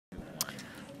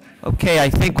Okay, I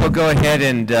think we'll go ahead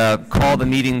and call the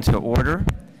meeting to order.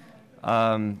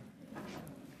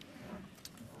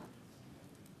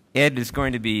 Ed is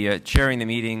going to be chairing the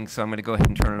meeting, so I'm going to go ahead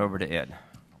and turn it over to Ed.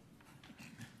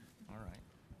 All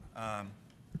right.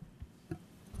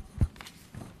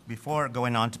 Before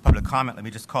going on to public comment, let me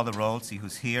just call the roll, see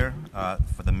who's here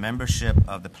for the membership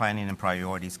of the Planning and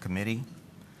Priorities Committee.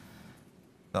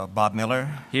 So Bob Miller.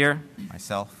 Here.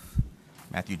 Myself.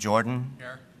 Matthew Jordan.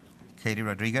 Here. Katie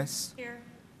Rodriguez. Here.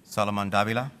 Solomon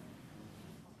Davila.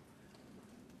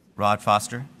 Rod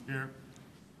Foster. Here.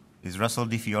 Is Russell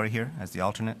DiFiore here as the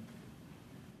alternate?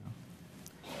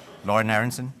 Lauren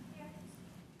Aronson. Here.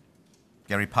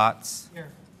 Gary Potts.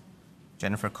 Here.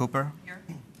 Jennifer Cooper. Here.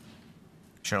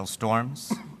 Cheryl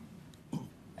Storms.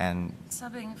 And,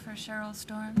 Subbing for Cheryl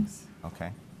Storms.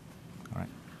 okay, all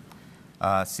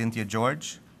right. Cynthia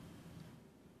George.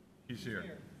 He's here.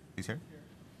 He's here?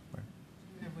 Where?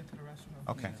 Yeah, went to the restroom.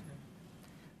 Okay. He's here.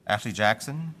 Ashley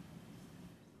Jackson.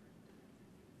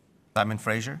 Simon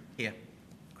Fraser. Here.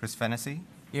 Chris Fennessy.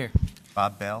 Here.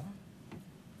 Bob Bell.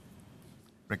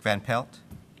 Rick Van Pelt.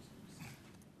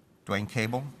 Dwayne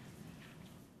Cable.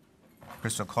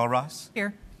 Crystal Colross.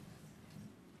 Here.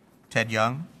 Ted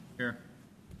Young. Here.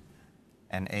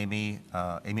 And Amy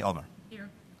Ulmer. Here.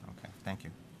 Okay, thank you.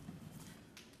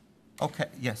 Okay,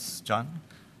 yes, John?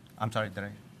 I'm sorry, did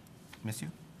I miss you?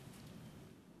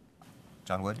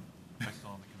 John Wood? Am I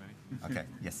still on the committee? Okay,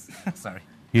 yes, sorry.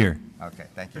 Here. Okay,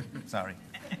 thank you, sorry.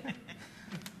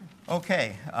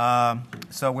 Okay,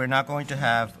 so we're now going to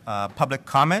have public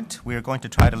comment. We're going to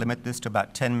try to limit this to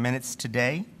about 10 minutes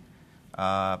today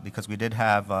because we did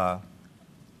have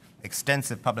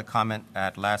extensive public comment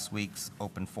at last week's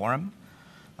open forum.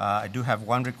 I do have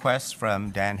one request from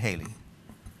Dan Haley.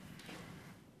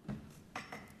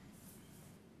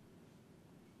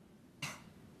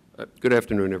 Good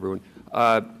afternoon, everyone.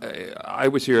 I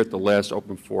was here at the last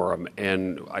open forum,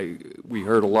 and we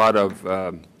heard a lot of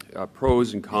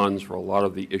pros and cons for a lot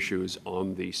of the issues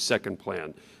on the second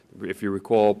plan. If you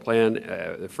recall,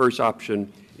 the first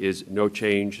option is no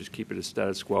change, just keep it as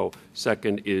status quo.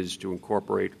 Second is to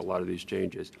incorporate a lot of these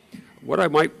changes. What I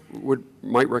might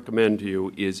recommend to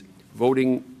you is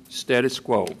voting status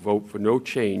quo, vote for no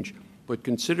change, but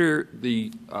consider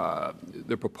the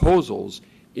proposals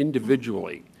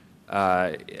individually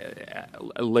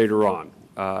later on.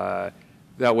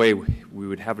 That way, we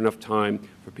would have enough time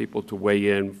for people to weigh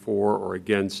in for or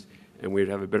against, and we'd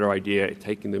have a better idea at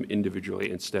taking them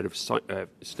individually instead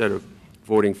of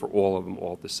voting for all of them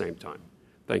all at the same time.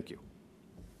 Thank you.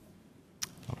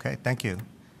 Okay, thank you.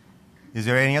 Is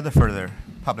there any other further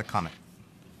public comment?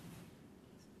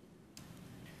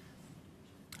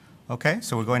 Okay,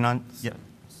 so we're going on. Yeah.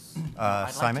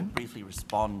 I'd Simon? like to briefly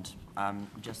respond.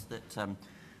 Just that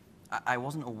I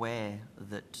wasn't aware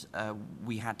that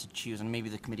we had to choose, and maybe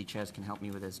the committee chairs can help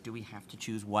me with this. Do we have to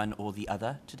choose one or the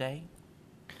other today?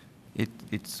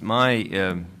 It's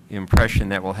my impression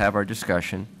that we'll have our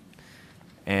discussion,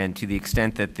 and to the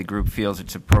extent that the group feels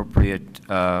it's appropriate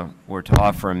or to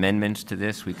offer amendments to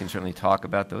this, we can certainly talk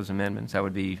about those amendments. That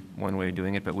would be one way of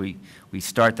doing it, but we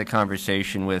start the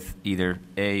conversation with either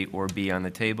A or B on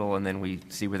the table, and then we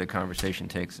see where the conversation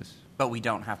takes us. But we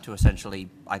don't have to essentially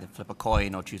either flip a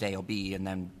coin or choose A or B and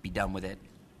then be done with it.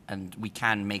 And we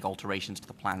can make alterations to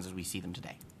the plans as we see them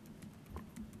today.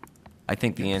 I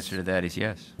think the answer to that is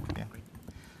yes. Yeah.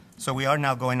 So we are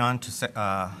now going on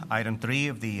to item 3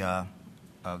 of the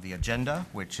agenda,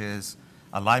 which is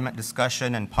alignment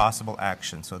discussion and possible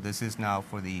action. So this is now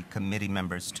for the committee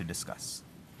members to discuss.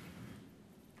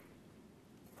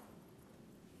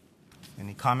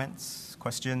 Any comments,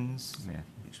 questions? Yeah.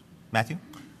 Matthew?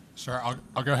 Sure.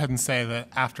 I'll go ahead and say that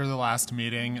after the last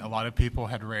meeting, a lot of people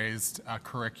had raised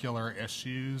curricular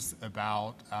issues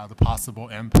about the possible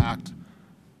impact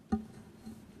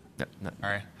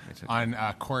on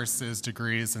courses,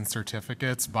 degrees, and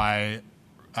certificates by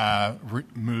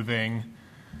moving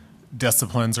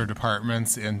disciplines or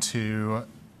departments into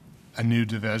a new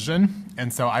division.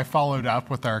 And so I followed up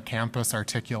with our campus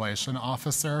articulation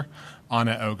officer,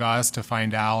 Anna Ogas, to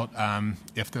find out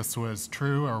if this was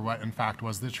true or what in fact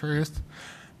was the truth.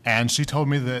 And she told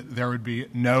me that there would be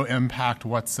no impact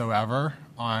whatsoever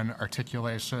on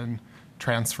articulation,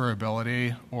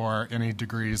 transferability, or any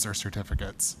degrees or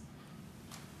certificates.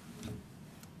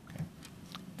 Okay.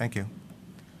 Thank you.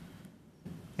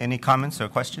 Any comments or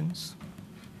questions?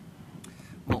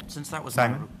 Well, since that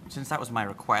was my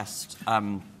request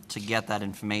to get that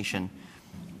information,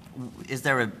 is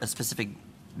there a specific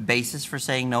basis for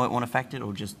saying no, it won't affect it,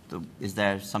 or just is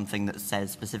there something that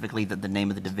says specifically that the name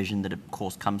of the division that a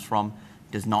course comes from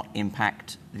does not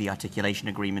impact the articulation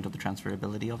agreement or the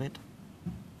transferability of it?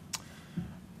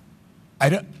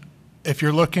 If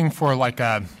you're looking for like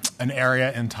an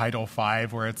area in Title V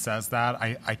where it says that,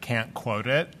 I can't quote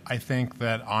it. I think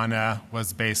that Anna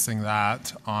was basing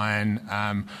that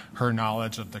on her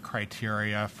knowledge of the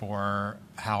criteria for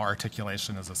how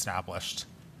articulation is established.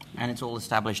 And it's all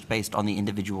established based on the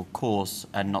individual course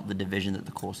and not the division that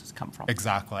the course has come from.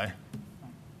 Exactly.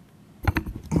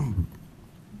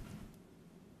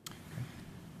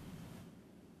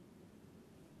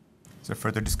 Is there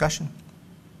further discussion?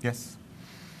 Yes?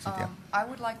 Cynthia? I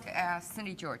would like to ask,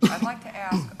 Cindy George, I'd like to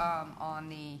ask on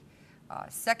the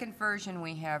second version,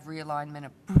 we have realignment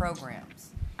of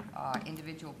programs,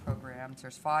 individual programs,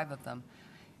 there's 5 of them.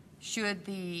 Should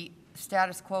the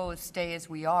status quo stay as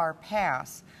we are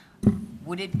pass,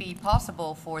 would it be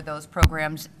possible for those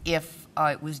programs, if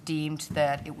it was deemed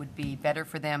that it would be better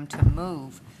for them to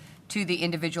move to the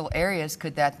individual areas,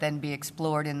 could that then be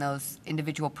explored in those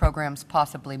individual programs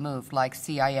possibly moved, like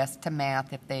CIS to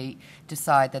math, if they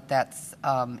decide that that's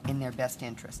in their best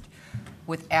interest,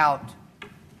 without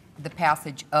the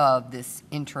passage of this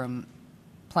interim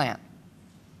plan?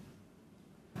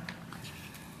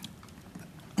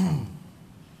 I'm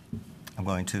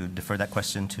going to defer that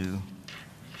question to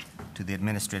the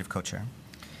administrative co-chair.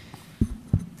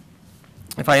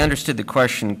 If I understood the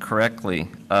question correctly,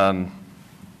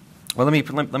 well, let me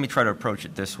try to approach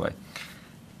it this way.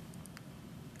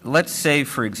 Let's say,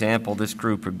 for example, this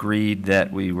group agreed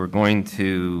that we were going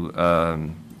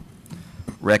to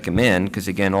recommend, because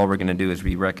again, all we're going to do is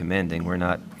be recommending. We're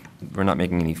not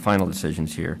making any final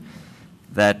decisions here,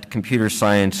 that computer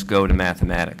science go to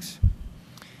mathematics,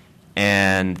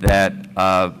 and that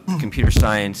computer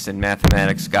science and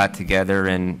mathematics got together,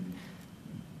 and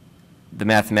the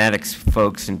mathematics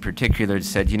folks in particular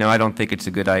said, you know, I don't think it's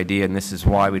a good idea, and this is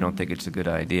why we don't think it's a good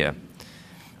idea.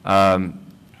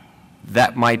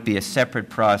 That might be a separate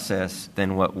process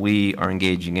than what we are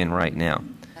engaging in right now.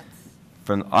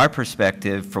 From our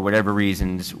perspective, for whatever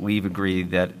reasons, we've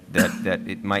agreed that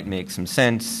it might make some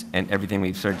sense, and everything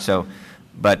we've searched. So,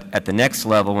 but at the next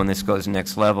level, when this goes to the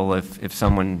next level, if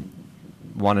someone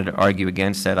wanted to argue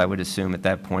against that, I would assume at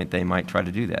that point they might try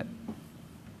to do that.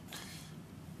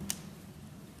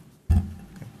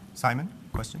 Simon,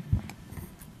 question?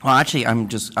 Well, actually, I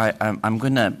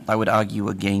would argue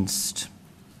against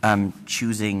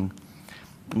choosing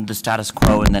the status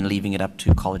quo and then leaving it up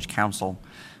to College Council,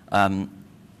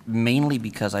 mainly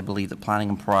because I believe that Planning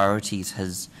and Priorities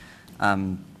has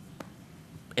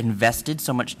invested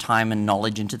so much time and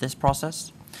knowledge into this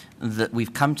process that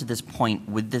we've come to this point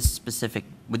with these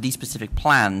specific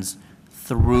plans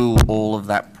through all of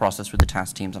that process with the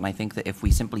task teams. And I think that if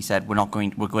we simply said we're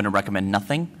going to recommend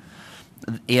nothing,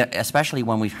 especially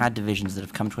when we've had divisions that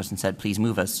have come to us and said, please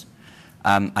move us,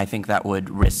 I think that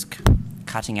would risk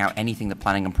cutting out anything that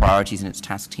Planning and Priorities and its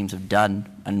task teams have done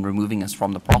and removing us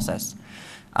from the process,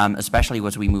 especially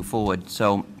as we move forward.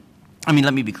 So, I mean,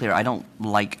 let me be clear. I don't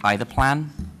like either plan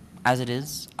as it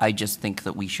is. I just think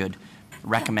that we should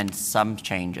recommend some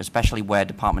change, especially where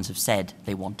departments have said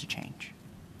they want to change.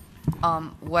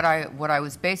 What I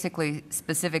was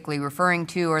specifically referring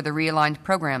to are the realigned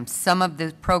programs. Some of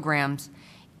the programs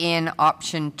in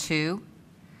option 2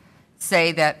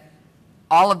 say that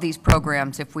all of these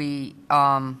programs, if we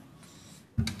passed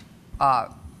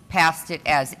it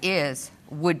as is,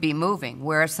 would be moving,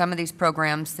 whereas some of these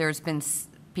programs, there's been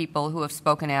people who have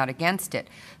spoken out against it.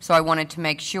 So I wanted to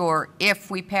make sure if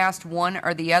we passed one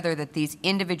or the other that these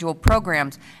individual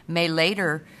programs may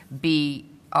later be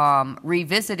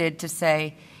revisited to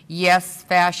say, yes,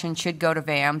 fashion should go to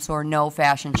VAMS, or no,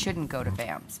 fashion shouldn't go to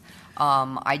VAMS.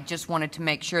 I just wanted to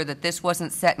make sure that this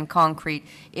wasn't set in concrete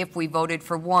if we voted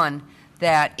for one,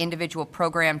 that individual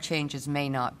program changes may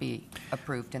not be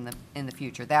approved in the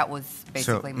future. That was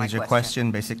basically my question. So is your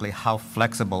question basically how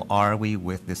flexible are we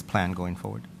with this plan going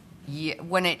forward?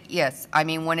 Yeah, yes, I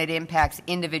mean when it impacts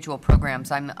individual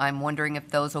programs, I'm wondering if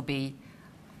those will be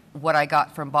what I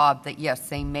got from Bob, that yes,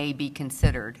 they may be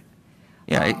considered.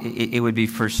 Yeah, it would be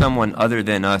for someone other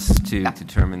than us to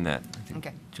determine that. I think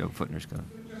Okay. Joe Footner's got it.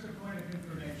 Just a point of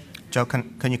information. Joe,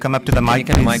 can you come up to the mic,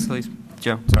 Can you please? come to the mic, please?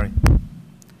 Joe? Sorry.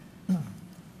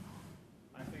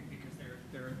 I think because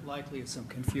there likely is some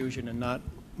confusion and not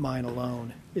mine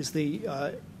alone. Is the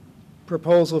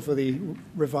proposal for the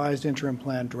revised interim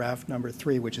plan draft number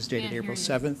 3, which is dated April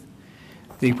 7th,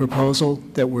 the proposal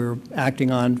that we're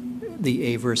acting on, the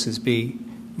A versus B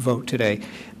vote today,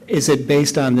 is it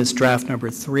based on this draft number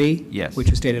 3? Yes.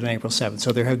 Which is dated on April 7th.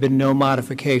 So there have been no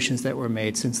modifications that were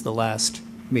made since the last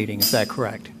meeting. Is that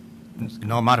correct?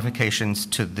 No modifications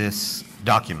to this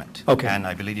document. Okay. And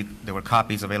I believe there were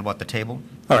copies available at the table?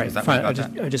 All right, Is that fine. what you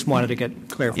got I just wanted to get Yeah,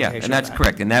 clarification. and on that's that.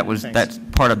 correct, and Thanks. that's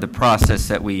part of the process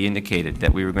that we indicated,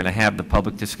 that we were going to have the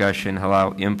public discussion,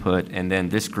 allow input, and then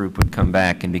this group would come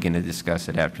back and begin to discuss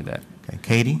it after that. Okay,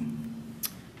 Katie?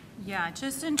 Yeah,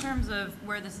 just in terms of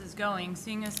where this is going,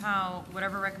 seeing as how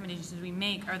whatever recommendations we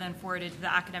make are then forwarded to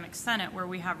the Academic Senate, where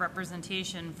we have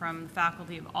representation from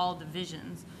faculty of all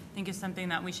divisions, I think is something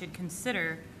that we should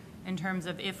consider in terms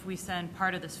of if we send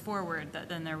part of this forward, that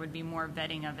then there would be more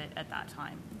vetting of it at that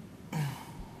time.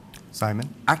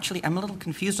 Simon? Actually, I'm a little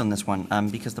confused on this one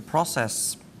because the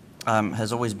process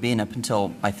has always been up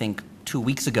until, I think, 2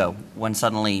 weeks ago, when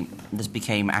suddenly this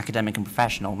became academic and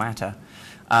professional matter,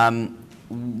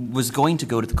 was going to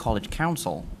go to the College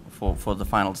Council for the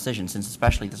final decision, since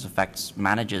especially this affects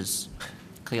managers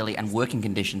clearly and working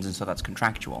conditions, and so that's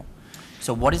contractual.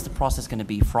 So what is the process going to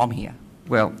be from here?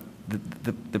 Well,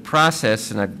 the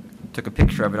process, and I took a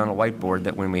picture of it on a whiteboard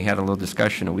that when we had a little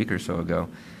discussion a week or so ago,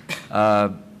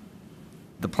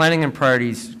 the Planning and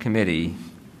Priorities Committee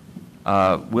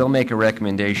will make a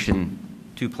recommendation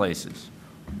 2 places,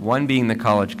 one being the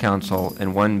College Council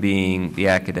and one being the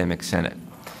Academic Senate.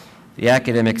 The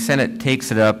Academic Senate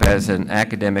takes it up as an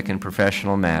academic and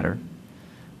professional matter,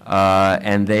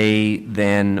 and they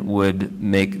then would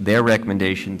make their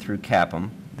recommendation through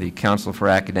CAPM, the Council for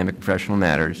Academic and Professional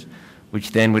Matters,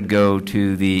 which then would go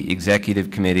to the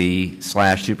Executive Committee /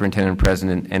 Superintendent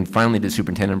President, and finally to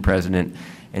Superintendent President,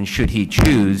 and should he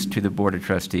choose, to the Board of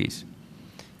Trustees.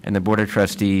 And the Board of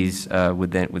Trustees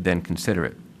would then consider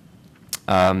it.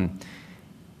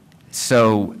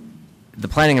 So the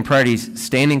Planning and Priorities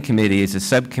Standing Committee is a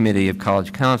subcommittee of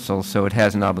College Council, so it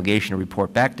has an obligation to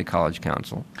report back to College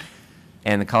Council.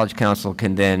 And the College Council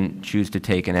can then choose to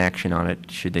take an action on it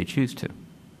should they choose to.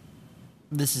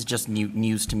 This is just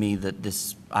news to me that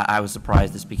this, I was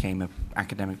surprised this became an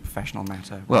academic professional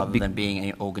matter Well, rather than being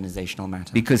an organizational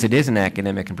matter. Because it is an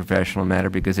academic and professional matter,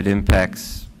 because it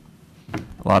impacts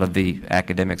a lot of the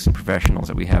academics and professionals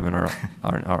that we have in our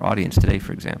audience today,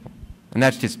 for example. And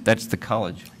that's the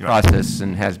college process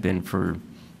and has been for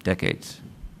decades.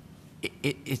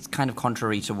 It's kind of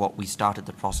contrary to what we started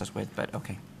the process with, but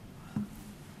okay.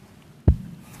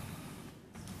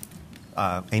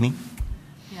 Amy?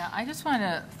 Yeah, I just want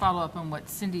to follow up on what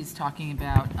Cindy's talking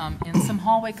about. In some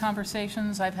hallway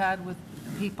conversations I've had with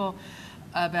people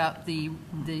about the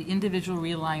individual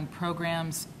realigned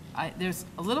programs, there's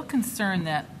a little concern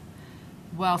that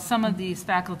while some of these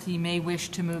faculty may wish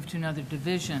to move to another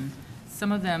division,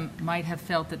 some of them might have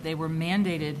felt that they were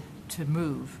mandated to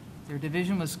move. Their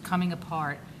division was coming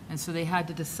apart, and so they had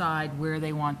to decide where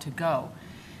they want to go.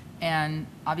 And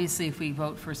obviously, if we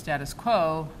vote for status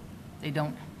quo, they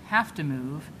don't have to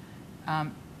move.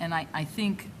 And I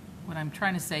think what I'm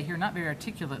trying to say here, not very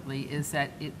articulately, is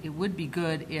that it would be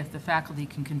good if the faculty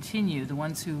can continue, the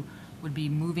ones who would be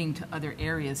moving to other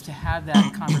areas, to have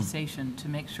that conversation, to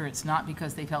make sure it's not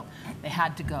because they felt they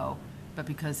had to go, but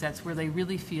because that's where they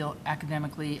really feel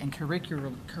academically and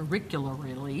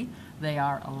curricularly they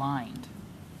are aligned.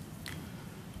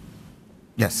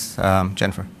 Yes,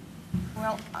 Jennifer?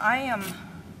 Well, I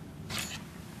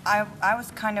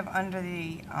was kind of under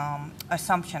the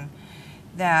assumption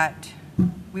that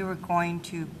we were going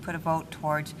to put a vote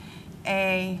towards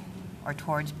A or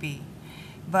towards B,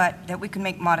 but that we could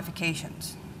make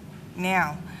modifications.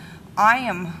 Now, I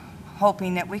am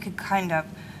hoping that we could kind of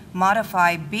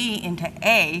modify B into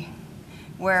A,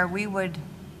 where we would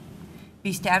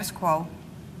be status quo.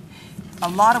 A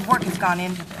lot of work has gone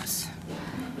into this.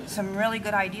 Some really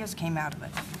good ideas came out of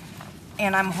it.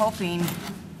 And I'm hoping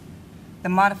the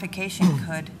modification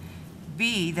could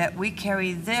be that we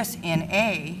carry this in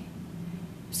A,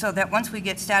 so that once we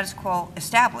get status quo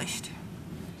established,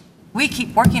 we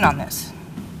keep working on this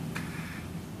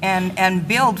and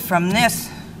build from this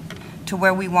to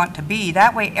where we want to be.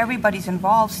 That way everybody's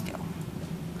involved still.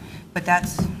 But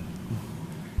that's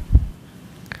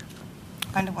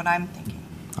kind of what I'm thinking.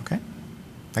 Okay,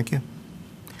 thank you.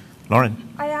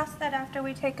 Lauren? I ask that after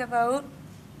we take a vote,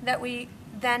 that we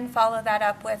then follow that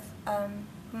up with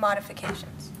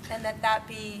modifications, and that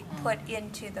be put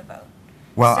into the vote.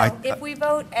 Well, so if we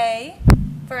vote A,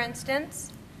 for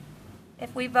instance,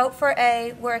 if we vote for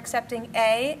A, we're accepting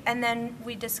A, and then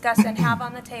we discuss and have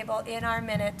on the table in our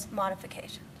minutes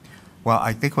modifications. Well,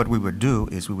 I think what we would do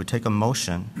is we would take a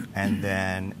motion, and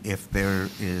then if there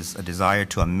is a desire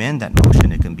to amend that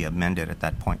motion, it can be amended at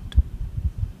that point.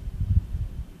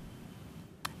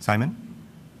 Simon?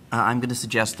 I'm going to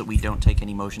suggest that we don't take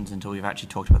any motions until we've actually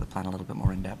talked about the plan a little bit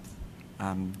more in depth,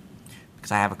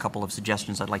 because I have a couple of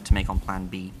suggestions I'd like to make on Plan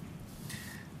B.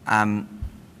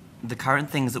 The current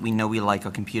things that we know we like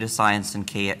are computer science and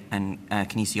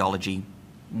kinesiology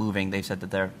moving. They've said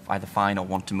that they're either fine or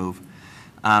want to move.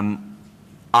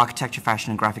 Architecture,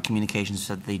 fashion, and graphic communications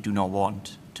said they do not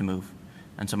want to move.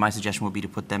 And so my suggestion would be to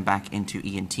put them back into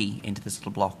E&T, into this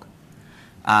little block.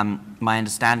 My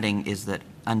understanding is that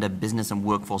under business and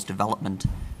workforce development,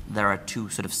 there are two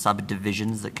sort of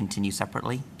subdivisions that continue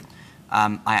separately.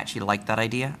 I actually like that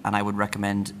idea, and I would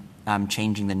recommend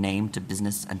changing the name to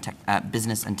business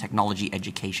and technology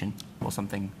education or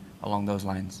something along those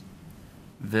lines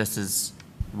versus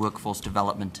workforce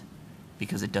development,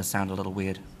 because it does sound a little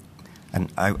weird.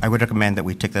 And I would recommend that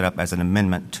we take that up as an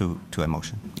amendment to a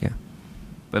motion. Yeah.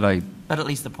 But at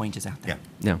least the point is out there.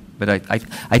 Yeah. No, but I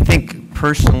think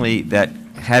personally that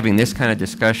having this kind of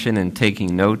discussion and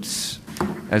taking notes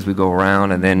as we go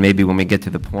around, and then maybe when we get to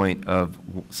the point of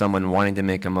someone wanting to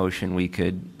make a motion, we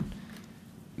could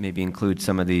maybe include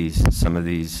some of these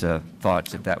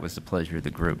thoughts if that was the pleasure of the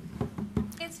group.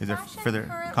 Is there fashion further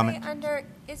currently comment?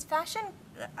 is fashion,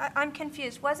 I'm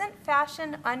confused. Wasn't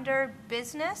fashion under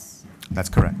business? That's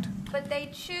correct. But they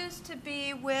choose to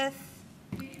be with,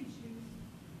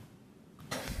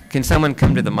 Can someone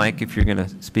come to the mic if you're going to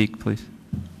speak, please?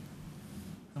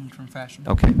 Someone from fashion.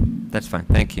 Okay, that's fine.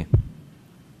 Thank you.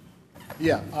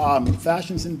 Yeah,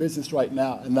 fashion's in business right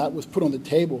now, and that was put on the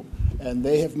table, and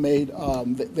they have made,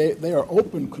 they are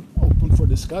open for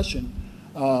discussion.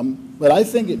 But I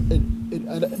think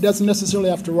it doesn't necessarily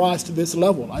have to rise to this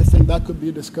level. I think that could be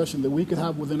a discussion that we could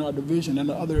have within our division and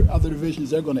the other divisions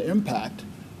they're going to impact,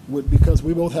 because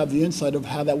we both have the insight of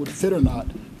how that would fit or not.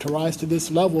 To rise to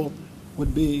this level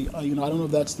would be, I don't know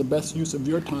if that's the best use of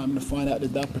your time to find out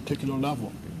at that particular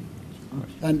level.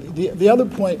 And the other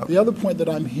point that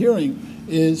I'm hearing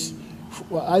is,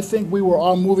 well, I think we were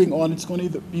all moving on. It's going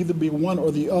to either be one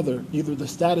or the other, either the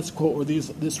status quo or this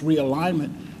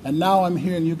realignment. And now I'm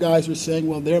hearing you guys are saying,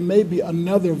 well, there may be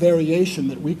another variation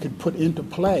that we could put into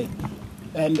play.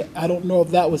 And I don't know if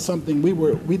that was something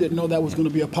we didn't know that was going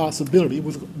to be a possibility.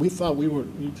 We thought we were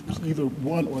either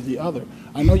one or the other.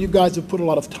 I know you guys have put a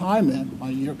lot of time in.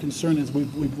 Your concern is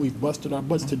we've busted our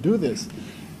butts to do this.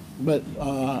 But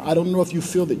I don't know if you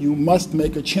feel that you must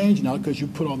make a change now because you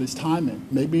put all this time in.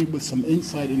 Maybe with some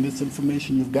insight in this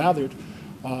information you've gathered,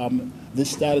 this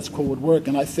status quo would work.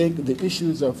 And I think the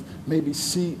issues of maybe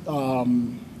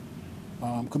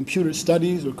computer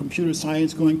studies or computer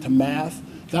science going to math,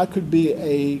 that could be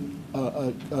a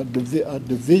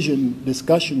division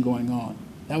discussion going on.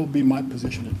 That would be my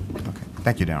position. Okay.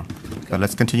 Thank you, Darren. So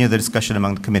let's continue the discussion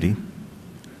among the committee.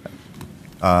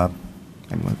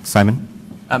 Simon?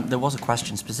 There was a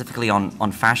question specifically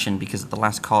on fashion, because at the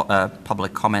last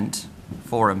public comment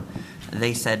forum,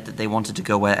 they said that they wanted to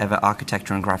go wherever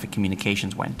architecture and graphic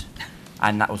communications went.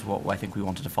 And that was what I think we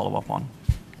wanted to follow up on.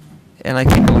 And I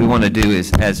think what we want to do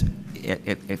is,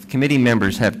 if committee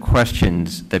members have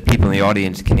questions that people in the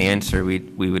audience can answer, we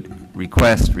would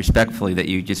request respectfully that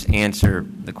you just answer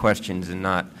the questions and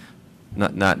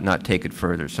not take it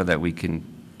further, so that we can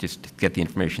just get the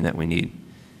information that we need.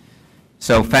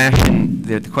 So fashion,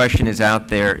 the question is out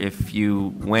there. If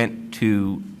you went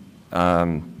to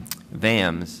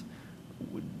VAMS,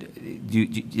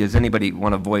 does anybody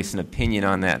want to voice an opinion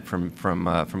on that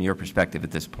from your perspective at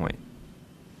this point?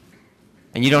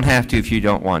 And you don't have to if you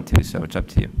don't want to, so it's up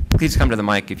to you. Please come to the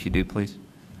mic if you do, please.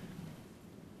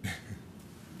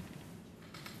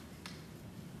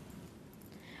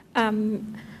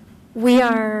 We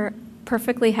are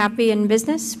perfectly happy in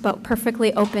business, but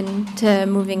perfectly open to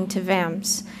moving to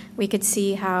VAMS. We could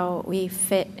see how we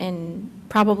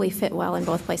probably fit well in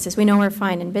both places. We know we're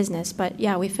fine in business, but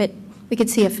yeah, we could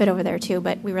see a fit over there too,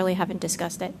 but we really haven't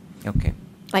discussed it. Okay.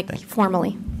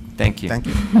 Formally. Thank you. Thank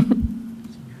you.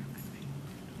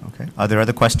 Okay. Are there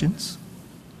other questions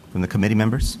from the committee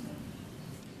members?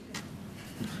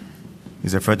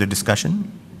 Is there further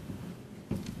discussion?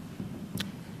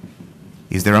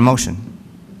 Is there a motion?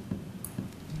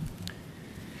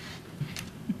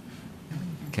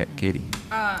 Katie.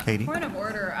 Katie? Point of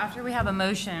order, after we have a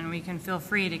motion, we can feel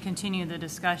free to continue the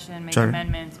discussion, make Sure.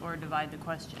 amendments, or divide the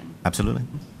question. Absolutely.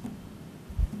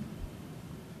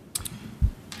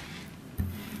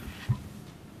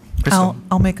 Crystal?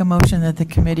 I'll make a motion that the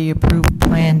committee approve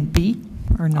Plan B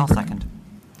or number. I'll second.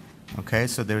 Okay,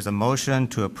 so there's a motion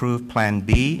to approve Plan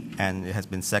B, and it has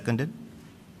been seconded.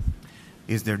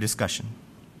 Is there discussion?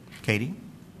 Katie?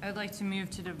 I would like to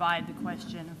move to divide the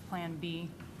question of Plan B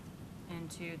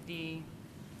into the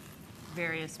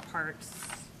various parts.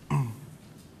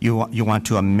 You want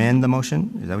to amend the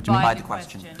motion? Is that what you mean? Divide the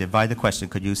question. Divide the question.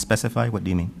 Could you specify? What do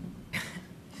you mean?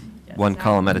 Yes, One that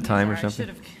column would at a be time or better. I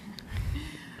something? should've-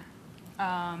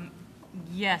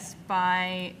 Yes,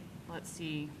 by, let's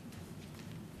see,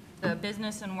 the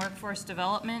business and workforce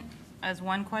development as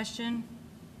one question,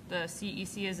 the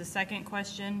CEC as a second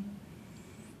question,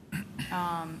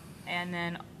 and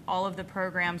then all of the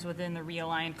programs within the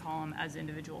realigned column as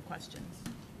individual questions.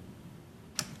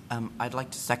 I'd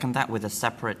like to second that with a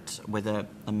separate, with an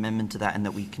amendment to that, and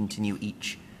that we continue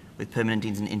each with permanent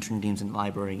deans and interim deans in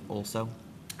library also,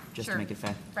 just Sure. to make it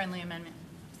fair. Friendly amendment.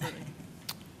 Absolutely.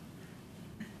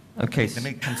 Okay.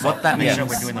 What that means, Make sure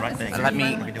we're doing the right thing. let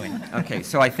me, What are we doing? Okay,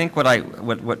 so I think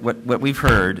what we've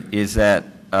heard is that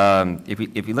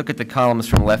if you look at the columns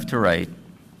from left to right,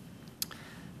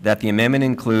 that the amendment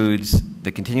includes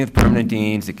the continue with permanent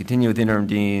deans, the continue with interim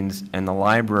deans, and the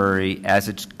library as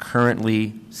it's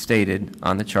currently stated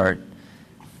on the chart.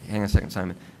 Hang on a second,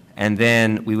 Simon. And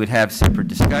then we would have separate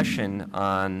discussion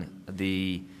on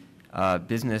the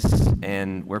business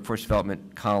and workforce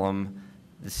development column,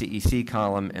 the CEC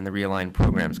column, and the realigned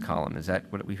programs column. Is that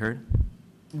what we heard?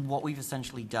 what we've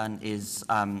essentially done is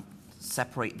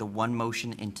separate the one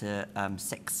motion into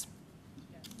 6.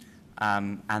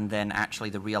 And then actually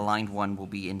the realigned one will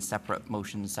be in separate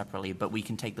motions separately, but we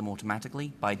can take them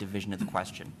automatically by division of the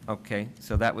question. Okay,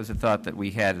 so that was a thought that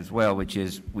we had as well, which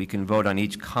is we can vote on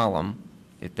each column,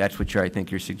 if that's what I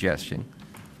think your suggestion,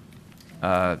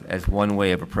 as one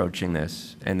way of approaching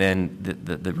this. And then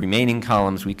the remaining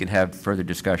columns we could have further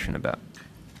discussion about.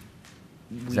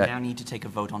 We now need to take a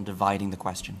vote on dividing the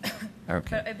question. Okay.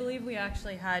 But I believe we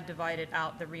actually had divided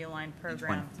out the realigned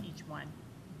programs, each one.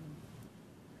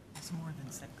 It's more than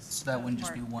 6. So that wouldn't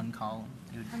just be one column.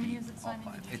 It would How many be is it, all Simon?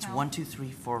 5. Did you It's count? 1, 2,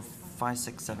 3, 4, 5,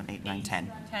 6, 7, 8, 9,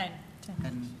 10. 10.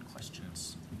 10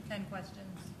 questions. 10 questions.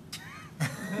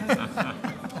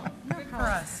 Good for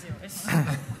us.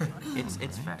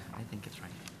 It's fair. I think it's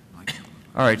right.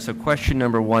 All right, so question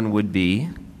number 1 would be,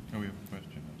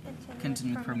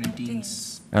 Continue with permanent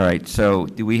deans. all right, so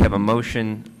do we have a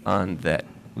motion on that?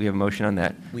 We have a motion on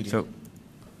that? We do. So,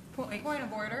 Point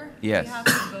of order. Yes. We have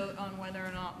to vote on whether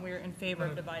or not we're in favor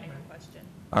of dividing the question.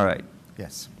 all right.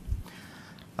 Yes.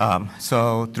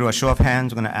 So through a show of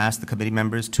hands, we're going to ask the committee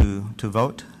members to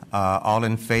vote. All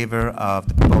in favor of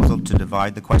the proposal to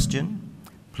divide the question,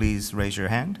 please raise your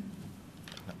hand.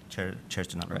 No, chairs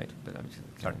do not vote. Right, but I'm just,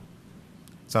 Sorry.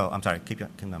 So, I'm sorry, keep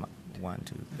them up. 1,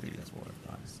 2, 3, 4,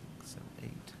 5, 6, 7, 8,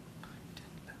 9, 10,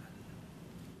 11,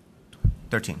 12,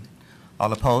 13.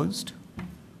 All opposed?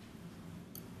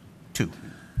 2.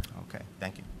 Okay,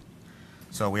 thank you.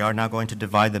 So we are now going to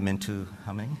divide them into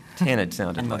how many? 10 it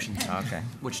sounded And like. motions. Okay.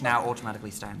 Which now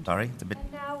automatically stand. Sorry, it's a bit,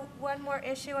 And now, one more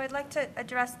issue. I'd like to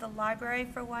address the library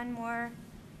for one more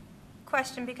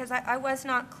question, because I was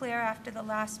not clear after the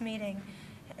last meeting.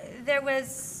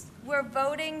 We're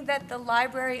voting that the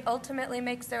library ultimately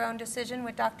makes their own decision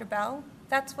with Dr. Bell?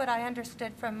 That's what I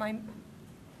understood from my,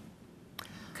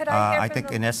 could I hear I from think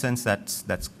the- in essence,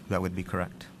 that would be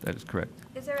correct. That is correct.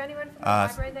 Is there anyone from the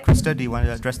library that? Krista, do you want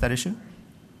to address that issue? I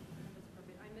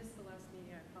missed the last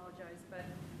meeting, I apologize,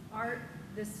 but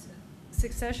this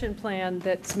succession plan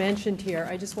that's mentioned here,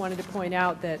 I just wanted to point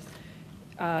out that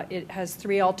it has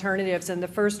 3 alternatives, and the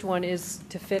first one is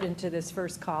to fit into this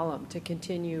first column, to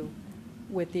continue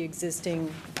with the existing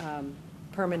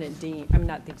permanent dean,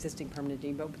 not the existing permanent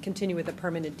dean, but continue with the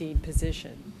permanent dean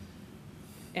position.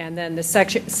 And then the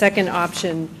second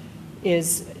option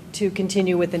is to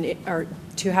continue with or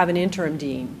to have an interim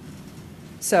dean.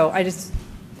 So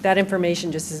that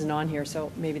information just isn't on here, so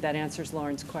maybe that answers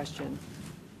Lauren's question.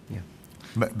 Yeah.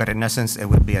 But in essence, it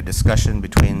would be a discussion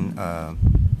between,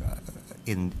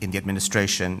 in the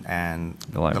administration and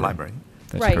the library.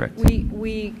 That's Right. correct.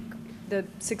 The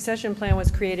succession plan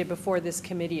was created before this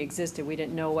committee existed. We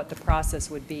didn't know what the process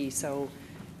would be, so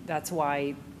that's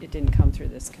why it didn't come through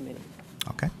this committee.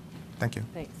 Okay, thank you.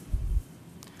 Thanks.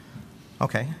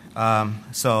 Okay,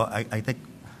 so I think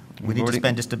we need to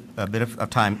spend just a bit of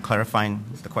time clarifying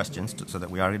the questions so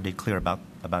that we are indeed clear about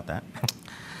that.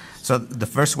 So the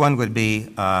first one would be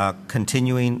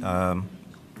continuing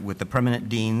with the permanent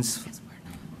deans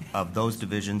of those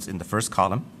divisions in the first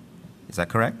column. Is that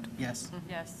correct? Yes.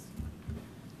 Yes.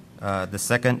 The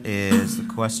second is the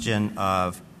question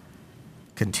of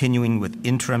continuing with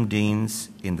interim deans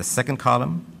in the second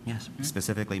column. Yes.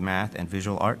 Specifically math and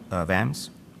visual art,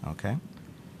 VAMS. Okay.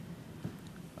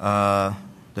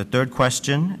 The third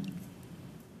question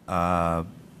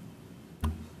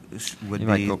would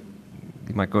be...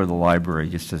 You might go to the library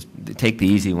just to take the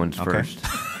easy ones first.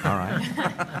 All right.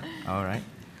 All right.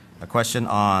 A question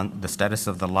on the status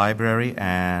of the library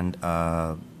and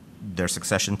their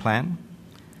succession plan.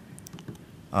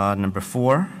 Number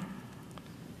 4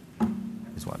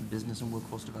 is what? Business and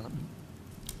workforce development.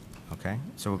 Okay,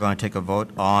 so we're going to take a vote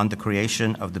on the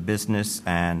creation of the business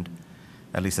and,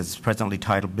 at least as it's presently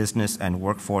titled, Business and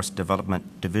Workforce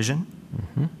Development Division.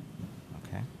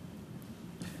 Okay.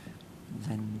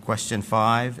 Then Question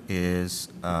 5 is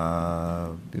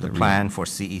the plan for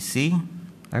CEC.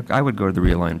 I would go to the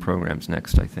realigned programs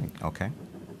next, I think. Okay.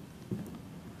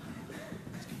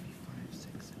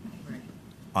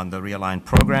 On the realigned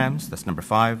programs, that's number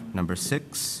 5. Number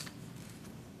 6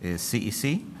 is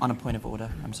CEC. on a point of order,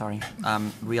 I'm sorry.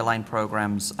 Realigned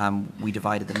programs, we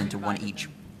divided them into one each.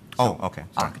 Oh, okay.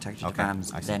 Sorry. Architecture Okay, to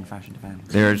VAMS, I see. then fashion to VAMS.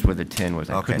 There's where the 10 was.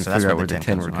 I Okay, couldn't so that's figure out where where the the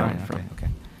 10 10 were comes from. coming All right, from.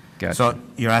 okay. Gotcha. So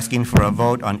you're asking for a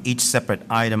vote on each separate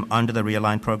item under the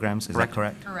realigned programs, is that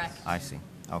correct? Correct. I see.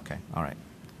 Okay, all right,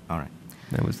 all right.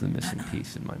 That was the missing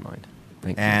piece in my mind.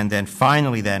 Thank you. And then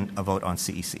finally then, a vote on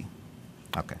CEC.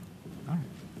 Okay, all right,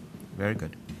 very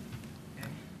good.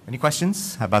 Any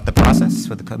questions about the process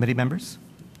for the committee members?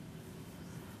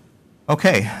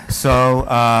 Okay, so,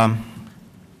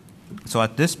 so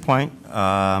at this point,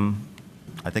 I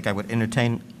think I would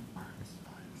entertain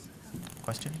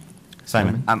question?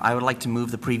 Simon? I would like to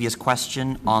move the previous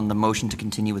question on the motion to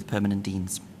continue with permanent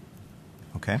deans.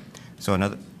 Okay, so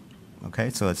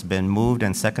so it's been moved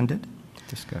and seconded.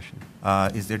 Discussion.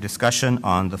 Is there discussion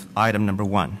on the item number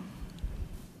 1?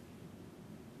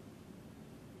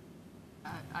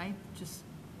 I just,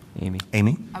 Amy?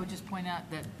 Amy? I would just point out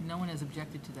that no one has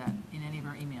objected to that in any of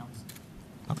our emails.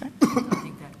 Okay. I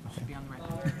think that should be on the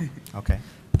record. Okay.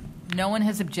 No one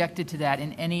has objected to that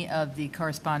in any of the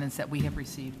correspondence that we have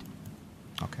received.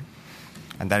 Okay.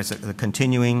 And that is the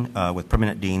continuing with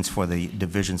permanent deans for the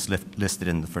divisions listed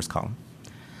in the first column.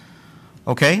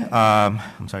 Okay,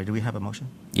 I'm sorry, do we have a motion?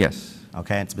 Yes.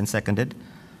 Okay, it's been seconded.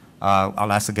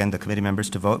 I'll ask again the committee members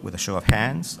to vote with a show of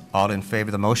hands. All in favor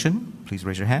of the motion, please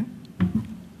raise your hand.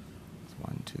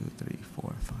 1, 2, 3,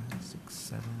 4, 5, 6,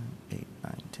 7, 8,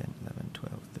 9, 10, 11,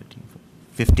 12, 13, 14,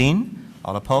 15.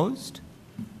 All opposed?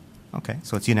 Okay,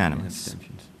 so it's unanimous.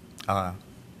 Abstentions.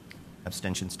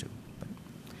 Abstentions too.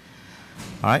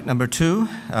 All right, number 2,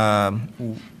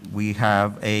 we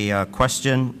have a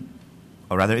question,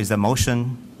 or rather is a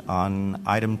motion on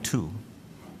item 2.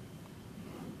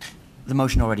 The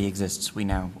motion already exists. We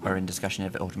now are in discussion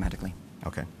of it automatically.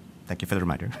 Okay, thank you for the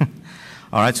reminder.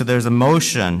 All right, so there's a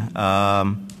motion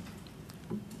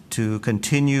to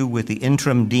continue with the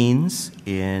interim deans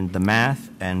in the math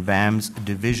and VAMS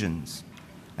divisions.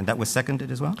 And that was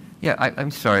seconded as well? Yeah, I'm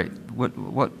sorry.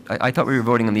 I thought we were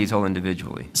voting on these all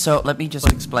individually. So let me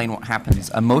just explain what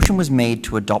happens. A motion was made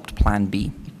to adopt Plan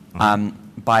B.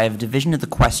 By a division of the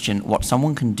question, what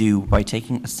someone can do by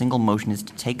taking a single motion is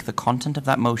to take the content of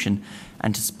that motion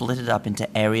and to split it up into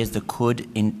areas that could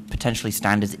potentially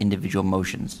stand as individual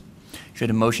motions. Should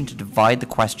a motion to divide the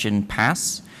question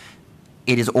pass,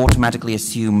 it is automatically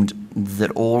assumed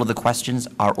that all of the questions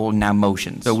are all now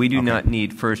motions. So we do not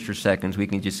need first or seconds. We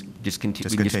can just continue.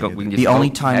 We can just go. We can just The only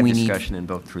vote, time have we need- discussion and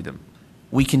vote through them.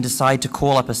 We can decide to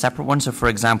call up a separate one. So, for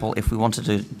example, if we wanted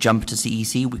to jump to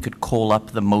CEC, we could call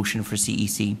up the motion for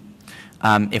CEC.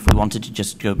 If we wanted to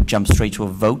just jump straight to a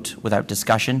vote without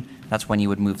discussion, that's when you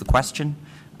would move the question.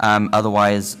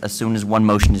 Otherwise, as soon as one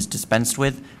motion is dispensed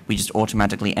with, we just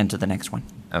automatically enter the next one.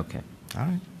 Okay. All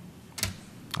right.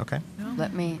 Okay.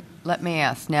 Let me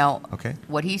ask. Now, Okay.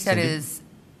 what he said Cindy? is,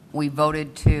 we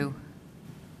voted to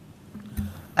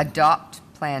adopt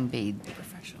Plan B.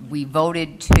 We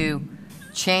voted to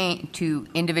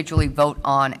individually vote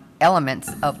on elements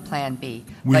of Plan B.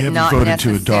 We but haven't not voted to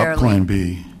adopt necessarily- Plan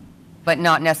B. But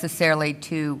not necessarily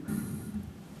to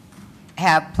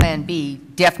have Plan B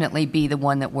definitely be the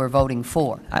one that we're voting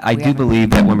for. I We do haven't- believe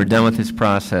that when we're done with this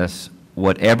process,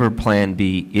 whatever Plan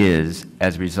B is,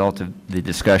 as a result of the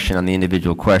discussion on the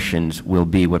individual questions, will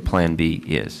be what Plan B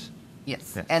is.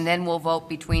 Yes, and then we'll vote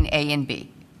between A and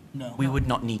B. No. We would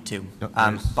not need to. No,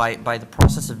 there's- By the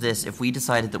process of this, if we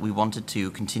decided that we wanted to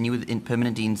continue with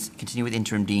permanent deans, continue with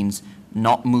interim deans,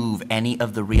 not move any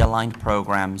of the realigned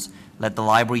programs, let the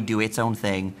library do its own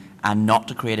thing, and not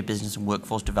to create a business and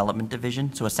workforce development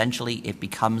division, so essentially it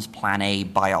becomes Plan A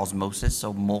by osmosis,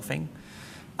 so morphing.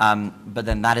 But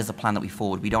then that is the plan that we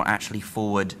forward. We don't actually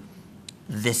forward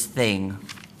this thing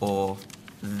or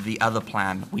the other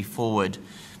plan. We forward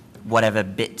whatever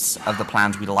bits of the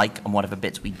plans we like and whatever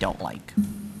bits we don't like.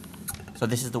 So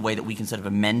this is the way that we can sort of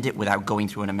amend it without going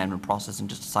through an amendment process and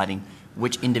just deciding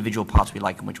which individual parts we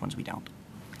like and which ones we don't.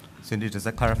 Cindy, does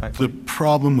that clarify? The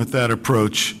problem with that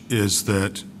approach is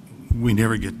that we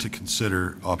never get to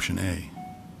consider option A.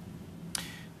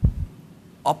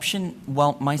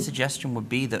 Well, my suggestion would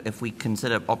be that if we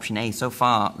consider option A, so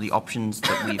far the options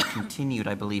that we've continued,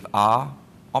 I believe, are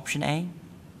option A.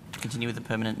 to continue with the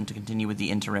permanent, and to continue with the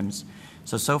interims.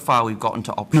 So far, we've gotten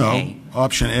to option No, A.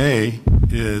 option A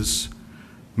is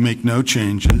make no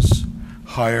changes,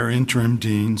 hire interim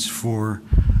deans for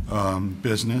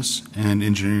business and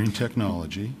engineering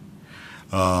technology,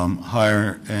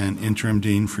 hire an interim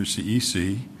dean for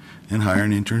CEC, and hire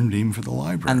an interim dean for the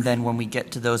library. And then when we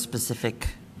get to those specific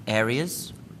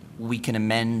areas, we can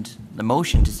amend the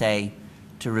motion to say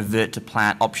to revert to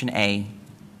plan option A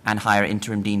and hire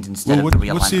interim deans instead of the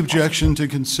realignment. What's the objection to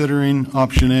considering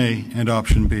option A and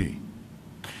option B?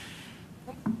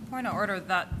 Point of order,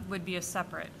 that would be a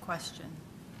separate question,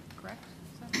 correct?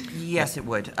 Yes, it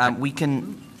would. We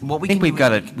can. What we I think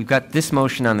can we've got this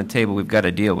motion on the table we've got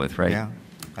to deal with, right? Yeah,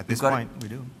 at this point, we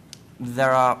do.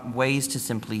 There are ways to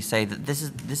simply say that this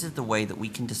is the way that we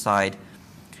can decide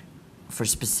for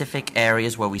specific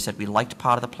areas where we said we liked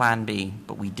part of the Plan B,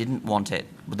 but we didn't want it.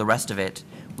 With the rest of it,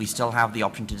 we still have the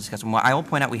option to discuss. And I will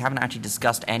point out we haven't actually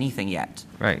discussed anything yet.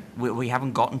 Right. We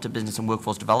haven't gotten to business and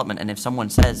workforce development. And if someone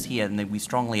says here, and we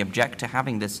strongly object to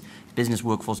having this business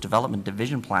workforce development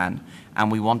division plan,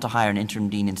 and we want to hire an interim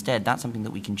dean instead, that's something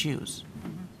that we can choose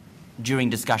during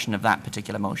discussion of that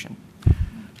particular motion.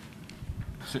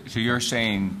 So you're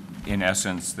saying, in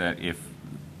essence, that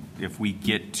if we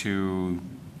get to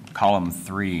column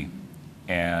 3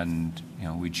 and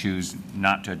we choose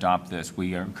not to adopt this,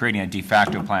 we are creating a de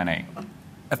facto Plan A?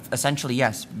 Essentially,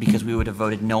 yes, because we would have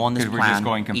voted no on this plan. Because we're just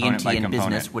going component by E&T and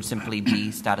component. business would simply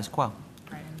be status quo.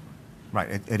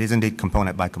 Right, it is indeed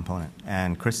component by component.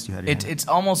 And Chris, you had your hand? It's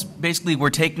almost, basically, we're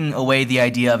taking away the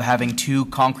idea of having two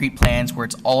concrete plans where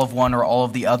it's all of one or all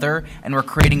of the other, and we're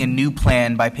creating a new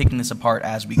plan by picking this apart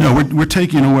as we go. No, we're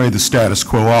taking away the status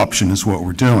quo option is what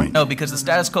we're doing. No, because the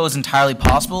status quo is entirely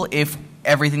possible if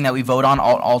everything that we vote on,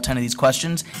 all 10 of these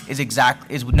questions,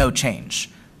 is with no change.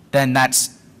 Then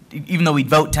that's, even though we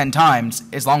vote 10 times,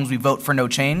 as long as we vote for no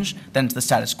change, then it's the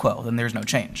status quo, then there's no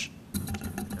change.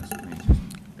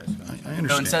 I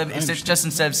understand. So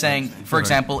instead of saying, for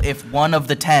example, if one of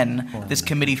the 10, this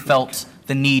committee felt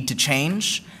the need to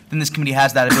change, then this committee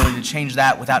has that ability to change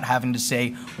that without having to say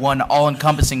one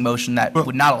all-encompassing motion that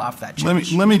would not allow for that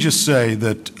change. Let me just say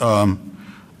that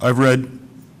I've read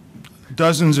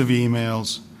dozens of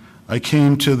emails. I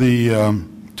came to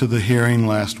the hearing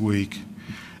last week,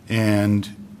 and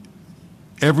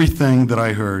everything that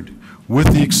I heard,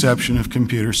 with the exception of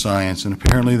computer science, and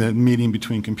apparently that meeting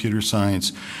between computer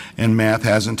science and math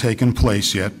hasn't taken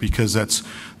place yet, because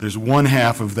there's one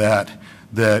half of that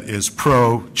is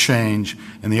pro-change,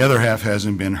 and the other half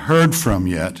hasn't been heard from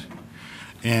yet.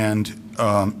 And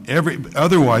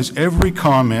otherwise, every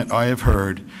comment I have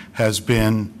heard has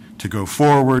been to go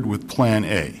forward with Plan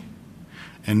A.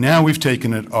 And now we've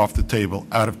taken it off the table,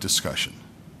 out of discussion.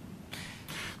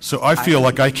 So I feel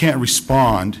like I can't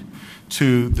respond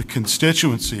to the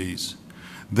constituencies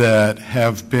that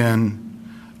have been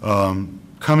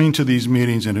coming to these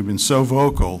meetings and have been so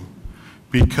vocal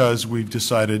because we've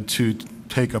decided to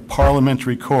take a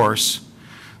parliamentary course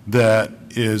that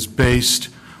is based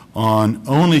on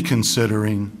only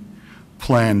considering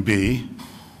Plan B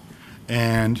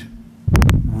and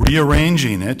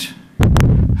rearranging it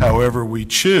however we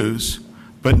choose,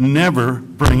 but never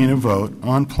bringing a vote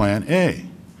on Plan A.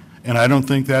 And I don't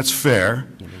think that's fair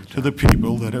to the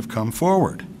people that have come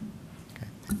forward. Okay.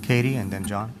 Katie and then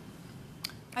John.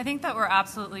 I think that we're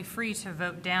absolutely free to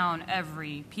vote down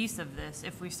every piece of this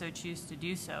if we so choose to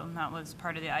do so. And that was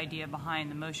part of the idea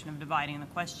behind the motion of dividing the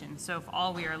question. So if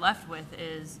all we are left with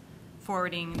is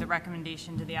forwarding the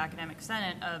recommendation to the Academic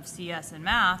Senate of CS and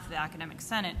math, the Academic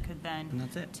Senate could then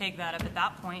take that up at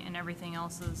that point and everything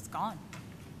else is gone.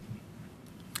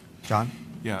 John?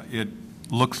 Yeah, it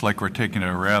looks like we're taking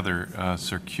a rather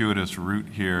circuitous route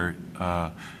here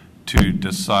to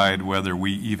decide whether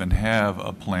we even have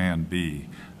a Plan B.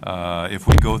 If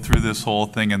we go through this whole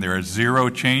thing and there are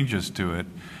 0 changes to it,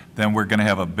 then we're going to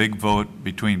have a big vote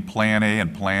between Plan A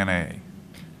and Plan A.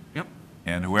 Yep.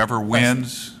 And whoever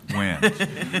wins, wins.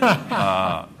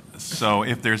 So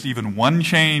if there's even one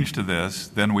change to this,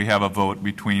 then we have a vote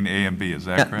between A and B. Is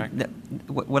that correct?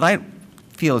 What I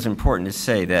feel is important to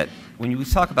say that when you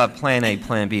talk about Plan A,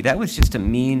 Plan B, that was just a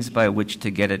means by which to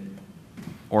get it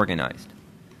organized.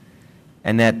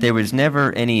 And that there was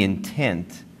never any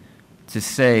intent to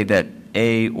say that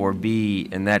A or B,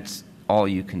 and that's all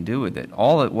you can do with it.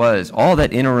 All it was, all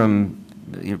that interim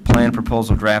plan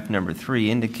proposal draft number 3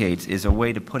 indicates is a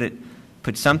way to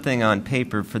put something on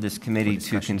paper for this committee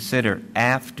to consider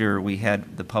after we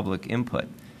had the public input.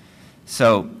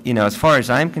 So, as far as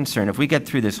I'm concerned, if we get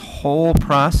through this whole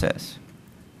process,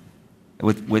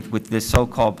 with this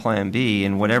so-called Plan B,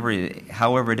 and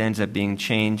however it ends up being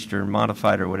changed or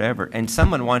modified or whatever, and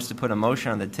someone wants to put a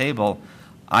motion on the table,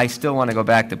 I still want to go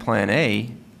back to Plan A,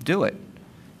 do it.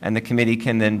 And the committee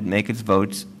can then make its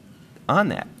votes on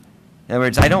that. In other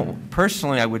words,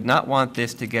 I would not want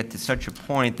this to get to such a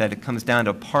point that it comes down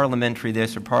to parliamentary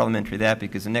this or parliamentary that,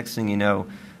 because the next thing you know,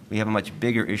 we have a much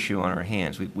bigger issue on our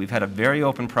hands. We've had a very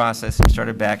open process. It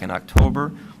started back in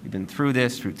October. We've been through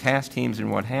this, through task teams and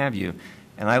what have you.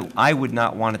 And I would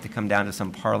not want it to come down to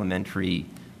some parliamentary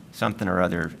something or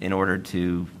other in order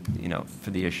to,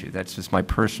 for the issue. That's just my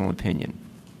personal opinion.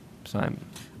 Simon.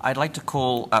 I'd like to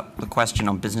call up the question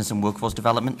on business and workforce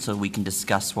development so we can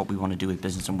discuss what we want to do with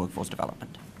business and workforce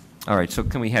development. All right, so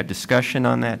can we have discussion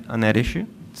on that issue?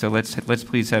 So let's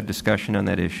please have discussion on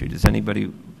that issue. Does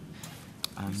anybody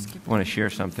want to share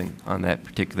something on that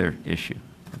particular issue?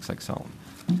 Looks like Solomon.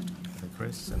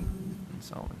 Chris and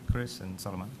Solomon. Chris and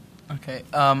Solomon. Okay.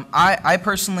 I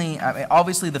personally,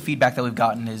 obviously the feedback that we've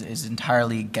gotten is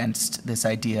entirely against this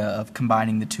idea of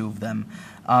combining the two of them.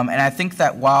 And I think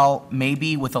that while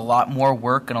maybe with a lot more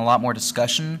work and a lot more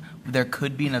discussion, there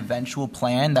could be an eventual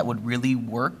plan that would really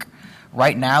work,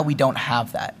 right now we don't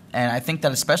have that. And I think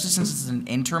that especially since it's an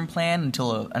interim plan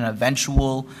until an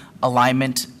eventual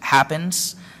alignment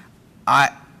happens,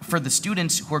 for the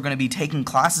students who are going to be taking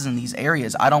classes in these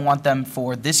areas, I don't want them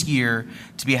for this year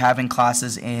to be having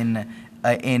classes in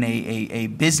a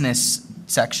business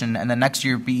section, and the next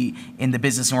year be in the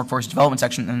business and workforce development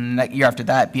section, and the year after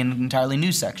that be in an entirely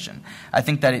new section. I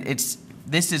think that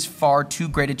this is far too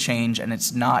great a change, and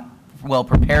it's not well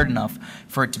prepared enough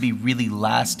for it to be really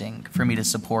lasting for me to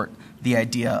support the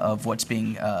idea of what's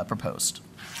being proposed.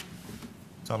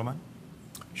 Solomon?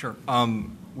 Sure.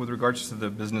 With regards to the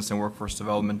Business and Workforce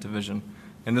Development Division,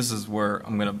 and this is where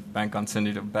I'm going to bank on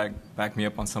Cindy to back me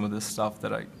up on some of this stuff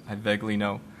that I vaguely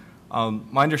know.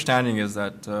 My understanding is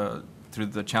that through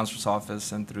the Chancellor's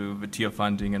Office and through VITIA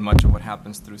funding and much of what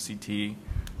happens through CTE,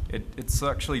 it's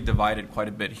actually divided quite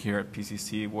a bit here at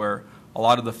PCC, where a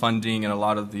lot of the funding and a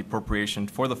lot of the appropriation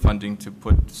for the funding to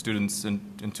put students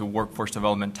into workforce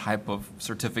development type of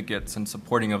certificates and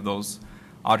supporting of those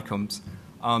outcomes.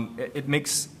 It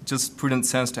makes just prudent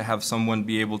sense to have someone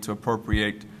be able to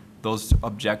appropriate those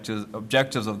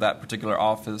objectives of that particular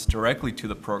office directly to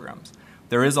the programs.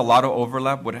 There is a lot of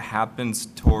overlap what happens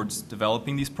towards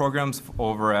developing these programs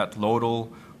over at LODL,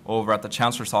 over at the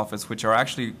Chancellor's Office, which are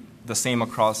actually the same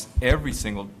across every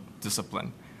single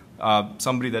discipline.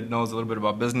 Somebody that knows a little bit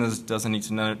about business doesn't need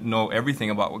to know everything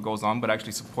about what goes on, but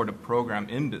actually support a program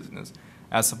in business,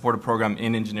 as support a program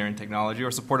in engineering technology,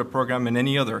 or support a program in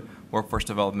any other workforce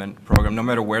development program, no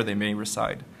matter where they may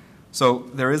reside. So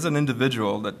there is an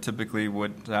individual that typically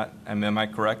am I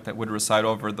correct, that would reside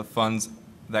over the funds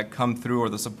that come through or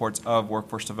the supports of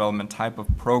workforce development type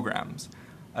of programs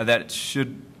that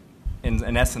should,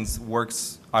 in essence,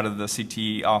 works out of the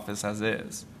CTE office as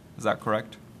is. Is that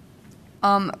correct?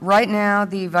 Right now,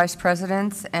 the vice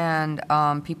presidents and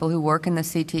people who work in the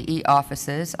CTE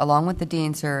offices, along with the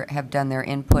deans, have done their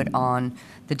input on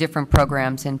the different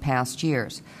programs in past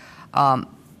years.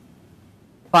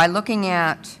 By looking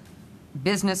at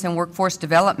business and workforce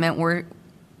development, we're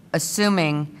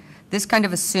assuming, this kind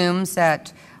of assumes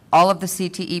that all of the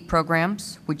CTE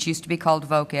programs, which used to be called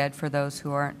VOC-Ed for those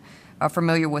who aren't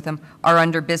familiar with them, are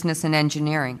under business and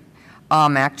engineering.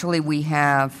 Actually, we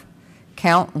have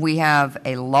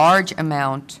a large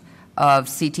amount of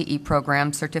CTE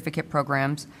programs, certificate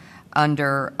programs,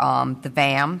 under the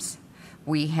VAMS.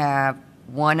 We have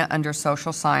one under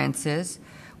social sciences.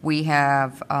 We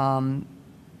have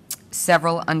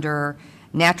several under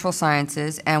natural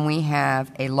sciences, and we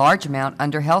have a large amount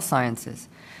under health sciences.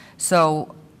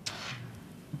 So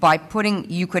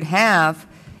you could have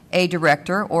a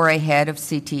director or a head of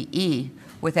CTE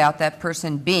without that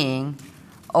person being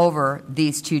over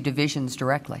these two divisions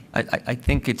directly. I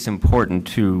think it's important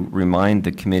to remind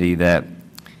the committee that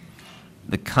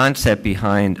the concept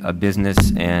behind a business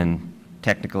and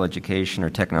technical education or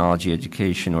technology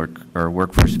education or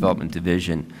workforce development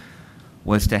division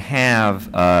was to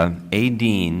have a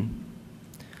dean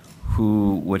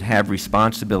who would have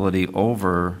responsibility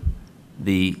over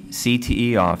the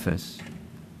CTE office,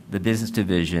 the business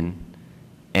division,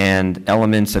 and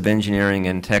elements of engineering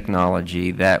and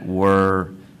technology that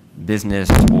were business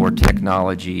or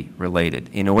technology related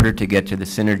in order to get to the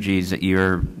synergies that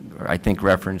you're, I think,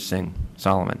 referencing,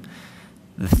 Solomon.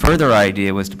 The further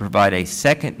idea was to provide a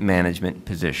second management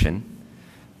position,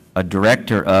 a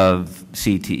director of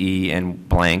CTE and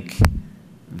blank,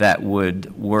 that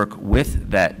would work with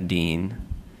that dean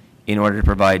in order to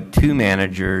provide two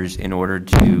managers in order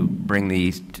to bring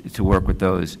these to work with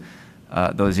those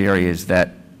those areas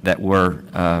that were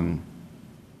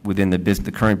within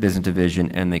the current business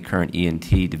division and the current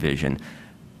E&T division,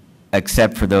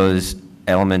 except for those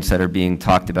elements that are being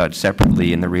talked about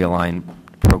separately in the realigned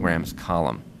programs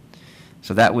column.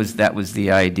 So that was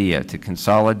the idea, to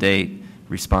consolidate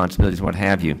responsibilities, what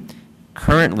have you.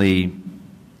 Currently,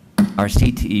 our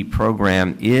CTE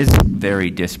program is very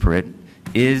disparate,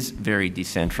 is very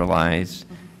decentralized,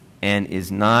 and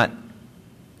is not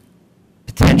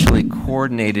potentially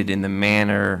coordinated in the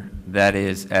manner that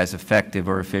is as effective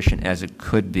or efficient as it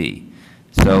could be.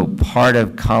 So part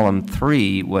of column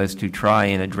 3 was to try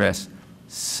and address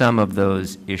some of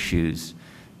those issues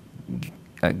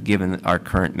given our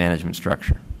current management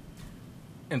structure.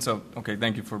 And so, okay,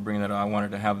 thank you for bringing that up. I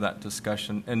wanted to have that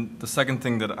discussion. And the second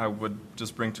thing that I would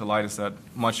just bring to light is that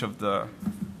much of the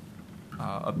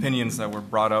opinions that were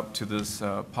brought up to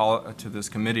this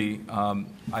committee,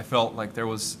 I felt like there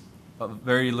was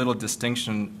very little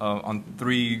distinction on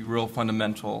 3 real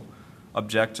fundamental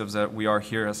objectives that we are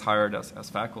here as hired as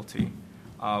faculty.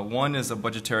 One is a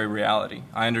budgetary reality.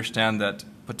 I understand that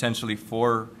potentially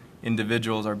 4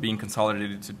 individuals are being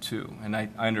consolidated to 2, and I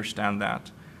understand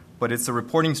that. But it's a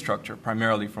reporting structure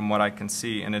primarily from what I can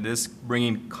see, and it is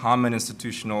bringing common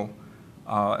institutional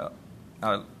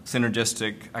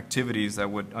synergistic activities that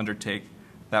would undertake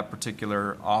that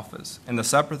particular office. And the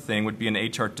separate thing would be an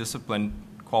HR discipline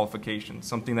qualification,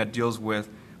 something that deals with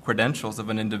credentials of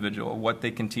an individual, what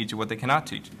they can teach and what they cannot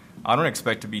teach. I don't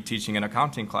expect to be teaching an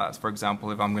accounting class, for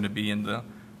example, if I'm going to be in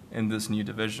this new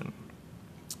division.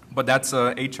 But that's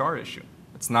a HR issue.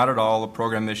 It's not at all a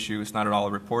program issue. It's not at all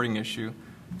a reporting issue.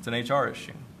 It's an HR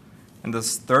issue. And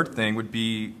this third thing would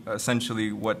be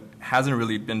essentially what hasn't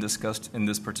really been discussed in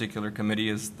this particular committee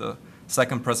is the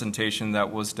second presentation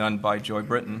that was done by Joy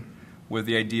Britton with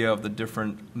the idea of the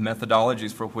different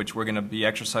methodologies for which we're going to be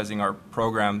exercising our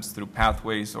programs through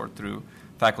pathways or through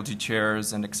faculty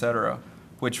chairs and et cetera,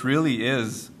 which really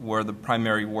is where the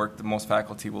primary work that most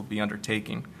faculty will be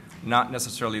undertaking, not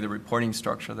necessarily the reporting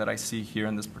structure that I see here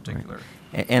in this particular.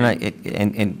 Right.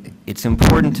 And it's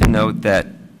important to note that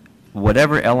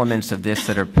whatever elements of this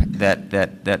that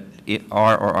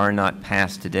are or are not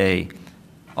passed today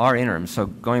are interim. So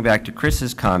going back to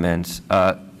Chris's comments,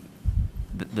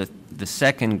 the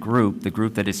second group, the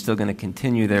group that is still going to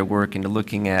continue their work into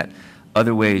looking at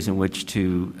other ways in which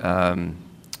to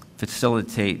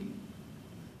facilitate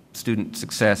student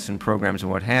success in programs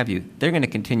and what have you, they're going to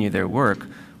continue their work,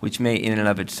 which may in and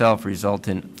of itself result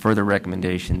in further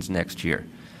recommendations next year.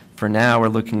 For now, we're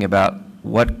looking about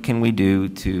what can we do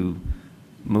to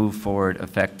move forward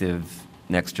effective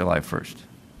next July 1st.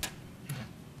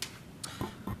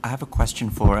 I have a question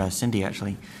for Cindy,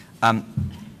 actually.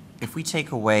 If we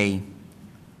take away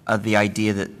the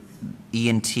idea that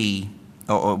E&T,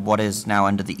 or what is now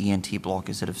under the E&T block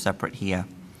is sort of separate here,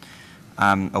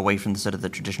 away from the sort of the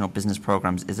traditional business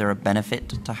programs, is there a benefit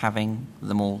to having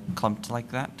them all clumped like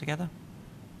that together?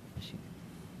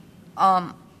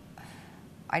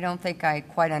 I don't think I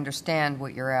quite understand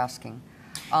what you're asking.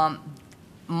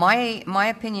 My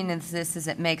opinion is this: is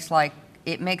it makes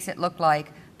it look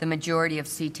like the majority of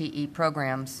CTE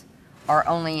programs are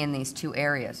only in these 2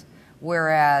 areas,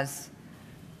 whereas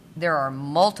there are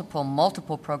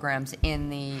multiple programs in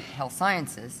the health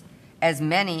sciences, as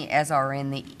many as are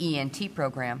in the ENT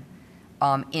program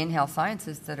in health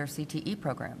sciences that are CTE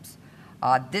programs.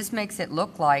 This makes it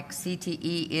look like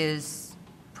CTE is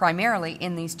primarily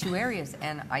in these 2 areas,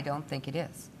 and I don't think it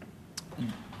is.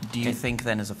 Do you think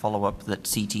then, as a follow-up, that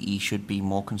CTE should be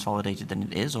more consolidated than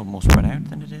it is, or more spread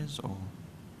out than it is, or?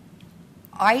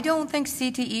 I don't think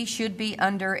CTE should be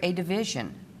under a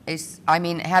division. I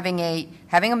mean, having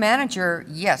a manager,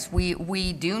 yes,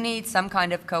 we do need some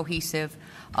kind of cohesive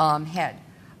head.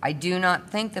 I do not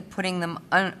think that putting them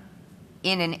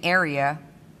in an area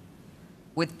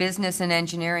with business and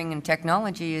engineering and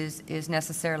technology is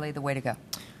necessarily the way to go.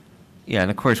 Yeah,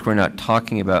 and of course, we're not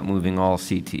talking about moving all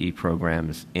CTE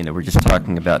programs in. We're just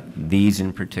talking about these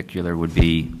in particular would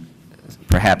be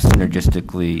perhaps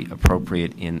synergistically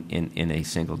appropriate in a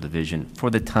single division for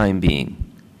the time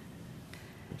being.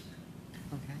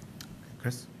 Okay.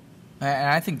 Chris? And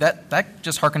I think that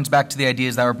just harkens back to the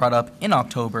ideas that were brought up in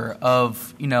October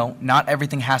of, not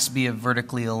everything has to be a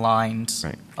vertically aligned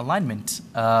alignment.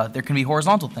 There can be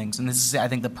horizontal things, and this is, I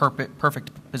think, the perfect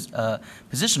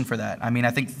position for that. I mean,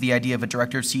 I think the idea of a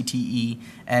director of CTE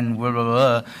and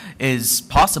is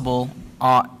possible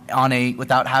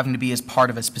without having to be as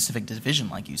part of a specific division,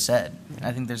 like you said. And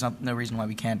I think there's no reason why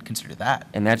we can't consider that.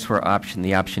 And that's where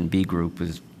the option B group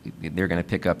is. They're going to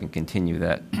pick up and continue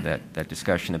that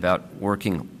discussion about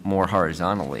working more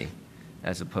horizontally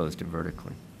as opposed to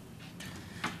vertically.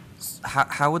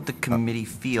 How would the committee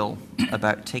feel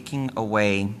about taking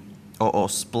away or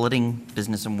splitting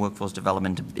business and workforce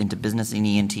development into business and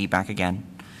E&T back again?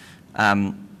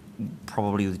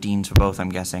 Probably with deans for both, I'm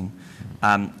guessing.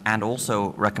 And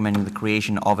also recommending the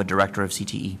creation of a director of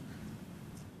CTE.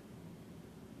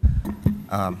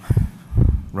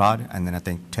 Rod, and then I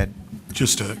think Ted.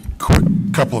 Just a quick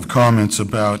couple of comments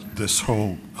about this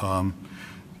whole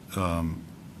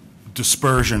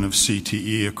dispersion of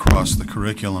CTE across the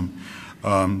curriculum.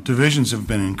 Divisions have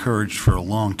been encouraged for a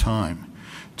long time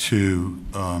to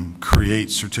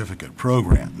create certificate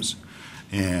programs,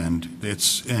 and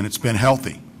it's been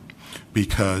healthy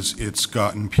because it's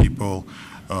gotten people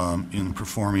in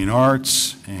performing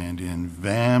arts and in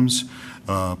VAMs,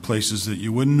 places that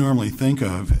you wouldn't normally think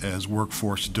of as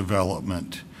workforce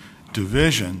development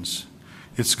divisions.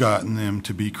 It's gotten them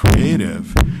to be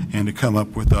creative and to come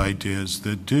up with ideas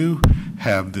that do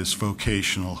have this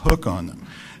vocational hook on them.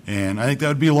 And I think that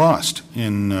would be lost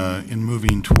in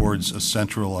moving towards a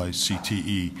centralized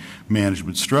CTE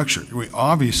management structure. We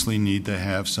obviously need to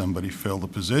have somebody fill the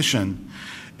position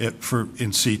in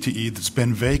CTE that's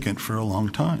been vacant for a long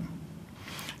time.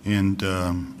 And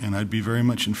I'd be very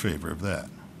much in favor of that.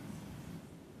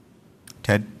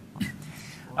 Ted?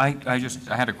 I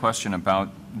had a question about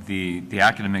the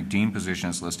academic dean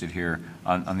positions listed here.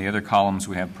 On the other columns,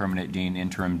 we have permanent dean,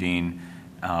 interim dean,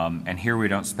 and here we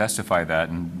don't specify that.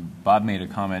 And Bob made a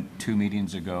comment 2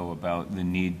 meetings ago about the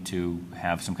need to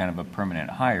have some kind of a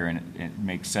permanent hire, and it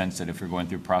makes sense that if you're going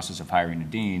through a process of hiring a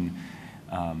dean,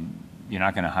 you're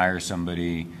not going to hire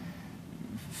somebody,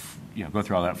 go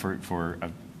through all that for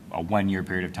a 1-year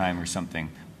period of time or something.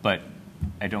 But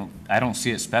I don't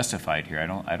see it specified here.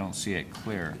 I don't see it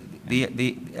clear.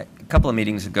 A couple of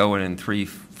meetings ago and in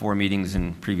 3-4 meetings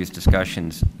in previous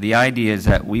discussions, the idea is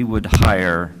that we would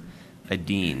hire a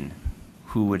dean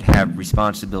who would have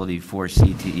responsibility for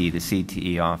CTE, the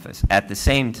CTE office. At the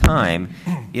same time,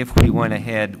 if we went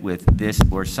ahead with this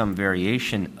or some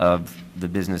variation of the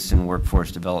business and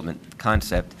workforce development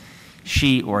concept,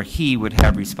 she or he would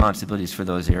have responsibilities for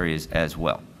those areas as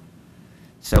well.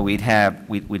 So we'd have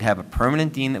a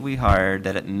permanent dean that we hired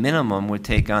that at minimum would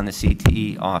take on the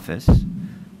CTE office,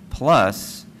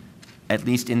 plus, at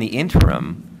least in the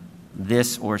interim,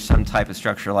 this or some type of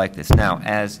structure like this. Now,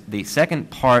 as the second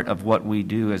part of what we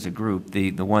do as a group,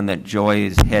 the one that Joy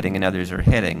is heading and others are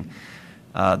heading,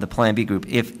 the Plan B group,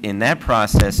 if in that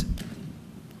process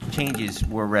changes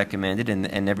were recommended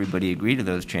and everybody agreed to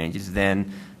those changes,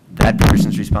 then that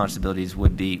person's responsibilities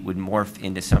would morph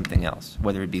into something else.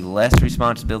 Whether it be less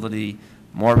responsibility,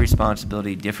 more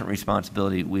responsibility, different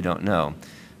responsibility, we don't know.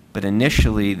 But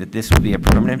initially, that this would be a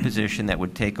permanent position that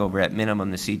would take over at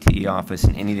minimum the CTE office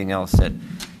and anything else that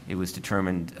it was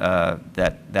determined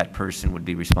that person would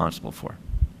be responsible for.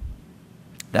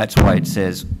 That's why it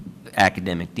says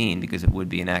academic dean, because it would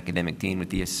be an academic dean with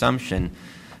the assumption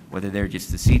whether they're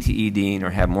just the CTE dean or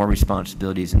have more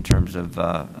responsibilities in terms of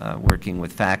working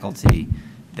with faculty,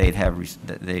 they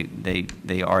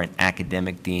are an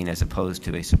academic dean as opposed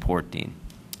to a support dean.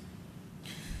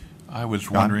 I was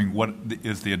wondering, what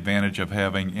is the advantage of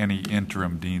having any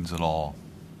interim deans at all?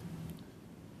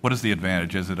 What is the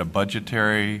advantage? Is it a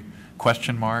budgetary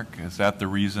question mark? Is that the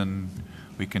reason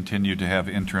we continue to have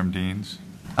interim deans?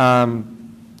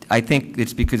 I think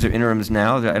it's because they're interims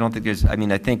now. I don't think there's, I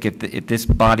think if this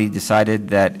body decided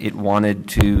that it wanted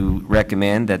to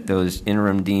recommend that those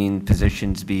interim dean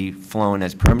positions be flown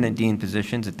as permanent dean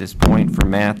positions at this point for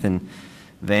math and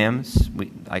VAMs,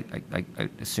 I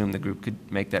assume the group could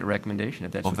make that recommendation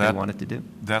if that's what they wanted to do.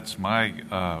 That's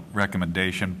my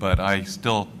recommendation, but I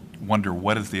still wonder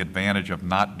what is the advantage of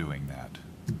not doing that?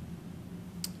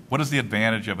 What is the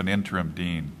advantage of an interim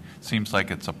dean? Seems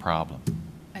like it's a problem.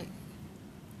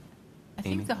 I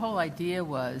think the whole idea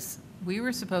was we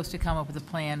were supposed to come up with a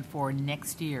plan for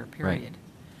next year, period. Right.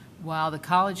 While the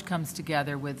college comes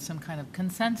together with some kind of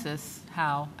consensus,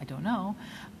 how, I don't know,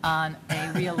 on a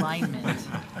realignment.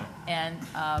 And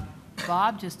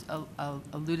Bob just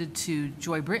alluded to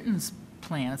Joy Britton's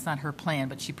plan. It's not her plan,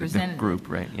 but she presented the group,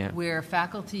 right? Yeah. Where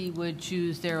faculty would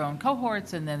choose their own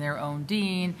cohorts and then their own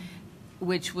dean,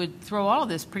 which would throw all of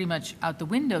this pretty much out the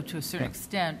window to a certain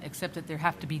extent, except that there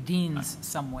have to be deans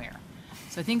somewhere.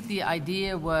 So I think the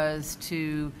idea was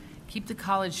to keep the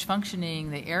college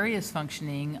functioning, the areas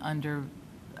functioning under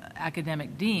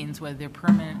academic deans, whether they're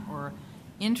permanent or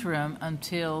interim,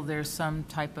 until there's some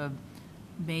type of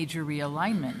major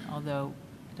realignment, although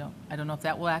I don't know if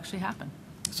that will actually happen.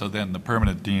 So then the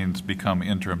permanent deans become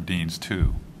interim deans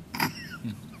too.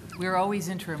 We're always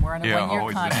interim. We're on a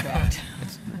one-year contract.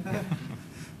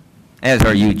 As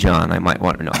are you, John. I might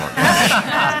want to know.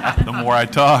 The more I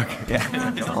talk.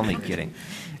 Yeah, only kidding.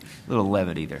 A little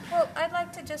levity there. Well, I'd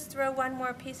like to just throw one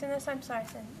more piece in this. I'm sorry,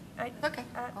 Cindy. Okay.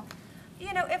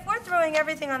 You know, if we're throwing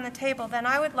everything on the table, then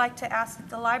I would like to ask that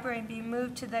the library be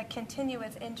moved to the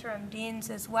continuous interim deans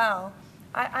as well.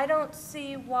 I don't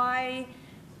see why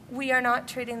we are not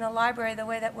treating the library the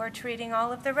way that we're treating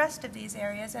all of the rest of these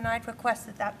areas, and I'd request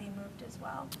that that be moved as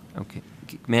well. Okay.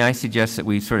 May I suggest that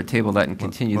we sort of table that and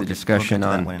continue the discussion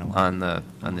we'll get to that one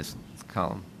on this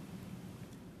column?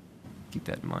 Keep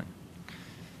that in mind.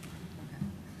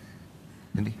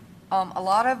 Cindy? A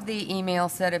lot of the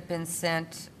emails that have been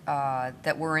sent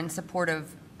that were in support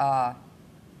of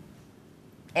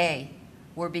A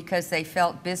were because they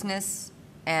felt business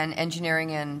and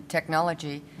engineering and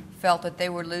technology felt that they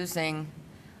were losing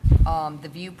the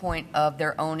viewpoint of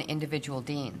their own individual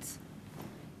deans.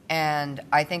 And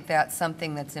I think that's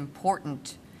something that's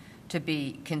important to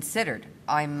be considered.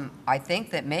 I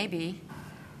think that maybe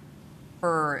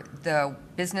for the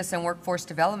business and workforce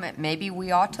development, maybe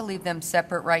we ought to leave them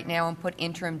separate right now and put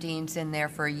interim deans in there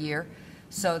for a year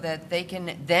so that they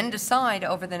can then decide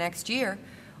over the next year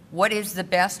what is the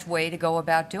best way to go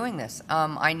about doing this.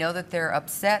 I know that they're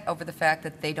upset over the fact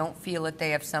that they don't feel that they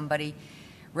have somebody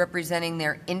representing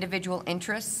their individual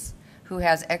interests who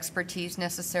has expertise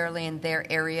necessarily in their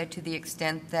area to the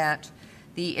extent that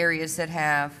the areas that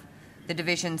have, the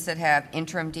divisions that have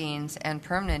interim deans and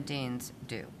permanent deans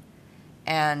do.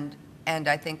 And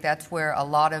I think that's where a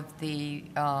lot of the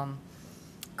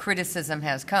criticism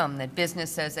has come, that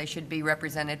business says they should be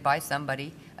represented by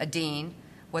somebody, a dean,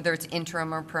 whether it's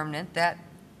interim or permanent, that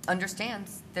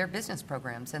understands their business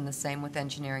programs, and the same with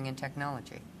engineering and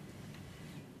technology.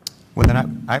 Well,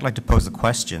 then I'd like to pose a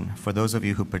question. For those of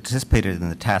you who participated in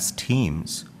the task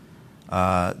teams,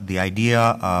 the idea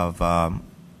of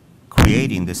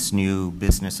creating this new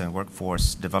business and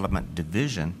workforce development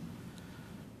division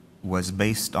was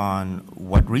based on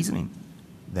what reasoning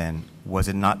then? Was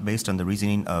it not based on the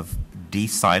reasoning of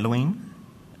de-siloing?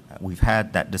 We've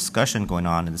had that discussion going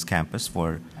on in this campus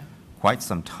for quite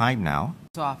some time now.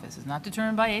 Office is not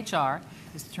determined by HR,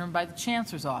 it's determined by the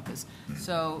Chancellor's office.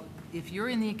 So if you're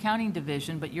in the accounting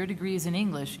division, but your degree is in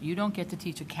English, you don't get to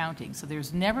teach accounting. So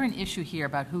there's never an issue here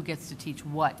about who gets to teach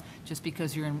what, just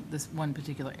because you're in this one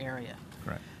particular area.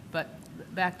 Correct. But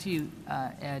back to you,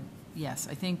 Ed, yes,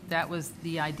 I think that was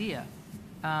the idea.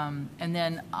 And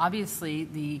then obviously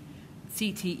the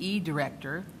CTE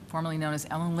director, formerly known as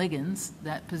Ellen Liggins,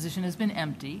 that position has been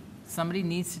empty. Somebody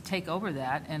needs to take over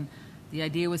that, and the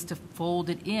idea was to fold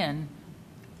it in,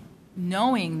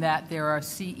 knowing that there are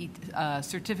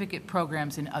certificate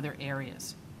programs in other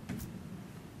areas.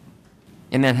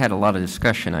 And that had a lot of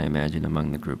discussion, I imagine,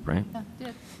 among the group, right? Yeah, it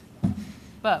did.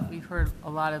 But we've heard a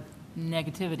lot of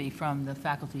negativity from the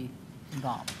faculty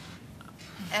involved.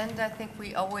 And I think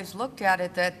we always looked at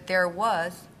it that there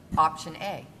was option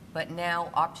A, but now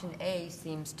option A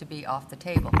seems to be off the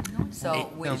table.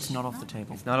 So No, it's not off the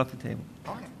table. It's not off the table.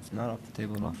 Okay. It's not off the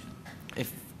table at all.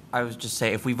 If I was just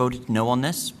say, if we voted no on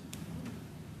this,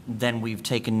 then we've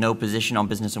taken no position on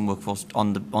business and workforce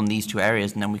on these two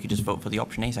areas, and then we could just vote for the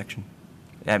option A section.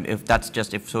 If that's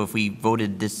just if we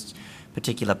voted this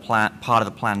particular part of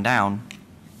the plan down,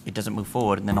 it doesn't move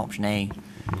forward, and then option A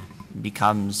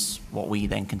becomes what we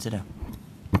then consider.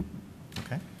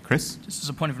 Okay. Chris? Just as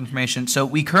a point of information, so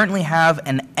we currently have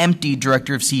an empty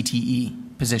director of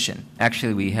CTE position.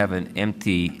 Actually, we have an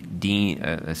empty dean,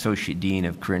 associate dean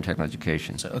of career and technical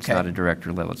education. So it's okay. not a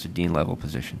director level; it's a dean level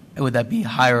position. Would that be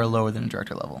higher or lower than a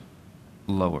director level?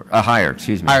 Lower, higher.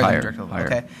 Excuse me, Higher, higher. than director level. Higher.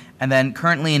 Okay. And then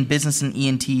currently in business and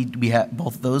ENT, we have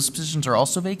both of those positions are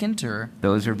also vacant, or?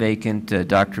 Those are vacant.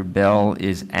 Dr. Bell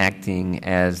is acting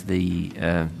as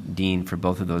the dean for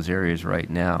both of those areas right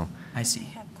now. I see.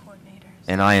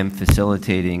 And I am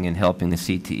facilitating and helping the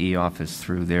CTE office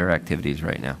through their activities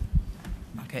right now.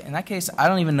 Okay. In that case, I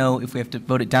don't even know if we have to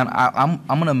vote it down. I'm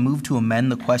going to move to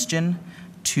amend the question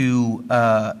to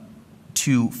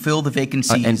fill the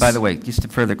vacancies. And by the way, just a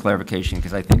further clarification,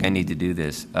 because I think I need to do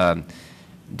this.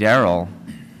 Daryl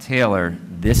Taylor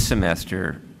this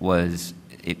semester was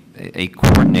a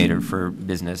coordinator for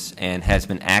business and has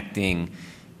been acting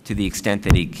to the extent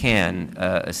that he can,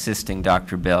 assisting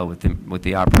Dr. Bell with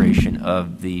the operation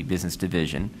of the business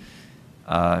division.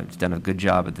 He's done a good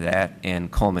job at that.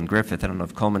 And Coleman Griffith, I don't know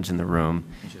if Coleman's in the room,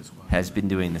 has been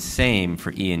doing the same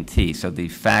for ENT. So the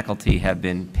faculty have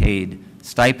been paid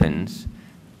stipends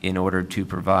in order to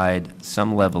provide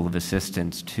some level of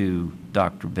assistance to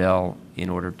Dr. Bell in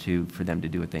order for them to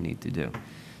do what they need to do.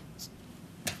 Is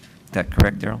that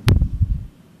correct, Daryl?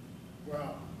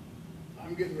 Well,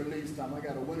 I'm getting released. I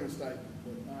got a winter stipend,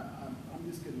 but I'm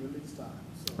just getting release time.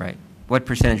 So Right. What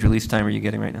percentage release time are you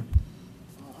getting right now?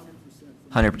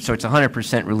 100%. So it's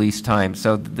 100% release time.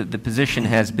 So the position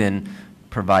has been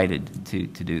provided to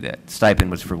do that.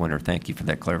 Stipend was for winter. Thank you for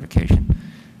that clarification.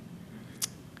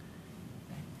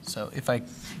 So if I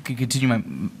could continue my,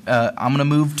 I'm going to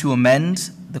move to amend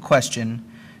the question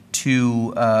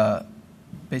to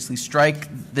basically strike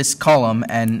this column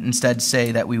and instead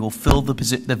say that we will fill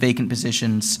the vacant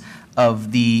positions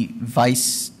of the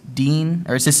vice dean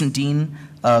or assistant dean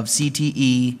of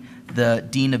CTE, the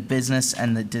dean of business,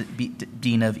 and the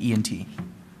dean of E&T.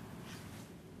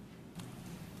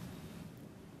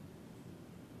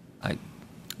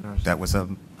 That was a,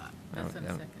 That's a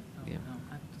second. Yeah.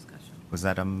 Discussion. was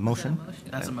that a motion?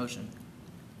 That's a motion.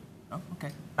 Oh,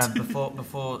 okay.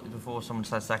 Before someone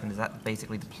says second, is that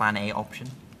basically the Plan A option?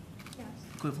 Yes.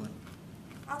 Equivalent.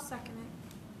 I'll second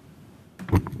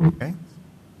it. Okay.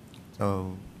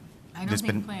 So I don't there's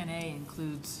think been, Plan A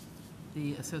includes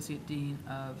the Associate Dean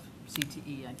of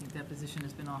CTE. I think that position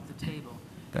has been off the table.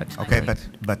 That's And I okay,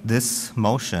 think- but this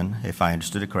motion, if I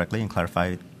understood it correctly, and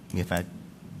clarify me if I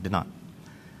did not.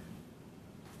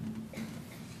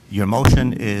 Your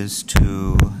motion is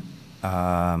to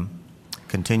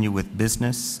continue with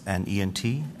business and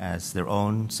E&T as their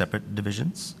own separate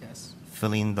divisions? Yes.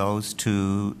 Filling those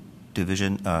two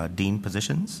division dean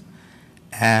positions,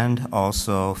 and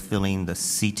also filling the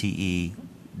CTE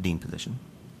dean position.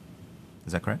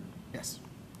 Is that correct? Yes.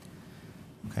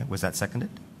 Okay, was that seconded?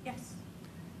 Yes.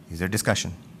 Is there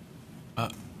discussion?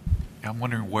 I'm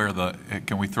wondering where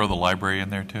can we throw the library in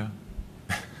there too?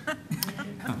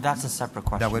 That's a separate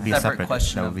question. That would be a Separate separate,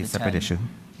 question that would of be a the separate 10. issue.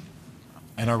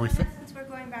 And are we, So in essence, we're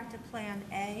going back to Plan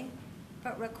A,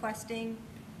 but requesting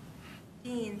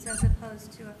deans as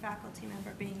opposed to a faculty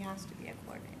member being asked to be a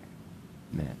coordinator.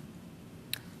 Matt.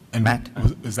 and Matt?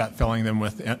 is that filling them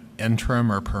with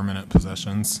interim or permanent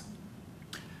positions?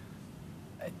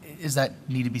 Is that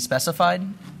need to be specified?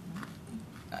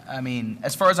 I mean,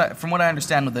 as far as from what I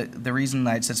understand, the reason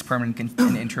that it says permanent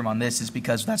and interim on this is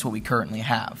because that's what we currently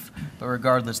have. But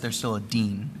regardless, there's still a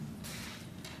dean.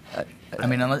 I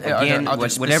mean, Again, are there whatever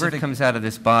specific- comes out of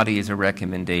this body is a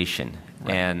recommendation.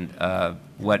 Right. And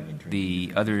what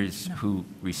the others who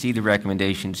receive the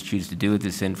recommendations choose to do with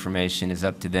this information is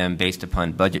up to them based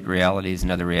upon budget realities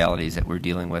and other realities that we're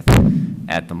dealing with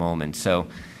at the moment. So,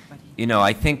 you know,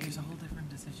 I think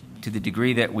to the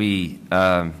degree that we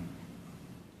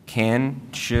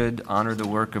should honor the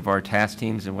work of our task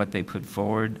teams and what they put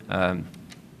forward,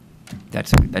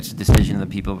 that's a decision of the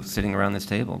people sitting around this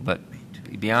table. But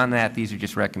beyond that, these are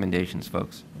just recommendations,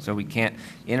 folks. So we can't,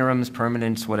 interims,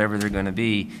 permanents, whatever they're going to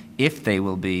be, if they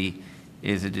will be,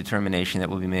 is a determination that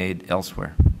will be made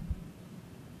elsewhere.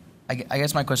 I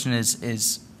guess my question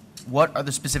is what are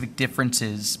the specific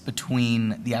differences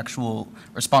between the actual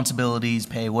responsibilities,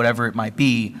 pay, whatever it might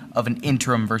be, of an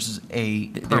interim versus a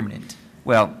permanent?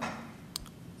 Well,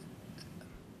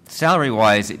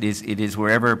 salary-wise, it is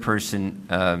wherever a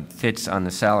person fits on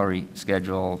the salary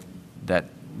schedule that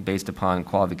based upon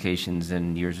qualifications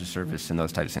and years of service and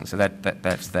those types of things. So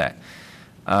that's that.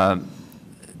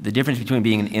 The difference between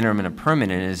being an interim and a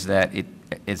permanent is that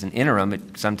as an interim,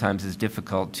 it sometimes is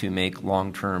difficult to make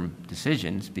long-term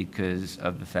decisions because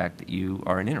of the fact that you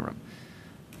are an interim.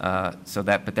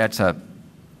 But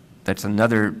that's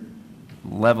another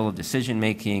level of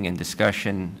decision-making and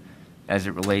discussion as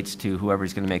it relates to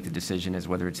whoever's going to make the decision as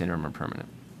whether it's interim or permanent.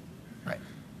 Right.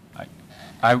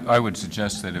 I would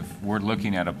suggest that if we're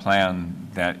looking at a plan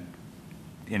that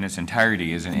in its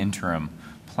entirety is an interim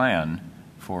plan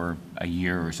for a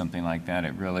year or something like that,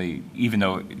 it really, even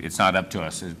though it's not up to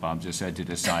us, as Bob just said, to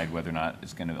decide whether or not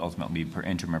it's going to ultimately be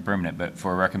interim or permanent, but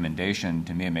for a recommendation,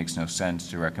 to me, it makes no sense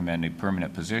to recommend a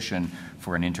permanent position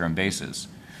for an interim basis.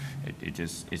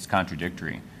 It's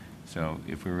contradictory. So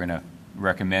if we were going to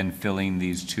recommend filling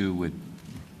these two with,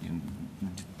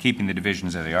 keeping the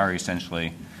divisions as they are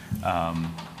essentially,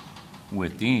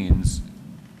 with deans,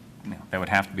 that would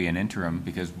have to be an interim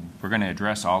because we're going to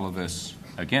address all of this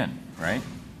again, right?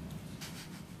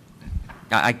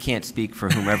 I can't speak for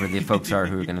whomever the folks are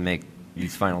who are going to make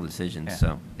these final decisions, Yeah.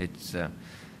 so it's...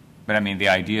 But I mean, the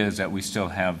idea is that we still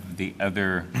have the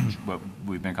other, what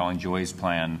we've been calling Joy's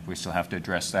plan. We still have to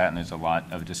address that, and there's a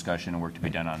lot of discussion and work to be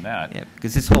done on that. Yeah,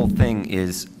 because this whole thing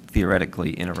is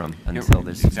theoretically interim until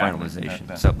this Exactly.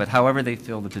 finalization. So, but however they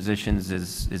fill the positions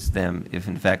is them, if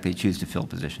in fact they choose to fill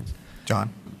positions.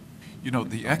 John? You know,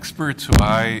 the experts who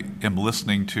I am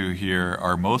listening to here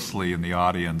are mostly in the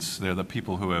audience. They're the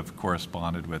people who have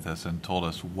corresponded with us and told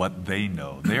us what they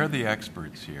know. They're the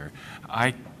experts here.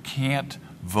 I can't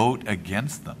vote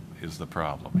against them is the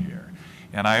problem here.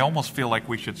 And I almost feel like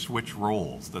we should switch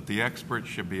roles, that the experts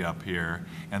should be up here,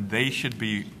 and they should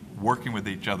be working with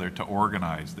each other to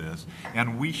organize this,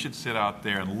 and we should sit out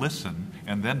there and listen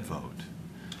and then vote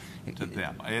to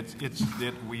them.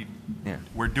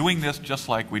 We're doing this just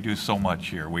like we do so much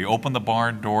here. We open the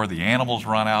barn door, the animals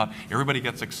run out, everybody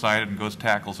gets excited and goes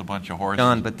tackles a bunch of horses.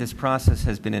 John, but this process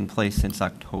has been in place since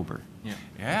October.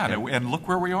 Yeah, and look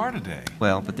where we are today.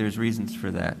 Well, but there's reasons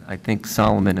for that. I think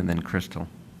Solomon and then Crystal.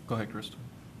 Go ahead, Crystal.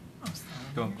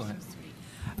 Go ahead.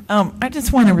 I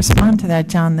just want to respond to that,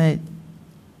 John, that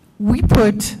we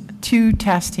put 2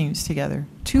 task teams together,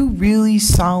 2 really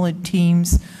solid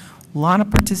teams, a lot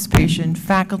of participation,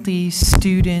 faculty,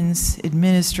 students,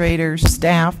 administrators,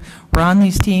 staff were on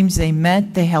these teams. They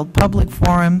met, they held public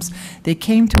forums, they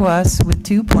came to us with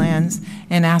 2 plans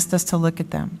and asked us to look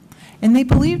at them. And they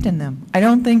believed in them. I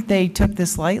don't think they took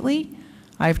this lightly.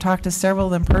 I've talked to several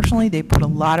of them personally. They put a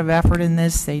lot of effort in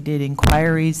this. They did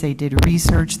inquiries, they did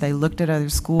research, they looked at other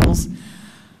schools.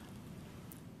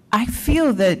 I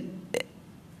feel that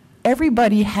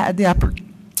everybody had the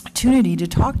opportunity to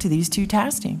talk to these 2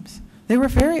 task teams. They were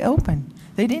very open.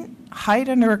 They didn't hide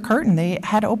under a curtain. They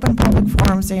had open public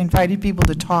forums. They invited people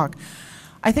to talk.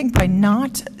 I think by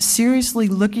not seriously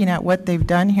looking at what they've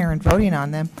done here and voting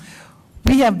on them,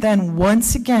 we have then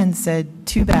once again said,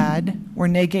 too bad, we're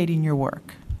negating your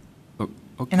work. Okay.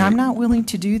 And I'm not willing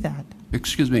to do that.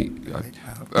 Excuse me.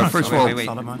 First of all,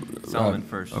 Solomon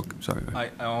first. Okay, sorry.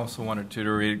 I also wanted to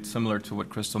reiterate, similar to what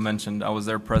Crystal mentioned, I was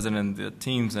their president of the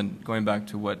teams, and going back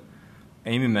to what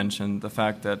Amy mentioned, the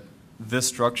fact that this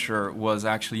structure was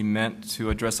actually meant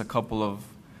to address a couple of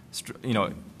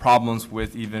problems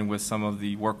with some of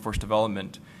the workforce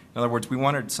development. In other words, we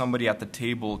wanted somebody at the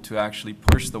table to actually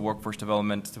push the workforce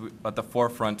development at the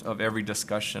forefront of every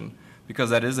discussion, because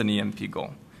that is an EMP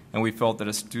goal. And we felt that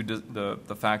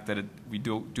the fact that we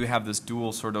do have this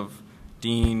dual sort of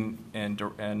dean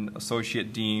and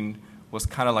associate dean was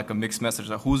kind of like a mixed message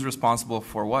that who's responsible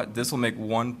for what. This will make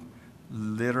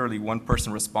literally one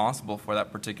person responsible for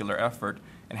that particular effort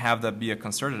and have that be a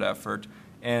concerted effort.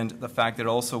 And the fact that it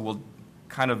also will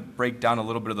kind of break down a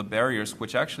little bit of the barriers,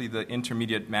 which actually the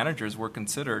intermediate managers were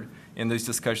considered in these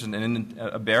discussions and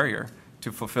a barrier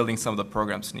to fulfilling some of the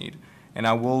program's need. And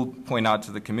I will point out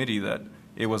to the committee that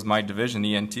it was my division,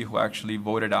 ENT, who actually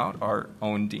voted out our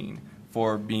own dean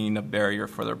for being a barrier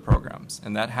for their programs.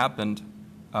 And that happened,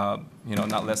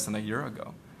 not less than a year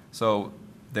ago. So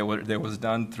there was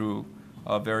done through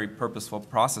a very purposeful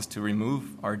process to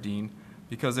remove our dean,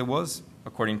 because it was,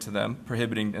 according to them,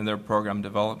 prohibiting in their program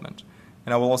development.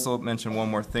 And I will also mention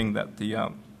one more thing, that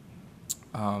the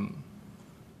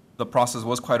process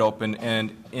was quite open,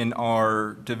 and in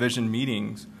our division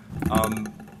meetings,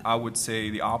 I would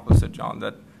say the opposite, John,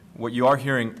 that what you are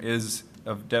hearing is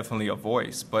definitely a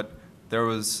voice, but there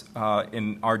was,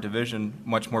 in our division,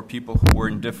 much more people who were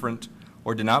indifferent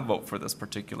or did not vote for this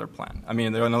particular plan. I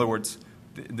mean, in other words,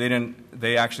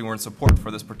 they actually weren't in support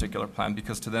for this particular plan,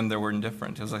 because to them they were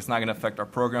indifferent. It was like, it's not going to affect our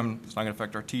program, it's not going to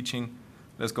affect our teaching,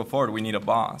 let's go forward, we need a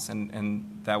boss,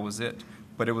 and that was it.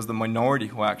 But it was the minority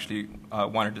who actually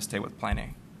wanted to stay with Plan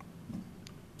A.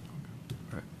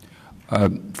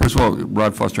 First of all,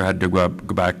 Rod Foster had to go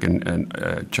back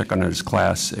and check on his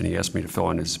class, and he asked me to fill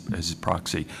in his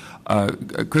proxy.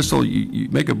 Crystal, you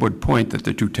make a good point that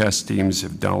the 2 test teams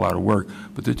have done a lot of work,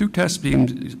 but the 2 test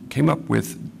teams came up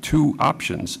with 2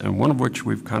 options, and one of which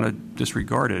we've kind of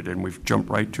disregarded, and we've jumped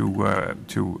right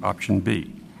to option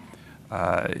B.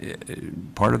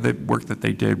 Part of the work that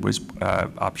they did was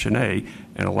option A,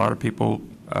 and a lot of people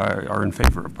are in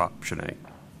favor of option A.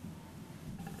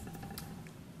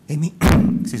 Amy?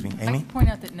 Excuse me, Amy? I can point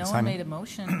out that no one Simon? made a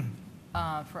motion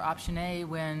for option A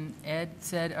when Ed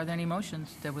said, are there any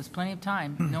motions? There was plenty of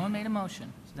time. No one made a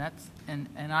motion. So that's, and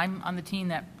I'm on the team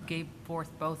that gave forth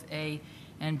both A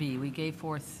and B. We gave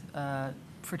forth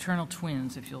fraternal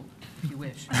twins, if you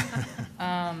wish.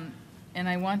 And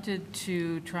I wanted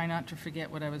to try not to forget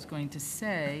what I was going to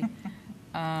say.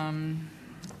 Come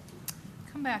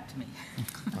back to me.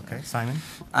 Okay, Simon?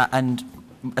 And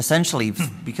essentially,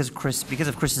 because of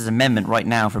Chris's amendment right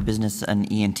now for business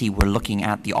and ENT, we're looking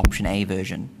at the option A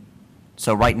version.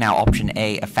 So right now, option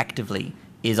A effectively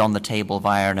is on the table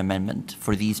via an amendment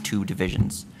for these 2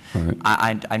 divisions. Right.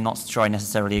 I'm not sure I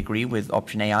necessarily agree with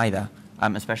option A either,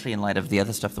 especially in light of the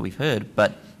other stuff that we've heard,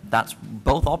 but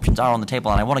both options are on the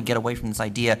table, and I want to get away from this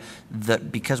idea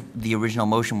that because the original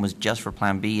motion was just for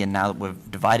Plan B, and now that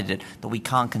we've divided it, that we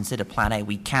can't consider Plan A.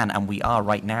 We can, and we are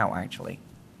right now, actually.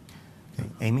 Okay,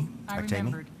 Amy? I Or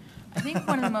Jamie? remembered. I think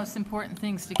one of the most important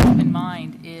things to keep in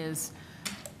mind is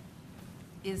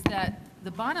that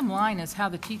the bottom line is how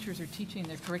the teachers are teaching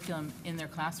their curriculum in their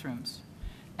classrooms.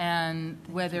 And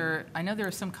whether, I know there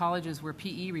are some colleges where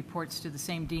PE reports to the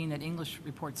same dean that English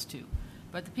reports to,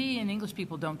 but the PE and English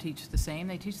people don't teach the same.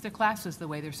 They teach their classes the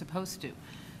way they're supposed to.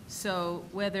 So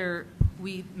whether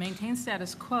we maintain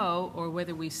status quo or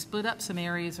whether we split up some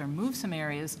areas or move some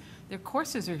areas, their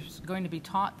courses are going to be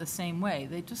taught the same way.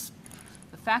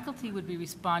 The faculty would be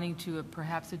responding to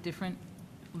perhaps a different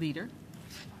leader,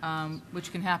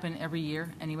 which can happen every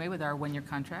year anyway with our one-year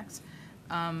contracts.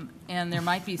 And there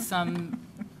might be some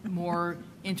more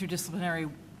interdisciplinary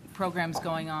programs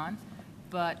going on,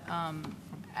 but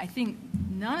I think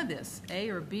none of this, A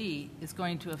or B, is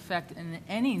going to affect in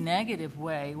any negative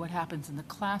way what happens in the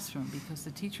classroom, because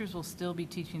the teachers will still be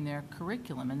teaching their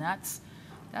curriculum, and that's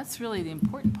really the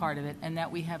important part of it, and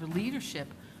that we have leadership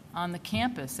on the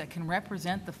campus that can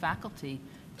represent the faculty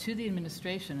to the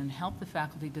administration and help the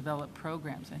faculty develop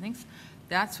programs. I think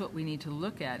that's what we need to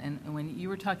look at. And when you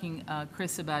were talking,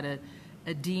 Chris, about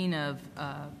a dean of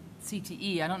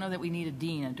CTE, I don't know that we need a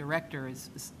dean. A director is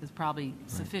probably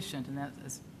sufficient, and that,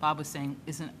 as Bob was saying,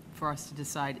 isn't for us to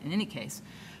decide in any case.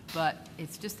 But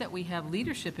it's just that we have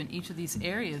leadership in each of these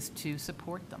areas to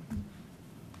support them.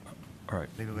 All right.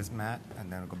 I think it was Matt,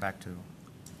 and then we'll go back to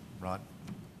Rod.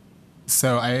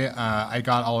 So I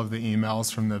got all of the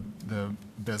emails from the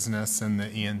business and the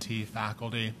ENT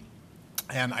faculty,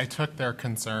 and I took their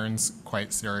concerns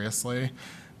quite seriously.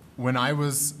 When I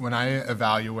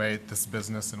evaluate this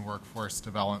business and workforce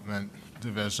development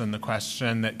division, the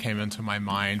question that came into my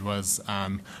mind was,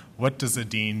 what does a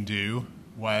dean do?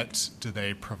 What do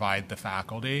they provide the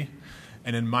faculty?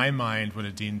 And in my mind, what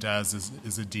a dean does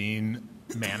is a dean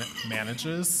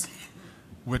manages,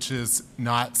 which is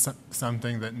not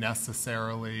something that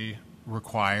necessarily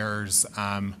requires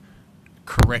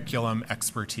curriculum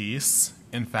expertise.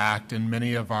 In fact, in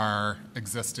many of our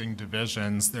existing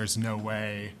divisions, there's no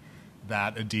way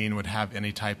that a dean would have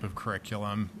any type of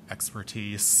curriculum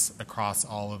expertise across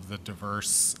all of the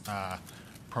diverse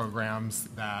programs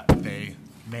that they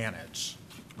manage,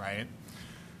 right?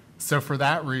 So for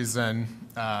that reason,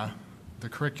 the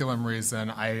curriculum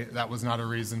reason, that was not a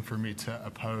reason for me to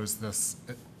oppose this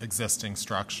existing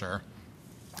structure.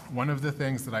 One of the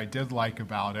things that I did like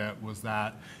about it was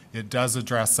that it does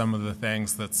address some of the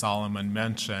things that Solomon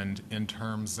mentioned in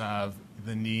terms of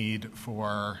the need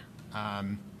for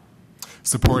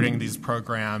supporting these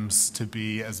programs to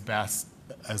be as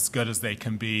good as they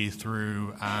can be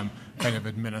through kind of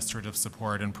administrative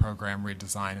support and program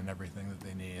redesign and everything that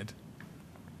they need.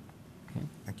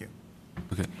 Thank you.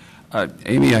 Okay.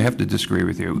 Amy, I have to disagree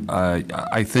with you.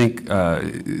 I think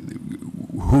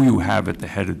who you have at the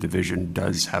head of division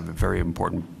does have a very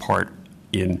important part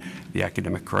in the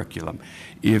academic curriculum.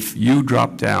 If you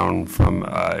drop down from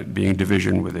being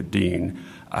division with a dean,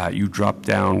 you drop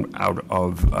down out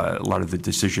of a lot of the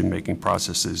decision-making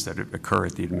processes that occur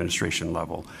at the administration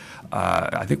level.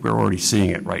 I think we're already seeing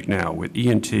it right now with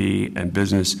ENT and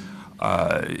business.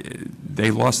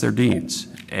 They lost their deans.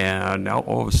 And now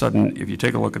all of a sudden, if you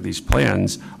take a look at these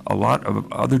plans, a lot of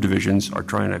other divisions are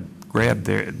trying to grab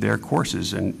their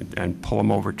courses and pull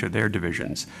them over to their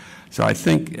divisions. So I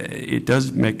think it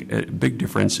does make a big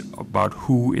difference about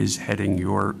who is heading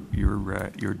your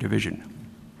division.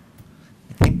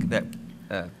 I think that,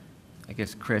 I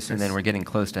guess, Chris, and then we're getting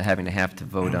close to having to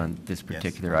vote on this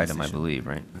particular item, I believe,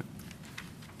 right?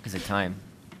 Because of time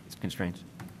constraints.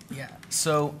 Yeah.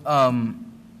 So,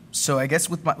 so I guess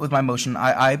with my motion,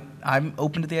 I'm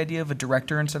open to the idea of a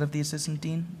director instead of the assistant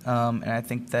dean, and I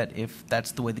think that if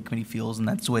that's the way the committee feels and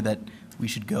that's the way that we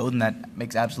should go, then that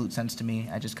makes absolute sense to me.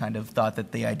 I just kind of thought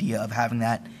that the idea of having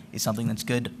that is something that's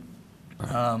good.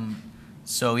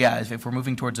 So yeah, if we're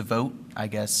moving towards a vote, I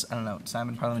guess, I don't know,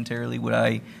 Simon, parliamentarily, would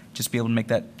I just be able to make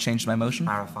that change to my motion?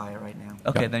 Clarify it right now.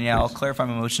 Okay, then yeah, I'll clarify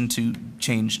my motion to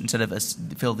change, instead of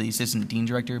fill the assistant dean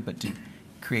director, but to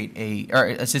create or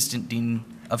assistant dean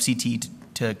of CTE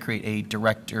to create a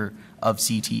director of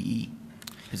CTE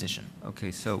position.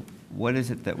 Okay, so what is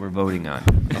it that we're voting on?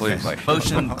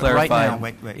 Motion clarified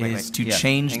Wait. is to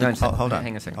change the... Hold on.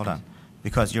 Hang a second. Hold on.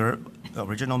 Because your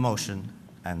original motion,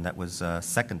 and that was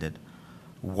seconded,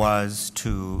 was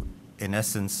to, in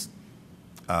essence,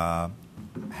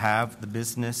 have the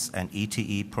business and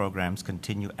ETE programs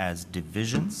continue as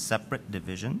divisions, separate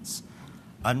divisions,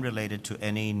 unrelated to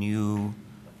any new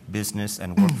business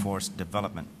and workforce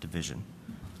development division,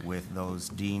 with those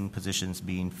dean positions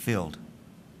being filled.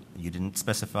 You didn't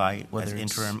specify whether as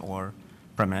interim or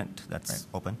permanent. That's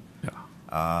open.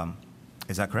 Yeah.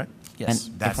 Is that correct? Yes.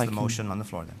 And that's the motion on the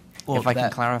floor then. Well, if I can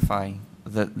clarify,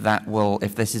 that will,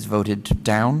 if this is voted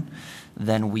down,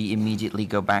 then we immediately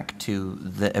go back to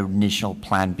the initial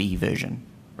Plan B version.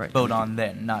 Right. Vote on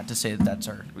then, not to say that that's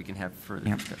our. We can have further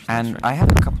Yeah. discussion. And That's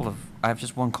right. I have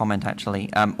just one comment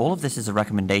actually. All of this is a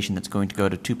recommendation that's going to go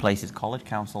to two places: College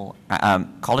Council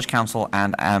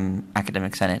and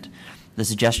Academic Senate. The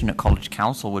suggestion at College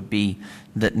Council would be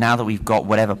that now that we've got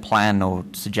whatever plan or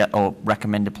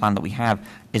recommended plan that we have,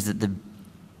 is that the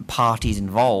parties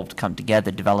involved come together,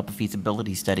 develop a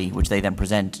feasibility study, which they then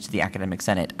present to the Academic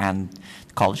Senate and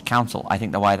the College Council. I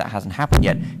think that why that hasn't happened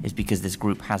yet is because this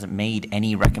group hasn't made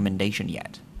any recommendation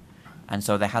yet. And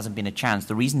so there hasn't been a chance.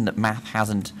 The reason that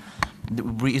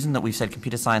we've said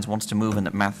computer science wants to move and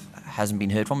that math hasn't been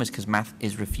heard from is because math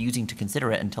is refusing to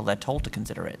consider it until they're told to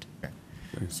consider it. Okay.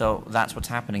 So that's what's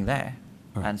happening there.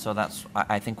 And so that's,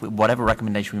 I think whatever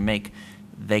recommendation we make,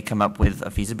 they come up with a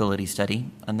feasibility study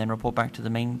and then report back to the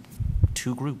main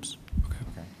two groups.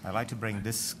 Okay. I'd like to bring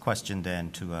this question then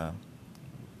to a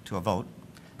vote.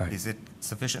 Right. Is it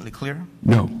sufficiently clear?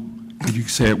 No. Could you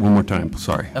say it one more time?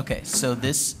 Sorry. Okay, so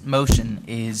this motion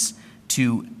is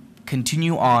to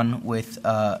continue on with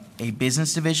a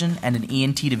business division and an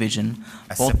E&T division.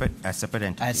 As separate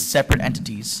entities. As separate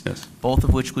entities. Yes. Both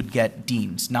of which would get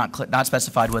deans, not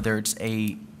specified whether it's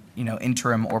a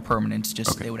interim or permanent,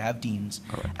 just Okay. they would have deans,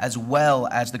 All right. as well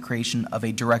as the creation of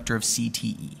a director of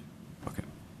CTE. Okay.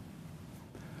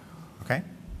 Okay.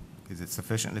 Is it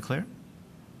sufficiently clear?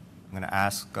 I'm going to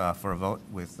ask for a vote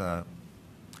with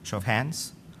show of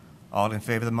hands. All in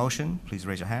favor of the motion, please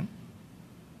raise your hand.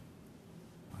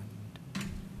 1, 2,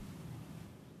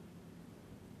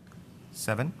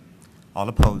 7. All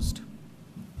opposed?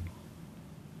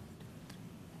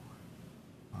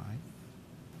 5,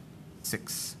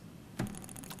 6.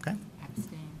 Okay.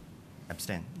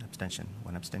 Abstention.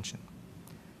 1 abstention.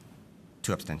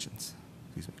 2 abstentions.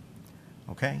 Excuse me.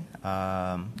 Okay.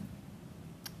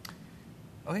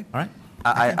 Okay. All right.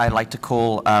 I'd like to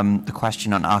call the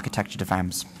question on architecture to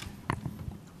VAMS.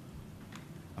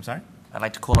 I'm sorry? I'd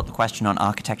like to call up the question on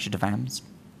architecture to VAMS.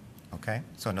 Okay.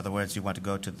 So in other words, you want to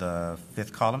go to the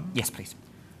 5th column? Yes, please.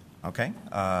 Okay.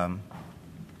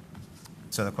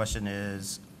 So the question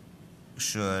is,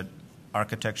 should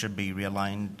architecture be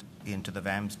realigned into the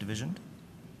VAMS division?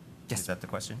 Yes. Is that the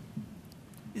question?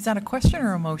 Is that a question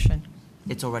or a motion?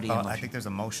 It's already a I motion. think there's a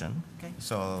motion. Okay.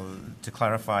 So to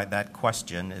clarify that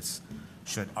question, it's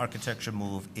should architecture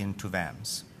move into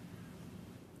VAMS?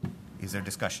 Is there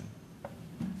discussion?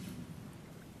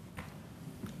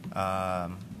 At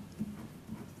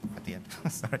the end.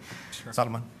 Sorry. Sure.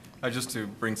 Solomon? Just to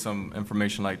bring some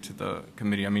information light to the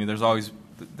committee, I mean,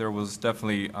 there was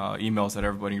definitely emails that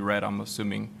everybody read, I'm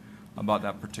assuming, about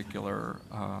that particular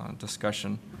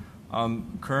discussion.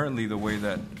 Currently, the way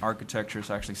that architecture is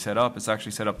actually set up, it's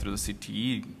actually set up through the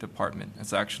CTE department.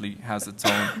 It actually has its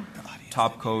own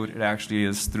top code. It actually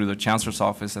is through the Chancellor's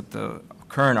office that the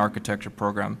current architecture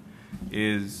program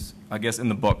is, I guess, in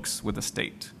the books with the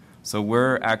state. So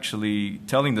we're actually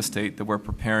telling the state that we're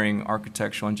preparing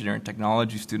architectural engineering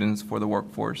technology students for the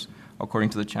workforce,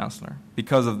 according to the Chancellor,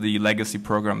 because of the legacy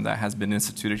program that has been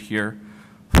instituted here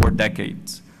for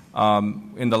decades.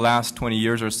 In the last 20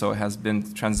 years or so, has been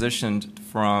transitioned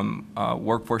from a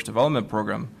workforce development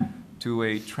program to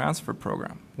a transfer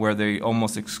program, where they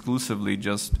almost exclusively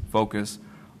just focus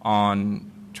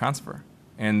on transfer,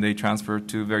 and they transfer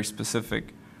to a very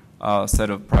specific set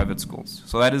of private schools.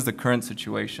 So that is the current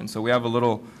situation. So we have a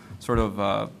little sort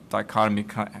of dichotomy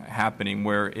happening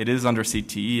where it is under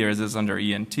CTE or it is under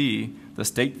ENT. The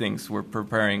state thinks we're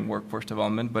preparing workforce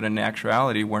development, but in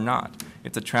actuality, we're not.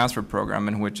 It's a transfer program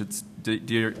in which it's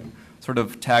sort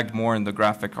of tagged more in the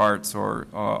graphic arts or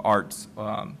arts,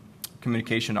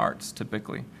 communication arts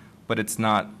typically, but it's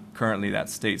not currently that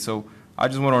state. So I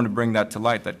just wanted to bring that to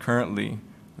light, that currently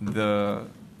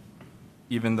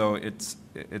even though it's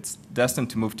destined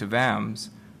to move to VAMS,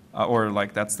 or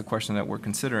like that's the question that we're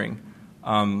considering,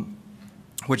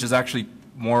 which is actually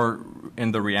more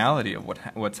in the reality of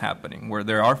what's happening, where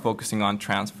they are focusing on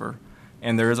transfer,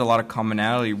 and there is a lot of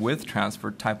commonality with transfer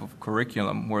type of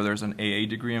curriculum, where there's an AA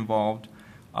degree involved,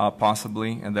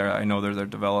 possibly, and I know they're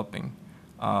developing.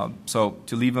 So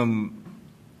to leave them,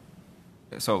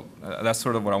 that's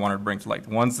sort of what I wanted to bring to light.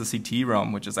 One's the CTE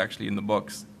realm, which is actually in the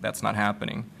books, that's not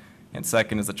happening, and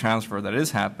second is the transfer that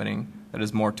is happening, that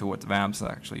is more to what VAMS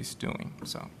actually is doing.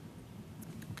 So.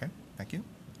 Okay, thank you.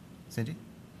 Cindy?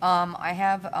 I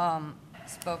have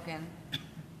spoken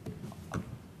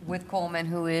with Coleman,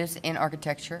 who is in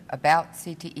architecture, about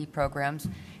CTE programs,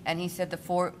 and he said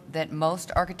that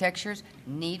most architectures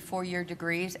need 4-year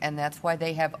degrees, and that's why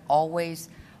they have always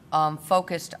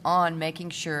focused on making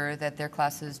sure that their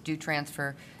classes do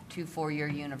transfer to four-year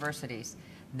universities.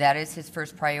 That is his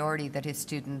first priority, that his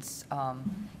students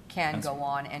can go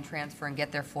on and transfer and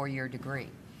get their four-year degree.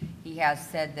 He has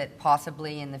said that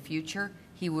possibly in the future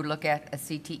he would look at a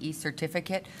CTE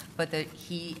certificate, but that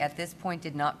he, at this point,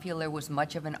 did not feel there was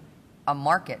much of a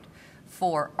market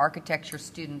for architecture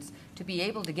students to be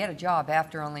able to get a job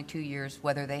after only 2 years,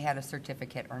 whether they had a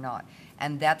certificate or not.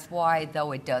 And that's why,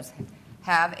 though it does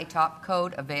have a top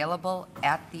code available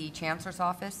at the Chancellor's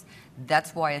office,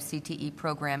 that's why a CTE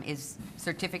program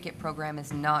certificate program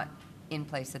is not in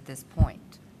place at this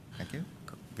point. Thank you.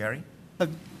 Gary?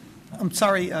 I'm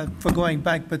sorry for going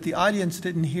back, but the audience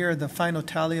didn't hear the final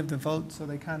tally of the vote, so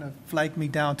they kind of flagged me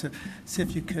down to see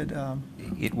if you could.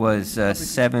 It was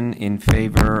 7 in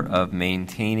favor of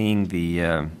maintaining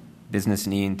the business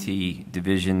and E&T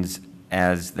divisions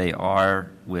as they are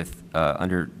with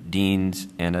under deans,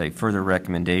 and a further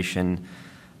recommendation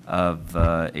of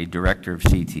a director of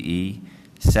CTE.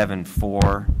 7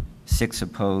 for, 6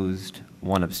 opposed,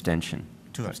 1 abstention.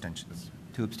 2 abstentions.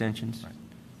 2 abstentions? Right.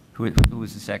 Who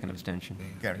was the second abstention?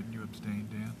 Gary. Didn't you abstain,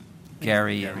 Dan?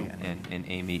 Gary and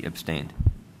Amy abstained.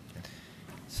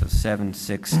 So 7,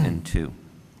 6, and 2.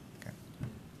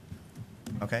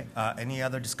 Okay. Any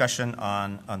other discussion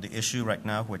on the issue right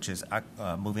now, which is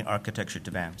moving architecture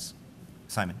to VAMS?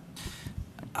 Simon.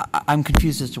 I'm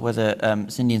confused as to whether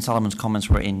Cindy and Solomon's comments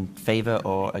were in favor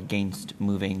or against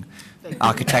moving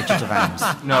architecture to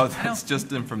VAMS. No, that's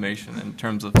just information in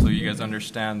terms of, so you guys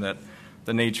understand that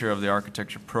the nature of the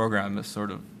architecture program is sort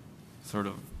of,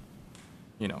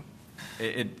 you know,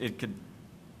 it could.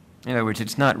 In other words,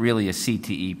 it's not really a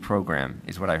CTE program,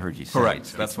 is what I heard you say.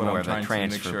 Correct. That's what I'm trying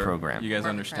to make sure program. you guys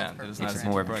understand. That it's not It's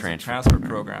more of a transfer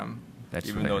program, That's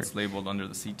even what I though heard. it's labeled under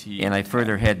the CTE. And I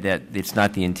further had that it's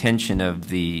not the intention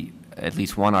of at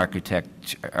least one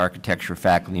architecture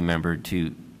faculty member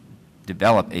to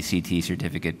develop a CTE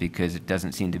certificate, because it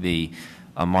doesn't seem to be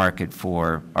a market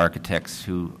for architects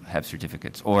who have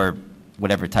certificates, or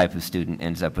whatever type of student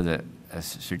ends up with a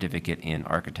certificate in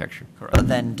architecture. Correct. But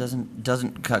then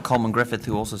doesn't Coleman Griffith,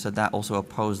 who also said that, also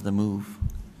oppose the move?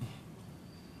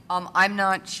 I'm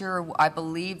not sure. I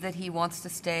believe that he wants to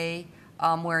stay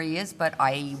where he is, but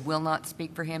I will not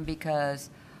speak for him because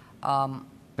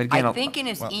But again, I think in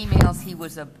his emails he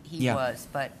was,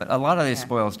 but. But a lot of this yeah.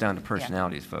 boils down to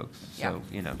personalities, folks. Yeah. So,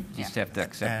 you just Yeah. have to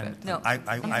accept And that. No,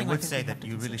 I would say that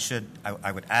you really should,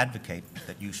 I would advocate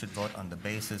that you should vote on the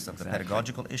basis of the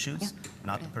pedagogical issues,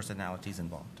 not the personalities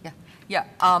involved. Yeah.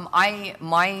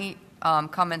 My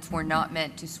comments were not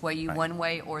meant to sway you one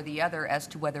way or the other as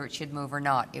to whether it should move or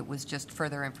not. It was just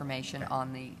further information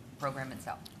on the program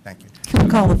itself. Thank you. Can we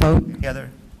call the vote? Any other?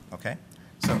 Okay.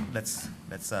 So let's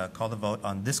call the vote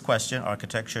on this question,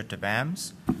 architecture to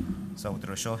VAMS. So with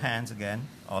a show of hands again,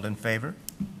 all in favor?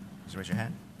 Just raise your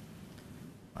hand.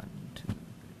 1,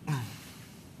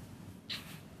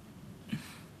 2,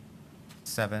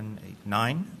 7, 8,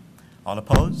 9. All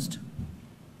opposed?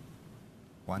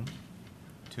 1,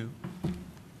 2,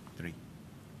 3.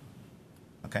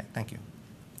 Okay, thank you.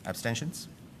 Abstentions?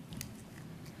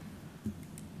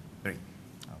 3.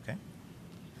 Okay.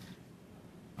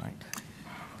 All right.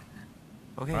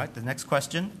 Okay. All right, the next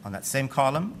question on that same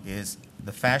column is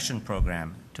the fashion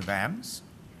program to VAMS.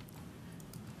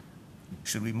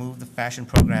 Should we move the fashion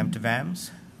program to VAMS?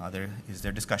 Is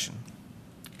there discussion?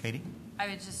 Katie? I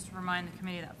would just remind the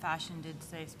committee that fashion did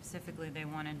say specifically they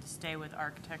wanted to stay with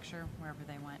architecture wherever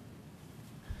they went.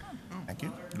 Thank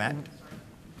you. Matt?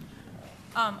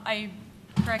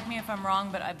 Correct me if I'm wrong,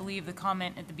 but I believe the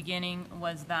comment at the beginning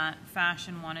was that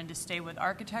fashion wanted to stay with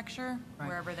architecture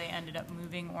wherever they ended up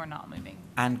moving or not moving.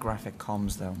 And graphic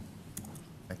comms, though.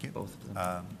 Thank you. Both of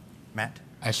them. Matt?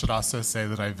 I should also say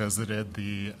that I visited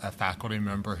a faculty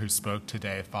member who spoke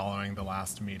today following the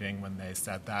last meeting when they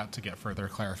said that, to get further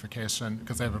clarification,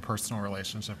 because I have a personal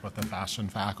relationship with the fashion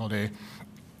faculty.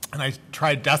 And I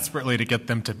tried desperately to get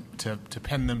them to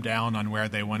pin them down on where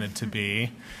they wanted to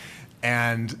be.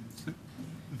 And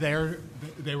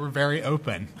they were very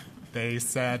open. They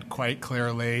said quite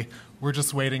clearly, we're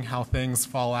just waiting how things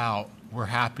fall out. We're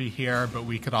happy here, but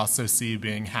we could also see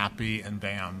being happy in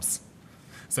VAMS.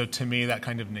 So to me, that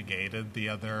kind of negated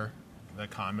the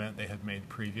comment they had made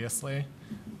previously.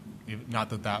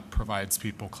 Not that that provides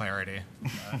people clarity.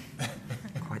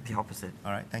 Quite the opposite.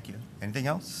 All right, thank you. Anything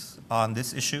else on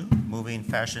this issue, moving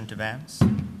fashion to VAMS?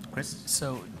 Chris?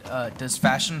 So does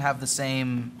fashion have the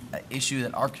same issue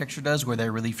that architecture does, where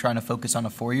they're really trying to focus on a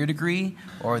 4-year degree,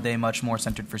 or are they much more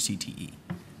centered for CTE,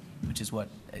 which is what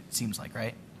it seems like,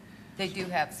 right? They do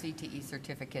have CTE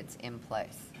certificates in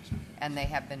place, and they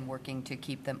have been working to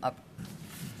keep them up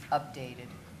updated.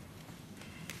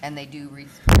 And they do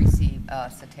receive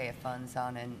SATEA funds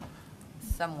on a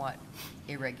somewhat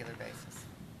irregular basis.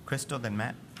 Crystal, then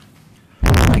Matt.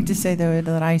 I'd like to say, though,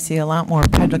 that I see a lot more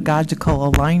pedagogical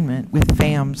alignment with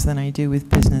VAMS than I do with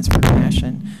business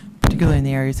progression, particularly in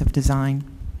the areas of design.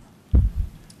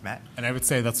 Matt? And I would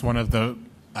say that's one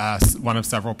of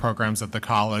several programs at the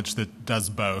college that does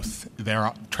both.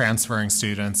 They're transferring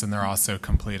students and they're also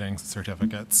completing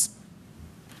certificates.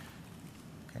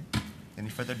 Okay. Any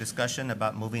further discussion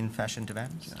about moving fashion to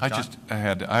VAMS?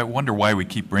 I wonder why we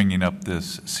keep bringing up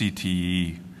this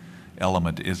CTE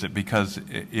element. Is it because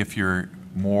if you're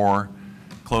more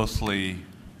closely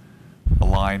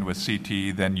aligned with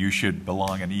CTE, then you should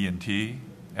belong in E&T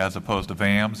as opposed to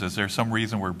VAMS? Is there some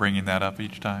reason we're bringing that up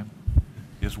each time?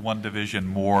 Is one division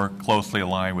more closely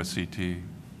aligned with CTE?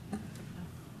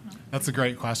 That's a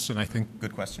great question. I think.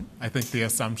 Good question. I think the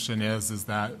assumption is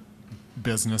that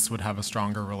business would have a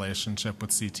stronger relationship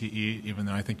with CTE, even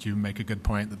though I think you make a good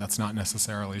point that that's not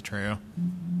necessarily true.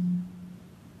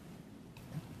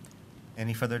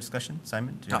 Any further discussion?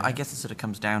 Simon? No, I guess it sort of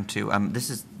comes down to, this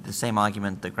is the same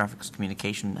argument that graphics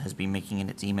communication has been making in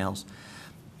its emails,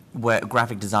 where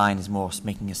graphic design is more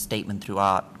making a statement through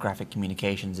art, graphic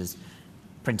communications is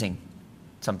printing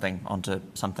something onto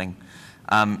something.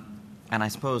 And I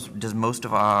suppose, does most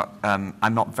of our,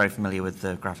 I'm not very familiar with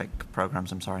the graphic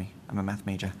programs, I'm sorry, I'm a math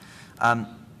major.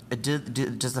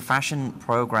 Does the fashion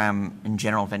program in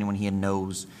general, if anyone here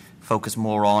knows, focus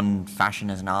more on fashion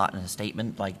as an art and a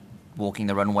statement, like walking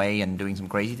the runway and doing some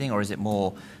crazy thing, or is it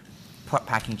more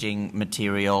packaging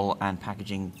material and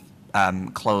packaging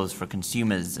clothes for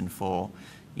consumers and for,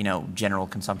 general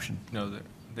consumption? No,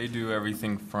 they do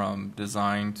everything from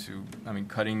design to,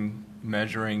 cutting,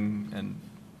 measuring, and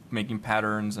making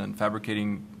patterns and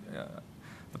fabricating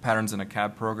the patterns in a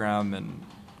CAD program and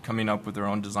coming up with their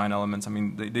own design elements.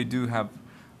 They do have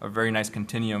a very nice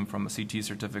continuum from a CT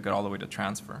certificate all the way to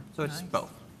transfer. So it's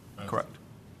both. Correct.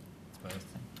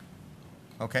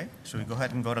 Okay, should we go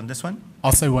ahead and vote on this one?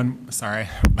 I'll say one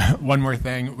more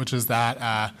thing, which is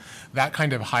that that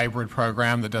kind of hybrid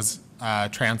program that does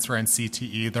transfer in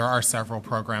CTE, there are several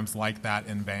programs like that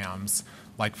in VAMS,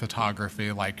 like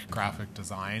photography, like graphic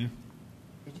design.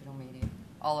 Digital media,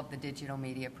 all of the digital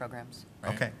media programs.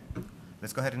 Right. Okay,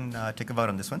 let's go ahead and take a vote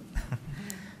on this one.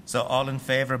 So all in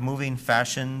favor of moving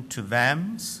fashion to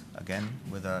VAMS, again,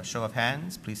 with a show of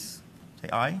hands, please say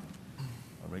aye.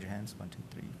 Or raise your hands, 1, 2,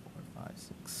 3, 4, 5,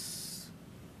 6,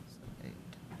 7, 8,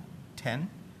 10.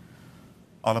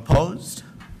 All opposed?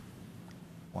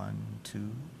 1, 2,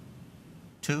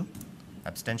 2.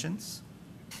 Abstentions?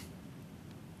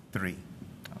 3.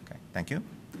 Okay, thank you.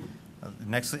 The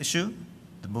next issue,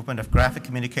 the movement of graphic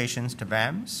communications to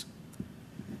VAMS.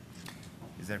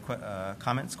 Is there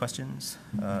comments, questions?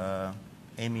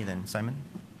 Amy, then Simon?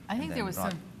 I think there was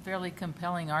some fairly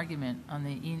compelling argument on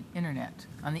the internet,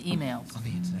 on the emails,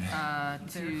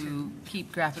 to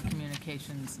keep graphic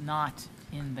communications not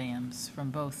in VAMS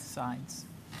from both sides,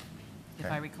 if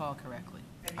I recall correctly.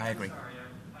 I agree.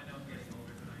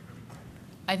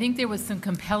 I think there was some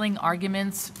compelling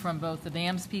arguments from both the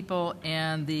VAMS people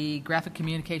and the graphic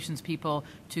communications people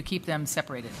to keep them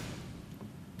separated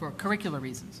for curricular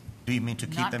reasons. Do you mean to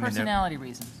keep them in their... Not personality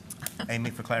reasons. Amy,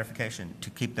 for clarification,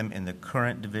 to keep them in the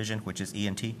current division, which is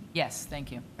E&T? Yes,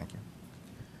 thank you. Thank you.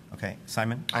 Okay,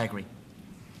 Simon? I agree.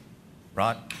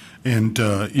 Rod? And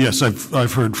yes,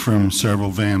 I've heard from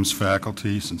several VAMS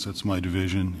faculty, since that's my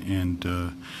division, and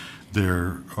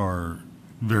there are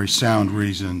very sound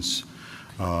reasons,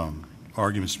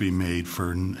 arguments to be made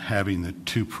for having the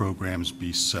two programs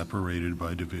be separated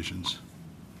by divisions.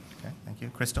 Okay, thank you.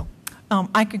 Crystal?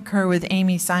 I concur with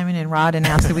Amy, Simon, and Rod and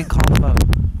ask that we call the vote.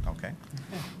 Okay.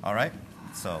 All right.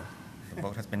 So the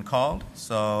vote has been called.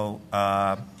 So,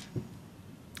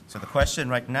 so the question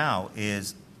right now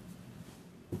is,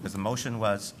 because the motion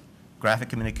was graphic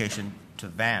communication to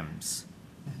VAMS.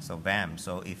 So VAMS.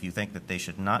 So if you think that they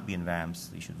should not be in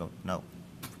VAMS, you should vote no,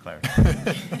 for clarity.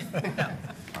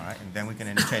 All right. And then we can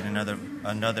entertain another.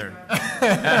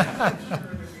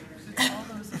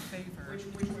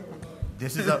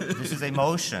 This is a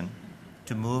motion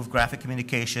to move graphic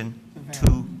communication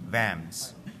to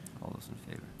VAMS. All those in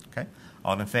favor? Okay.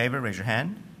 All in favor, raise your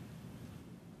hand.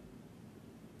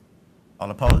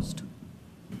 All opposed?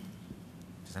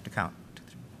 Just have to count.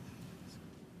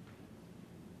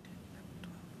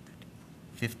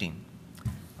 15.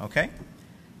 Okay.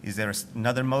 Is there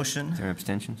another motion? Is there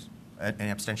abstentions?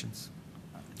 Any abstentions?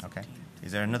 Okay.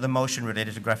 Is there another motion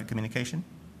related to graphic communication?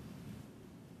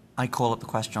 I call up the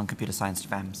question on computer science to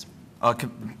VAMS. Okay,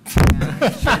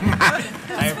 sorry.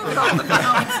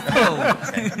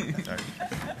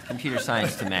 computer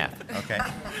science to math. Okay.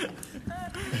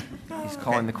 He's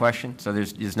calling the question, so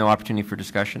there's no opportunity for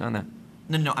discussion on that?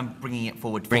 No, I'm bringing it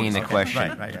forward. Bringing the Okay.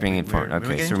 question, bringing it forward.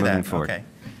 Okay, so we're moving forward. Okay.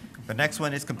 The next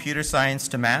one is computer science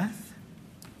to math.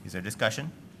 Is there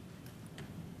discussion?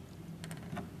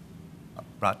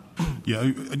 Rod?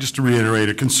 Yeah, just to reiterate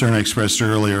a concern I expressed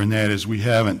earlier, and that is we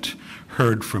haven't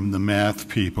heard from the math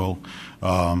people.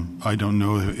 I don't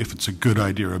know if it's a good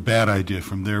idea or a bad idea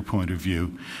from their point of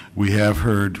view. We have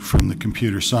heard from the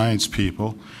computer science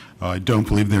people. I don't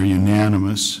believe they're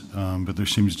unanimous, but there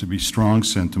seems to be strong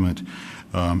sentiment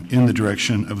in the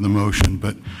direction of the motion.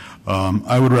 But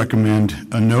I would recommend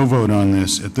a no vote on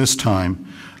this at this time,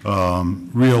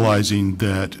 realizing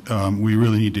that we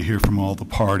really need to hear from all the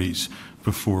parties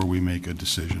before we make a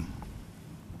decision.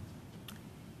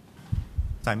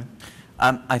 Simon?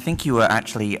 I think you were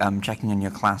actually checking in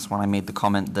your class when I made the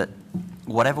comment that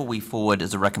whatever we forward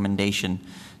as a recommendation,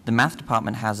 the math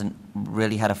department hasn't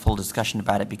really had a full discussion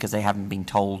about it because they haven't been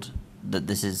told that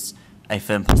this is a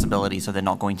firm possibility, so they're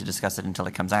not going to discuss it until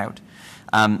it comes out.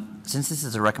 Since this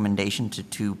is a recommendation to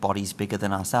two bodies bigger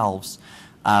than ourselves,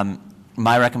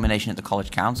 my recommendation at the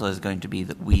College Council is going to be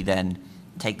that we then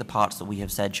take the parts that we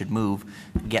have said should move,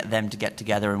 get them to get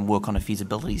together and work on a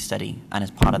feasibility study, and as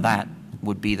part of that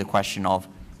would be the question of,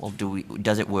 well,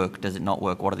 does it work, does it not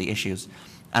work, what are the issues?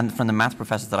 And from the math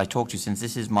professors that I talked to, since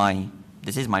this is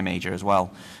my major as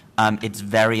well, it's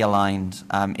very aligned,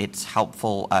 it's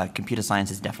helpful. Computer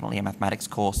science is definitely a mathematics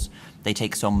course. They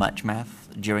take so much math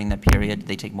during their period,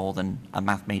 they take more than a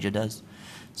math major does.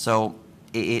 So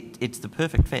it's the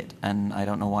perfect fit, and I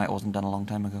don't know why it wasn't done a long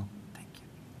time ago.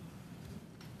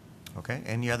 Okay,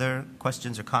 any other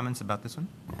questions or comments about this one?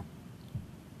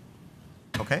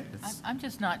 Okay. I'm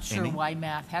just not sure Amy? why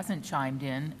math hasn't chimed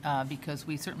in, because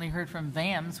we certainly heard from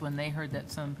VAMS when they heard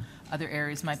that some other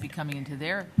areas might be coming into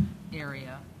their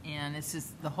area. And it's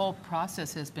just, the whole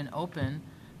process has been open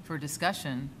for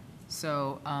discussion.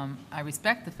 So I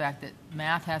respect the fact that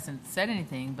math hasn't said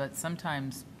anything, but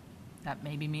sometimes that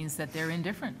maybe means that they're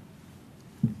indifferent.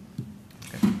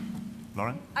 Okay.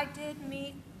 Lauren? I did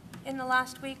meet in the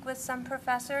last week with some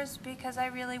professors because I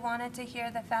really wanted to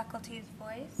hear the faculty's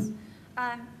voice.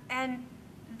 And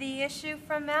the issue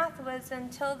from math was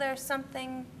until there's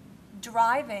something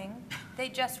driving, they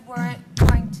just weren't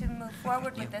going to move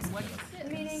forward with this.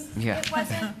 Meaning, it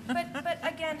wasn't, but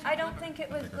again, I don't think it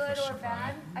was good or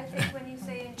bad. I think when you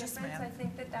say indifference, I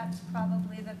think that that's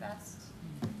probably the best.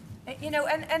 You know,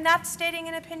 and that's stating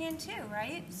an opinion too,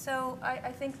 right? So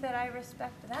I think that I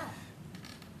respect that.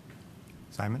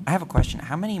 Simon? I have a question.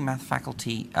 How many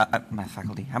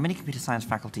how many computer science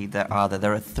faculty there are there?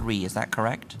 There are 3, is that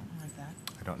correct?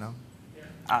 I don't know.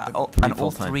 And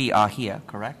all 3 are here,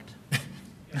 correct?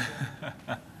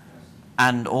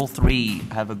 And all 3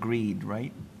 have agreed,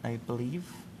 right? I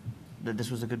believe that this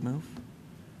was a good move?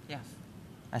 Yes.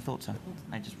 I thought so.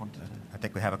 I just wanted to... I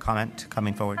think we have a comment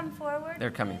coming forward. Come forward.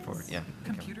 They're coming forward, yeah.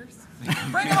 Computers?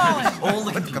 Bring them all in. All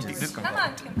the computers. Come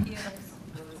on, computers.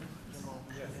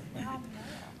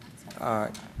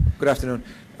 Good afternoon.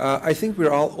 I think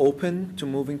we're all open to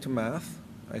moving to math.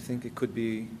 I think it could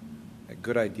be a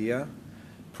good idea,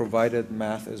 provided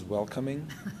math is welcoming.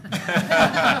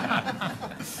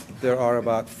 There are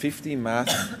about 50 math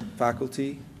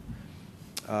faculty.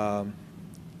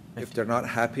 If they're not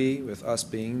happy with us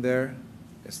being there,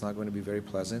 it's not going to be very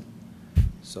pleasant.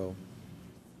 So,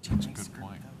 that's a good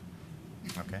point.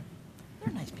 Okay.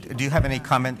 Do you have any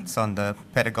comments on the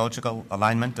pedagogical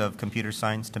alignment of computer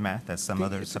science to math as some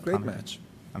other it's a great match.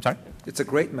 I'm sorry? It's a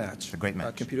great match. It's a great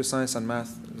match. Computer science and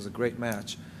math is a great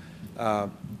match.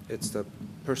 It's the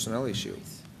personnel issue.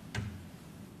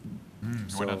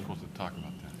 We're not supposed to talk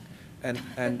about that.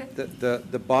 And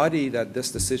the body that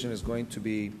this decision is going to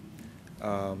be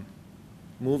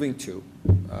moving to,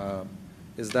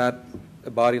 is that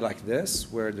a body like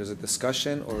this where there's a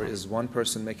discussion, or is one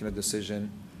person making a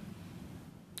decision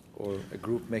or a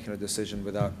group making a decision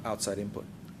without outside input?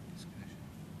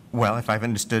 Well, if I've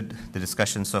understood the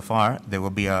discussion so far, there will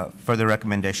be a further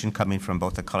recommendation coming from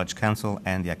both the College Council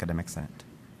and the Academic Senate.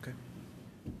 Okay.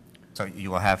 So you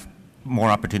will have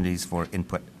more opportunities for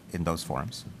input in those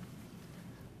forums.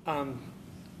 I'm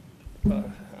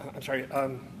sorry.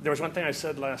 There was one thing I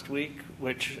said last week,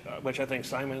 which I think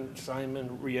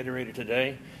Simon reiterated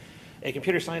today. A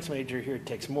computer science major here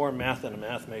takes more math than a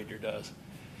math major does.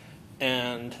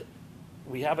 And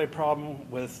we have a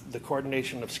problem with the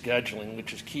coordination of scheduling,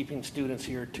 which is keeping students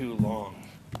here too long.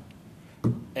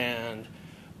 And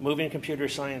moving computer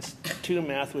science to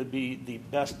math would be the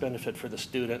best benefit for the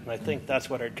student, and I think that's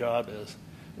what our job is.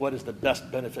 What is the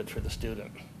best benefit for the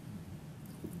student?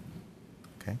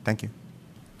 Okay, thank you.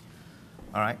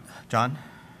 All right, John?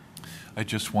 I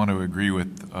just want to agree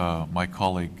with my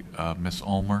colleague, Ms.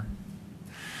 Ulmer,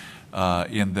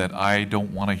 in that I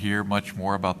don't want to hear much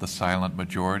more about the silent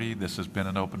majority. This has been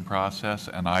an open process,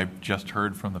 and I've just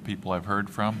heard from the people I've heard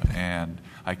from, and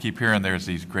I keep hearing there's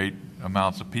these great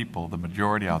amounts of people, the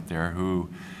majority out there, who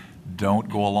don't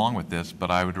go along with this, but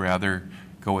I would rather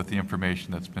go with the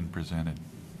information that's been presented.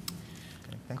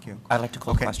 Okay, thank you. I'd like to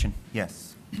call the question.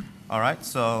 Yes. All right,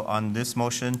 so on this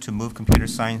motion to move computer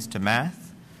science to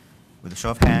math, with a show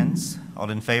of hands, all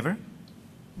in favor?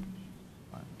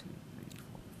 1, 2, 3,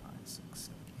 4, 5, 6,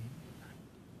 7, 8, 9,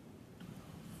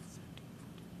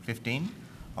 15.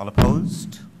 All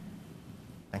opposed?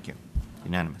 Thank you.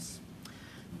 Unanimous.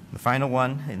 The final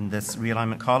one in this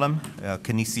realignment column,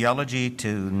 kinesiology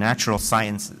to natural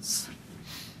sciences.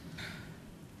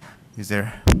 Is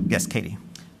there? Yes, Katie.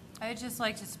 I'd just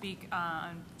like to speak,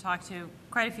 talk to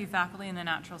quite a few faculty in the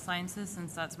natural sciences,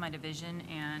 since that's my division,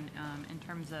 and in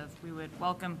terms of, we would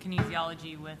welcome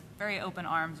kinesiology with very open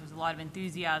arms. There's a lot of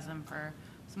enthusiasm for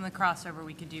some of the crossover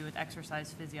we could do with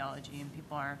exercise physiology, and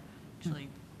people are actually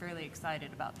fairly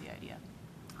excited about the idea.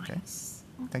 Okay,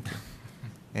 thank you.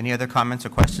 Any other comments or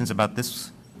questions about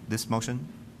this motion?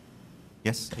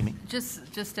 Yes, Amy?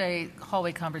 Just a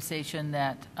hallway conversation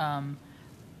that,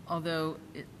 although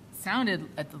it sounded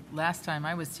at the last time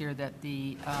I was here that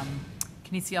the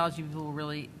kinesiology people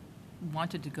really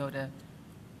wanted to go to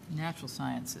natural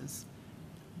sciences,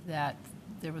 that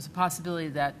there was a possibility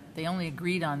that they only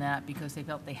agreed on that because they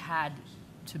felt they had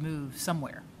to move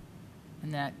somewhere,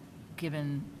 and that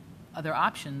given other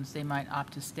options, they might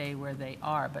opt to stay where they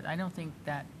are. But I don't think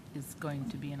that is going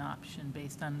to be an option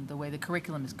based on the way the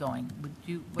curriculum is going.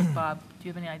 Bob, do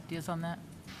you have any ideas on that?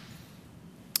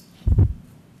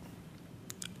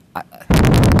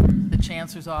 The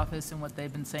Chancellor's Office and what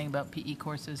they've been saying about PE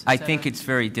courses, I think it's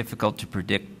very difficult to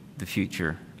predict the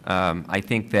future. I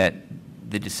think that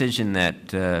the decision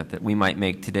that we might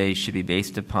make today should be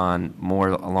based upon more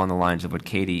along the lines of what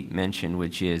Katie mentioned,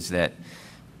 which is that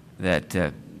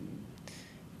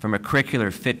from a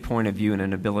curricular fit point of view and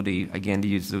an ability, again, to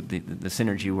use the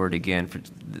synergy word again, for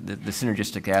the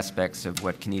synergistic aspects of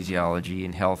what kinesiology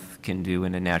and health can do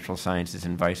in the natural sciences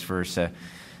and vice versa,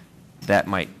 that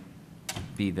might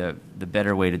be the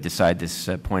better way to decide this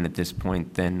point at this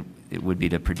point than it would be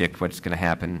to predict what's going to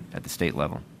happen at the state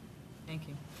level. Thank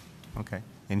you. Okay.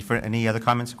 Any other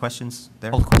comments or questions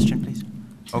there? Call the question, please.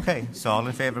 Okay, so all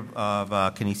in favor of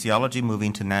kinesiology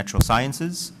moving to natural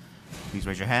sciences, please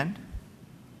raise your hand.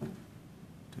 2,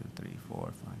 3,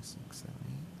 4, 5, 6, 7,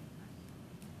 8.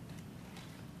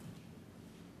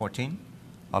 14.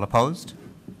 All opposed?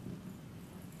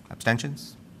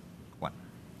 Abstentions? 1.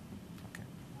 Okay.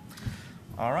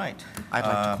 All right. I'd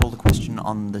like to call the question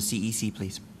on the CEC,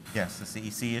 please. Yes, the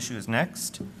CEC issue is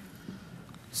next.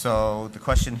 So the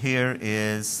question here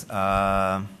is,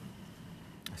 I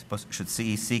suppose, should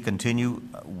CEC continue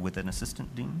with an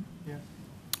assistant dean? Yeah.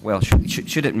 Well,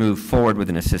 should it move forward with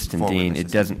an assistant dean?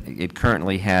 It doesn't. It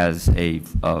currently has a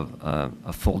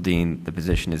full dean. The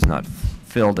position is not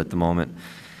filled at the moment,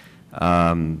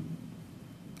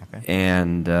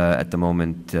 and at the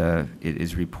moment it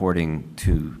is reporting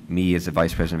to me as the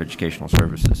Vice President of Educational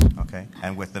Services. Okay,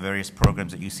 and with the various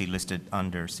programs that you see listed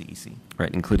under CEC.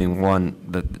 Right, including one,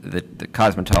 the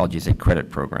cosmetology is a credit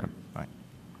program. Right.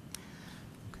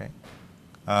 Okay.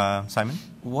 Simon?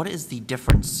 What is the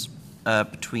difference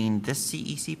between this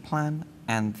CEC plan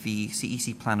and the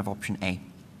CEC plan of option A?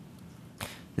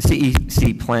 The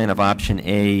CEC plan of option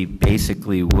A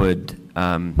basically would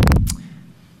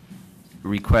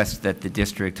request that the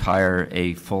district hire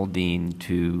a full dean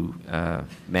to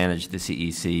manage the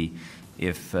CEC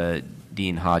if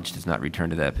Dean Hodge does not return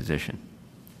to that position.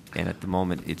 And at the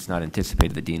moment, it's not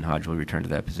anticipated that Dean Hodge will return to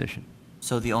that position.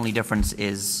 So the only difference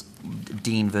is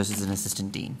dean versus an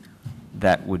assistant dean?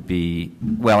 That would be,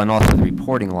 well, and also the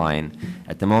reporting line.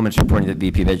 At the moment, it's reporting to the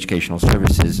VP of Educational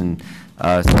Services, and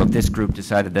so if this group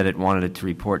decided that it wanted it to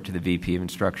report to the VP of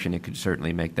Instruction, it could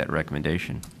certainly make that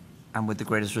recommendation. And with the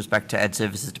greatest respect to Ed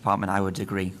Services Department, I would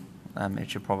agree. It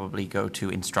should probably go to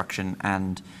instruction,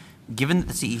 and given that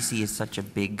the CEC is such a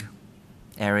big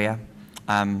area,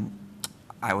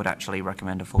 I would actually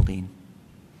recommend a full dean.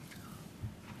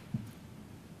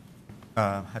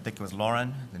 I think it was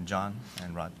Lauren, then John,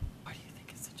 and Rod.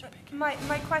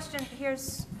 My question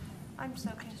here's, I'm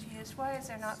so confused. Why is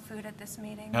there not food at this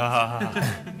meeting?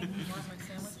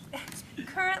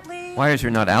 Currently. Why is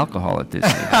there not alcohol at this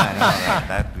meeting?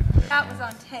 That was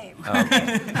on tape.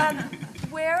 Okay.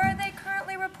 Where are they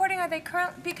currently reporting? Are they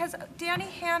because Danny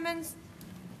Hammond's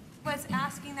was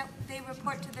asking that they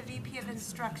report to the VP of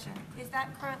Instruction. Is that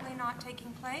currently not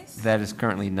taking place? That is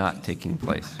currently not taking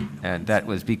place. And that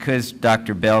was because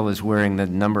Dr. Bell was wearing the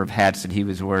number of hats that he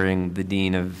was wearing, the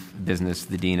Dean of Business,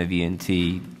 the Dean of ENT,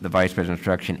 the Vice President of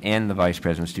Instruction, and the Vice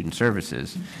President of Student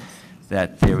Services,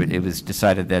 that it was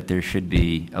decided that there should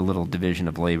be a little division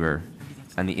of labor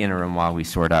in the interim while we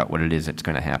sort out what it is that's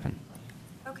going to happen.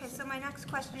 Okay, so my next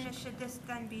question is, should this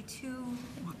then be 2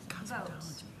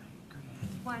 votes?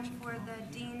 One for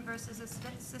the dean versus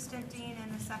assistant dean,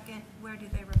 and the second, where do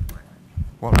they report?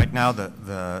 Well, right now,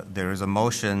 there is a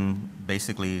motion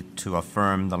basically to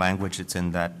affirm the language that's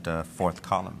in that 4th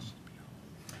column,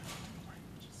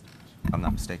 if I'm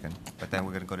not mistaken. But then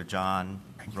we're going to go to John,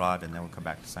 Rod, and then we'll come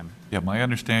back to Simon. Yeah, my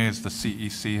understanding is the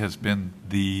CEC has been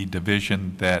the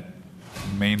division that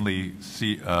mainly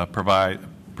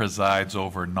presides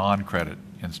over non-credit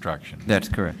instruction. That's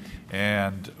correct.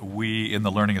 And we, in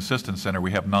the Learning Assistance Center,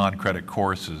 we have non-credit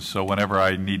courses. So whenever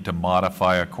I need to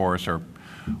modify a course or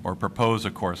propose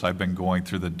a course, I've been going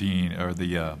through the dean or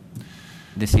the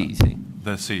CEC.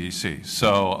 The CEC.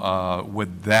 So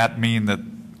would that mean that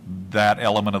that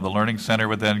element of the Learning Center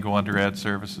would then go under Ed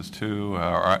Services too?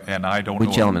 And I don't know.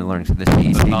 Which element of the Learning Center? The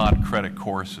CEC? The non-credit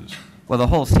courses. Well, the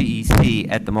whole CEC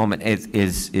at the moment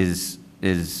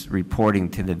is reporting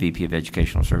to the VP of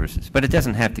Educational Services, but it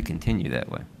doesn't have to continue that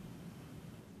way.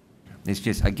 It's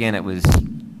just, again, it was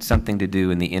something to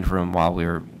do in the interim while we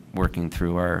were working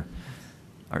through our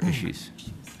issues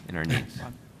and our needs.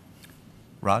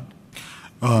 Rod?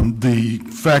 The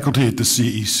faculty at the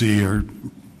CEC are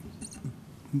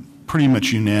pretty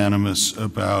much unanimous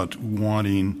about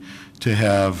wanting to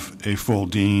have a full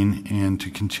dean and to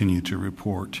continue to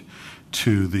report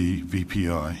to the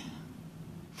VPI.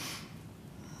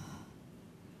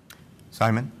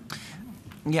 Simon?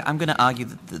 Yeah, I'm going to argue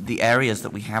that the areas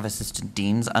that we have assistant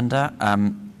deans under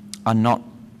are not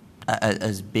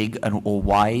as big or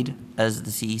wide as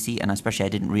the CEC, and especially I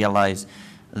didn't realize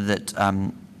that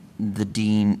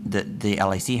the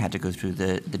LIC had to go through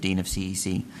the dean of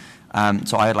CEC.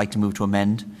 So I would like to move to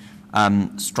amend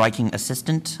striking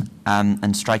assistant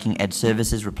and striking Ed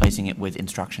Services, replacing it with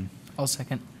instruction. I'll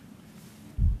second.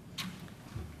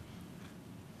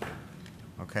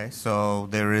 Okay, so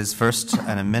there is first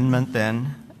an amendment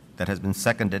then that has been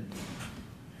seconded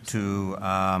to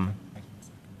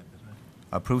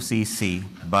approve CEC,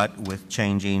 but with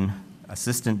changing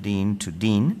assistant dean to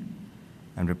dean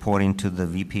and reporting to the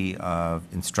VP of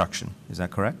Instruction. Is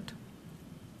that correct?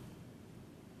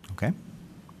 Okay.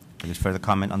 Any further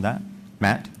comment on that?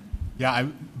 Matt? Yeah,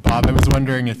 Bob, I was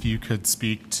wondering if you could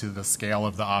speak to the scale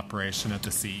of the operation at the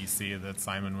CEC that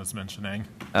Simon was mentioning.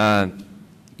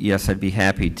 Yes, I'd be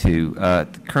happy to.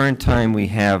 At the current time, we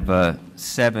have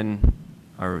six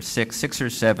or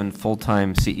seven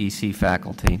full-time CEC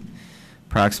faculty,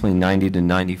 approximately 90 to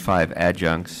 95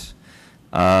 adjuncts.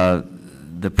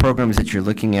 The programs that you're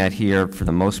looking at here, for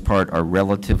the most part, are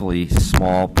relatively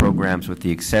small programs, with the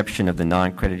exception of the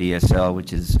non-credit ESL,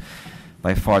 which is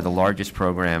by far the largest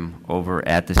program over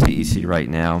at the CEC right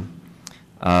now.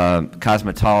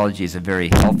 Cosmetology is a very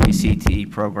healthy CTE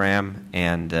program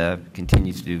and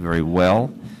continues to do very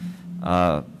well.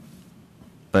 But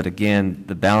again,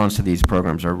 the balance of these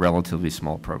programs are relatively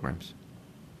small programs.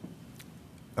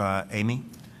 Amy?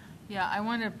 Yeah, I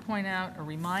want to point out or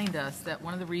remind us that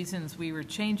one of the reasons we were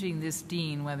changing this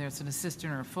dean, whether it's an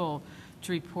assistant or a full,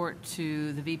 to report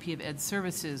to the VP of Ed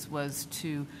Services was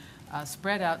to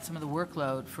spread out some of the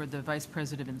workload for the Vice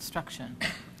President of Instruction.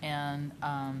 And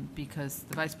because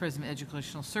the Vice President of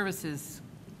Educational Services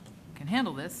can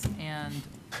handle this, and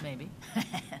maybe,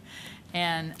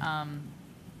 and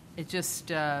it just,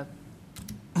 that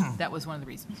was one of the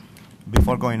reasons.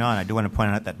 Before going on, I do want to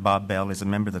point out that Bob Bell is a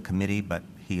member of the committee, but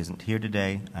he isn't here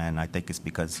today, and I think it's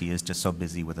because he is just so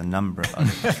busy with a number of other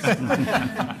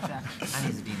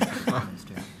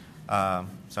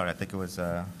sorry, I think it was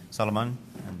Solomon,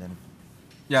 and then...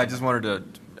 Yeah, I just wanted to,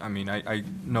 I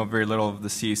know very little of the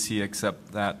CEC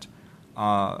except that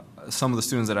some of the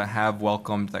students that I have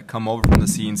welcomed that come over from the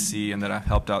CNC and that I've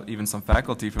helped out even some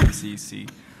faculty from the CEC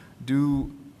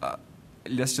do,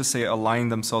 let's just say, align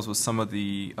themselves with some of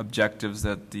the objectives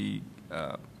that the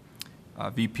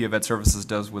VP of Ed Services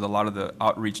does with a lot of the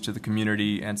outreach to the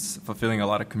community and fulfilling a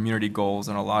lot of community goals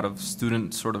and a lot of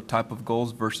student sort of type of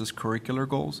goals versus curricular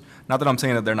goals. Not that I'm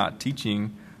saying that they're not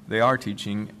teaching, they are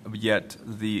teaching, yet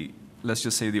the, let's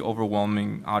just say, the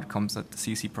overwhelming outcomes that the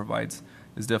CEC provides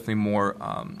is definitely more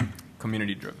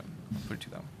community driven. I'll put it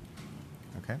to that way.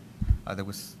 Okay. There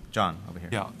was John over here.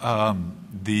 Yeah.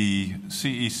 The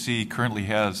CEC currently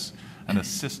has an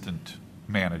assistant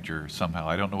manager somehow.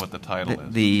 I don't know what the title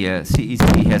is. The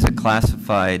CEC has a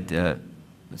classified,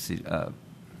 let's see,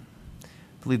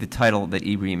 I believe the title that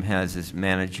Ibrahim has is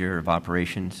Manager of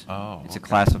Operations. Oh, it's a okay.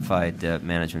 classified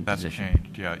management That's position.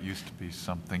 changed. Yeah, it used to be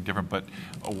something different. But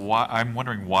why, I'm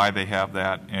wondering why they have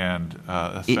that, and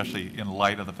especially in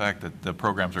light of the fact that the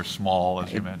programs are small,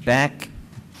 as you mentioned. Back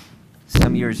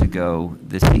some years ago,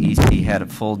 the CEC had a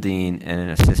full dean and an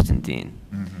assistant dean.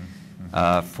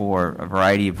 For a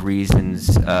variety of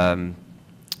reasons,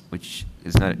 which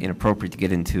is not inappropriate to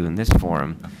get into in this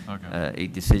forum, a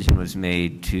decision was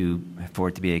made for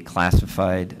it to be a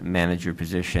classified manager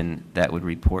position that would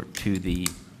report to the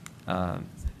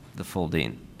full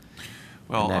dean.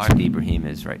 Well, and that's what Ibrahim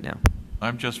is right now.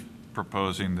 I'm just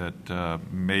proposing that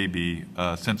maybe,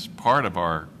 since part of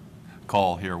our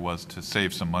call here was to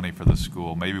save some money for the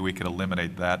school, maybe we could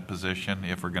eliminate that position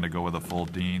if we're going to go with a full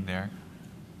dean there.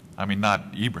 I mean,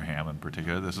 not Ibrahim in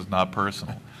particular, this is not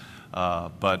personal,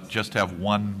 but just have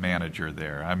one manager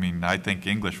there. I mean, I think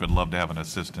English would love to have an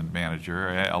assistant manager.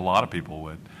 A lot of people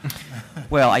would.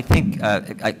 Well, I think,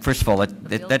 first of all,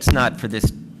 that's not for this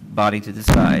body to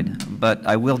decide, but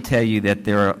I will tell you that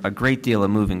there are a great deal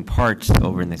of moving parts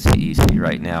over in the CEC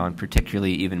right now, and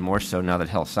particularly even more so now that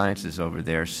health science is over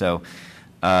there. So,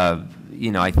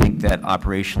 you know, I think that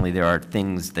operationally there are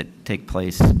things that take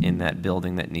place in that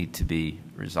building that need to be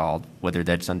resolved. Whether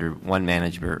that's under one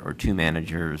manager or two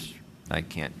managers, I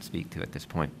can't speak to at this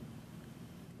point.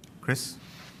 Chris?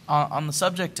 On the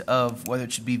subject of whether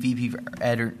it should be VP for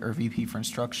Ed or VP for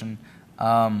Instruction,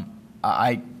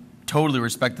 I totally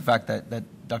respect the fact that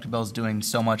Dr. Bell is doing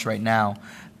so much right now,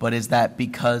 but is that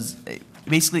because,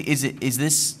 basically, is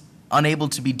this unable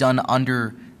to be done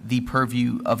under the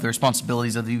purview of the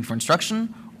responsibilities of the VP for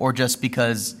Instruction, or just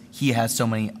because he has so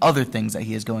many other things that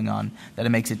he has going on that it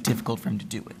makes it difficult for him to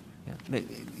do it? Yeah.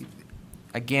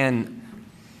 Again,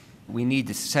 we need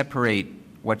to separate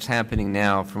what's happening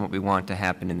now from what we want to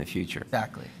happen in the future.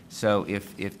 Exactly. So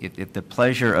if the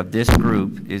pleasure of this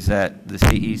group is that the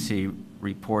CEC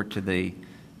report to the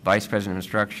Vice President of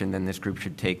Instruction, then this group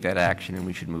should take that action and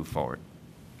we should move forward.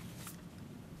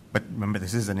 But remember,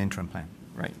 this is an interim plan.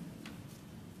 Right.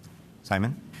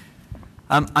 Simon?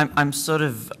 I'm sort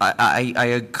of,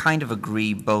 I kind of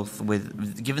agree both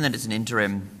with, given that it's an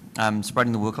interim,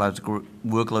 spreading the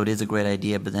workload is a great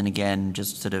idea, but then again,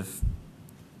 just sort of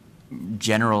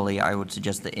generally, I would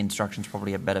suggest that instruction's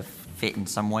probably a better fit in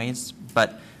some ways.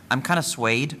 But I'm kind of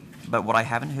swayed, but what I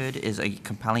haven't heard is a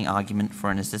compelling argument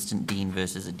for an assistant dean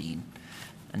versus a dean.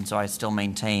 And so I still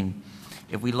maintain,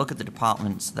 if we look at the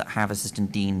departments that have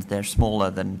assistant deans, they're smaller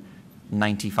than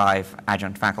 95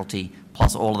 adjunct faculty,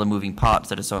 plus all of the moving parts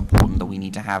that are so important that we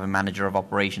need to have a manager of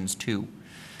operations too.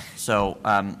 So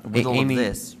with all Amy, of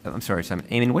this... I'm sorry, Simon.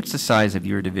 Amy, what's the size of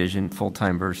your division,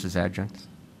 full-time versus adjuncts,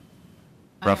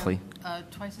 roughly? I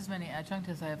have twice as many adjunct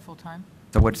as I have full-time.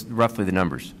 So what's roughly the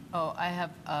numbers? Oh, I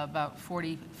have about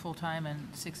 40 full-time and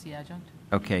 60 adjunct.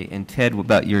 Okay, and Ted, what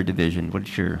about your division?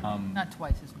 What's your... Not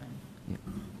twice as many. Yeah.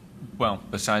 Well,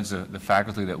 besides the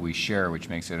faculty that we share, which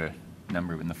makes it a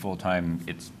number, in the full-time,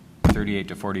 it's 38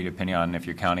 to 40, depending on if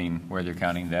you're counting, where they're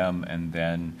counting them, and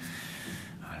then,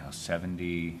 I don't know,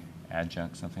 70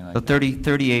 adjuncts, something like So that.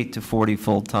 38 to 40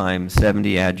 full-time,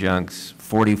 70 adjuncts,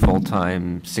 40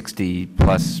 full-time, 60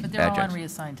 plus But they're all on adjuncts.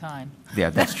 reassigned time. Yeah,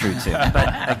 that's true, too.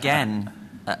 But again,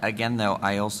 though,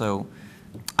 I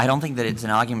don't think that it's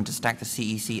an argument to stack the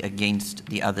CEC against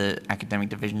the other academic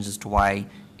divisions as to why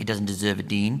it doesn't deserve a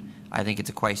dean. I think it's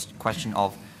a question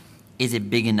of, is it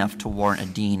big enough to warrant a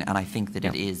dean? And I think that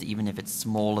it is, even if it's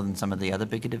smaller than some of the other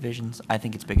bigger divisions. I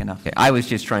think it's big enough. Okay, I was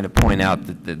just trying to point out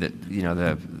that you know,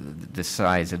 the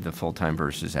size of the full-time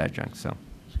versus adjunct, so.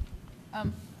 I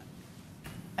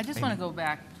just want to go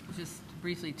back just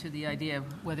briefly to the idea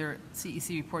of whether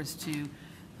CEC reports to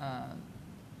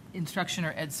instruction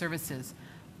or ed services.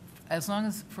 As long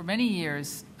as, for many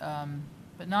years,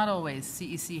 but not always,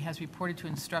 CEC has reported to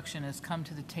instruction, has come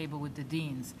to the table with the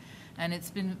deans. And it's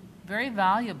been very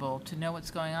valuable to know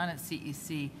what's going on at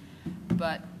CEC,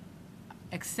 but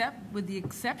with the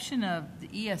exception of the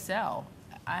ESL,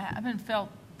 I haven't felt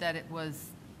that it was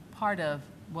part of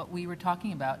what we were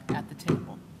talking about at the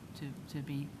table, to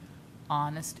be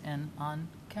honest and on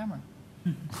camera.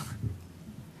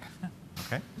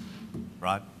 Okay.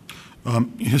 Rod?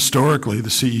 Historically, the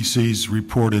CEC's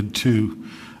reported to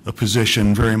a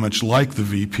position very much like the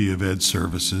VP of Ed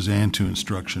Services and to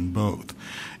instruction both.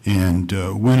 And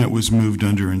when it was moved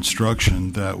under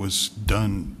instruction, that was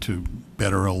done to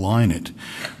better align it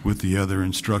with the other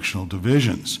instructional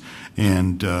divisions.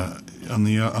 And on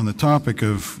the topic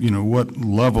of, you know, what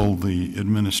level the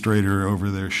administrator over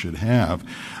there should have,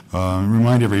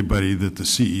 remind everybody that the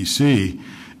CEC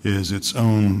is its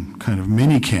own kind of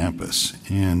mini campus,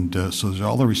 and so there's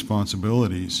all the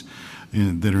responsibilities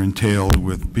that are entailed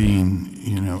with being,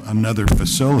 you know, another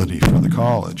facility for the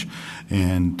college,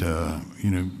 and you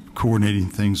know, coordinating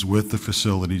things with the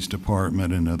facilities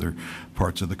department and other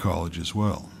parts of the college as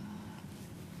well.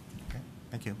 Okay,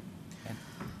 thank you.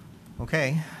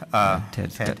 Okay,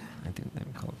 Ted. I think they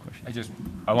would call a question.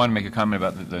 I want to make a comment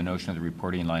about the notion of the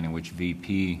reporting line and which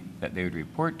VP that they would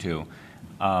report to.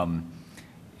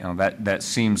 You know, that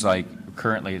seems like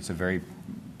currently it's a very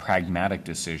pragmatic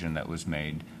decision that was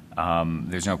made.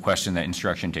 There's no question that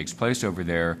instruction takes place over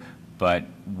there, but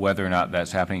whether or not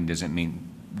that's happening doesn't mean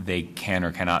they can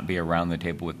or cannot be around the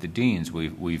table with the deans.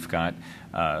 We've got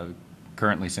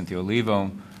currently Cynthia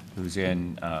Olivo, who's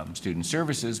in student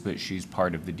services, but she's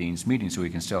part of the dean's meeting, so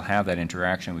we can still have that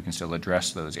interaction. We can still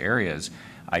address those areas.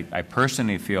 I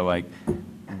personally feel like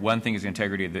one thing is the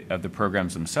integrity of the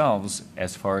programs themselves.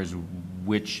 As far as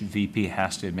which VP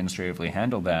has to administratively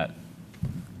handle that,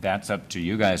 that's up to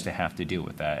you guys to have to deal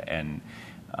with that. And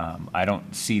I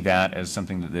don't see that as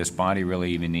something that this body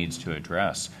really even needs to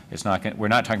address. It's not. We're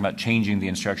not talking about changing the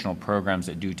instructional programs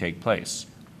that do take place.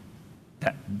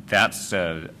 That's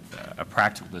a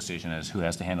practical decision as who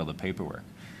has to handle the paperwork.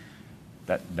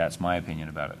 That's my opinion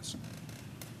about it.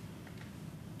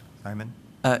 Simon?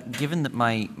 Given that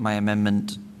my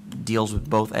amendment deals with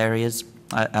both areas,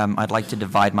 I'd like to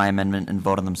divide my amendment and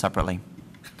vote on them separately.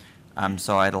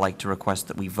 So I'd like to request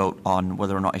that we vote on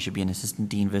whether or not it should be an assistant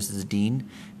dean versus a dean,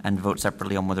 and vote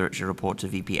separately on whether it should report to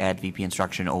VP Ed, VP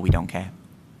Instruction, or we don't care.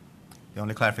 The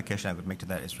only clarification I would make to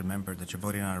that is remember that you're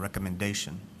voting on a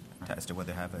recommendation as to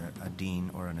whether to have a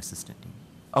dean or an assistant dean.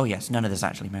 Oh yes, none of this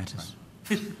actually matters.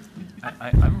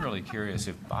 I'm really curious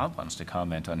if Bob wants to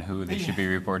comment on who they should be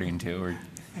reporting to. Or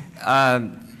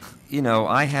you know,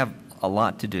 I have a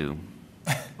lot to do.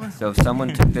 So if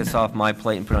someone took this off my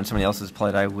plate and put it on somebody else's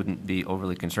plate, I wouldn't be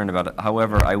overly concerned about it.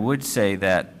 However, I would say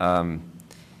that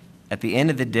at the end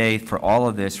of the day, for all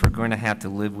of this, we're going to have to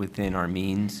live within our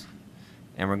means,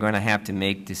 and we're going to have to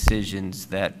make decisions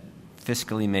that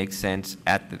fiscally make sense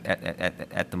at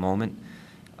the moment.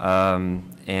 I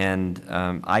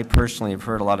personally have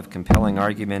heard a lot of compelling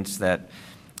arguments that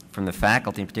from the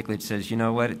faculty in particular, it says, you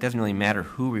know what, it doesn't really matter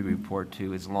who we report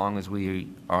to as long as we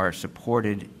are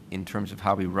supported in terms of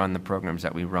how we run the programs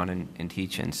that we run and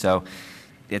teach in. So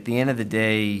at the end of the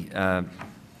day,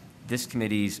 this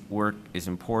committee's work is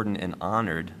important and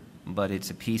honored, but it's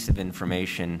a piece of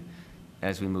information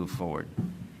as we move forward.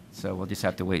 So we'll just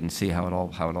have to wait and see how it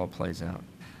all plays out.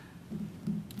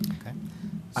 Okay.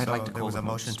 I'd So like to there call was the a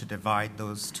motion to divide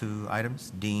those two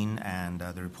items, dean and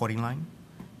the reporting line?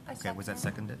 Okay, was that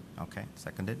seconded? Okay,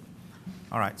 seconded.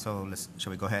 All right, so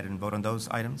shall we go ahead and vote on those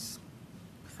items?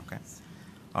 Okay.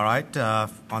 All right,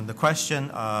 on the question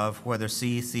of whether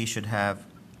CEC should have,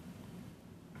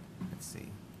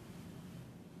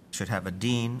 should have a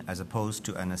dean as opposed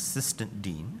to an assistant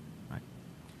dean, right?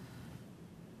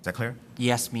 Is that clear?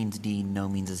 Yes means dean, no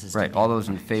means assistant. Right, all those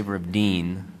in favor of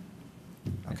dean.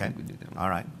 Okay, all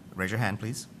right. Raise your hand,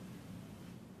 please.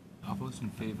 all those in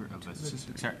favor of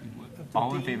assistant, sorry,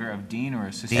 all in favor of dean or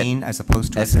assistant? Dean as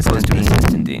opposed to As opposed to an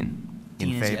assistant dean.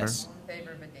 In favor? In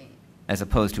favor of a dean. As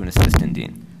opposed to an assistant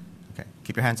dean. Okay,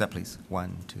 keep your hands up, please.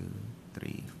 1, 2,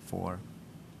 3, 4,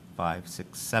 5,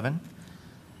 6, 7.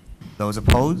 Those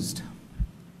opposed?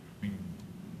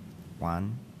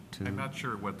 1, 2. I'm not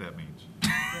sure what that means.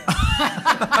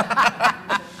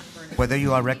 Whether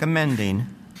you are recommending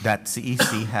that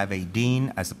CEC have a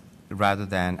dean as rather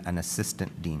than an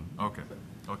assistant dean. Okay,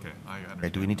 okay, I understand. Okay,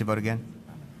 do we need to vote again?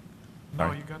 No,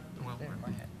 Sorry. you got, well,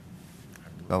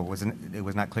 Oh, it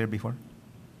was not clear before?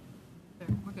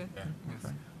 Okay.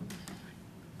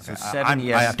 So I 7 I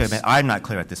yes. have to admit, I'm not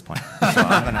clear at this point. So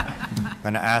I'm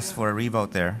going to ask for a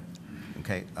revote there.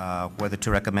 Okay, whether to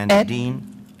recommend a Ed?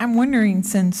 dean. I'm wondering,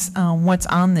 since what's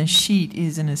on this sheet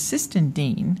is an assistant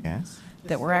dean, Yes.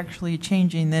 that we're actually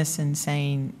changing this and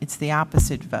saying it's the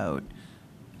opposite vote.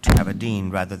 To have a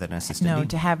dean rather than an assistant No, dean.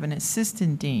 to have an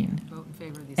assistant dean Vote in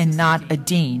favor of the and assistant not a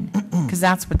dean, because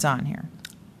that's what's on here.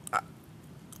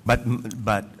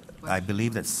 But I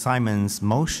believe that Simon's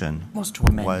motion Was to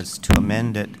amend. was to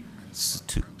amend it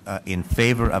in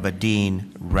favor of a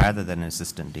dean rather than an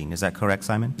assistant dean. Is that correct,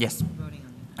 Simon? Yes.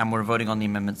 And we're voting on the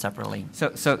amendment separately. So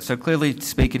clearly, to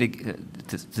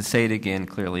say it again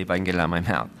clearly, if I can get it out of my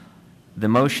mouth, the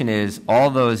motion is all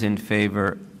those in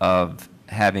favor of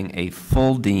having a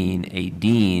full dean, a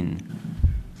dean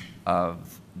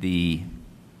of the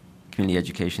Community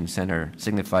Education Center,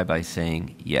 signify by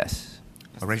saying yes.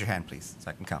 Oh, raise your hand, please, so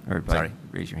I can count. Everybody, Sorry.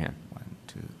 raise your hand. 1,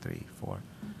 2, 3, 4,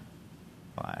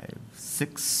 5,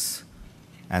 6.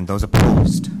 And those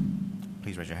opposed,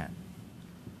 please raise your hand.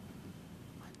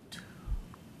 1, 2,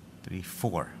 3,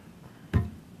 4.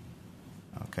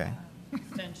 Okay.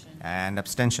 Abstention. And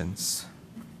abstentions.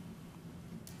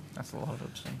 That's a lot of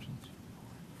abstentions.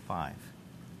 5.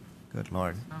 Good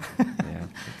Lord. Yeah,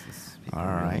 it's All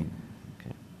right.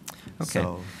 Okay.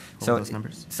 So, what were those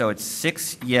numbers? So it's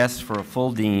 6 yes for a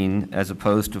full dean as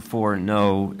opposed to 4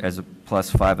 no as a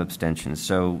plus 5 abstentions.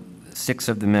 So 6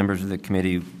 of the members of the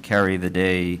committee carry the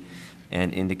day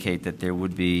and indicate that there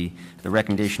would be, the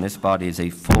recommendation of this body is a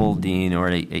full dean or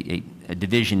a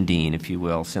division dean, if you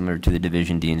will, similar to the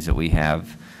division deans that we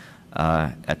have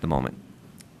at the moment.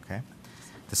 Okay.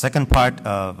 The second part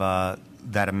of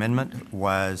that amendment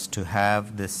was to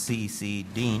have the CEC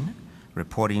dean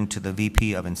reporting to the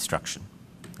VP of Instruction.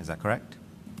 Is that correct?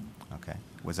 Okay.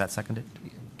 Was that seconded?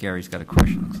 Gary's got a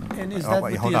question. And is Oh, that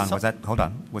wait, with hold the on. Hold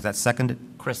on. Was that seconded?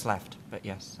 Chris left, but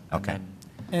yes. Okay.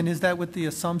 And is that with the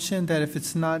assumption that if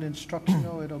it's not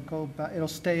instructional, it'll go back, it'll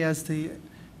stay as the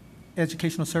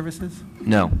educational services?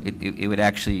 No, it would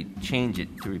actually change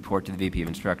it to report to the VP of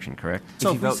Instruction, correct?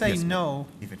 So if we say no,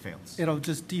 if it fails, it'll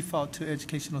just default to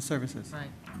educational services?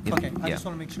 Right. Okay, I Yeah, just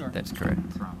want to make sure. That's correct.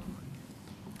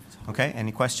 Okay,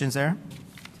 any questions there?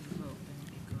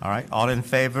 All right, all in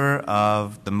favor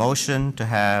of the motion to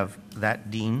have that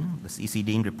dean, the CEC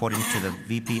dean, reporting to the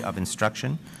VP of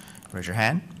Instruction, raise your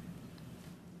hand.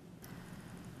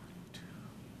 2,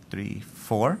 3,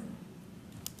 4.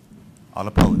 All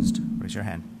opposed, raise your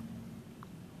hand.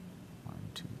 1,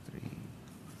 2, 3,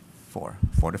 4.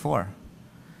 4 to 4.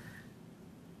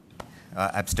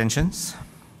 Abstentions?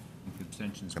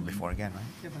 Abstentions. Come before again, right?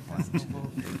 Yeah, but that's no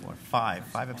vote. 3, 4, 5.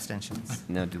 5 abstentions.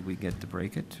 Now, do we get to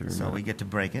break it? Or So not? we get to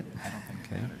break it.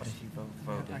 Okay. What if you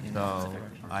vote in So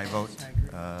I vote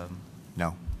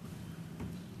no.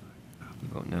 You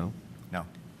vote no? No.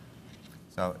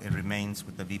 So it remains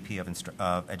with the VP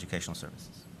of Educational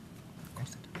Services.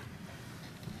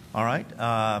 All right.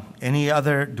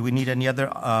 Do we need any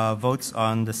other votes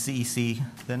on the CEC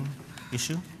then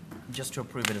issue? Just to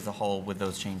approve it as a whole with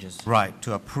those changes. Right,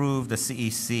 to approve the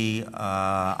CEC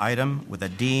item with a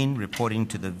dean reporting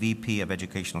to the VP of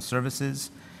Educational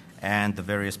Services and the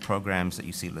various programs that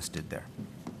you see listed there.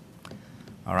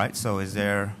 All right, so is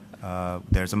there's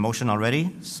a motion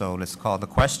already, so let's call the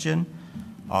question.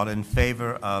 All in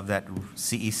favor of that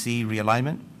CEC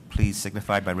realignment, please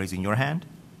signify by raising your hand.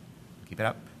 Keep it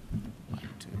up. 1,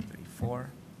 2, 3, 4,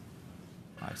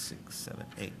 5, 6, 7,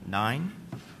 8, 9.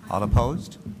 All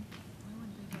opposed?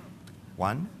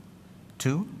 1,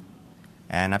 2,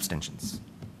 and abstentions.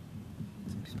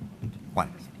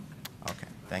 1. Okay,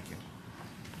 thank you.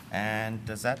 And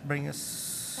does that bring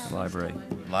us? Library.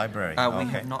 Library, We okay.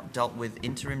 have not dealt with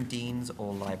interim deans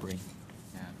or library.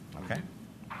 Okay.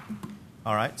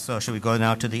 All right, so should we go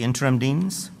now to the interim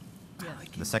deans?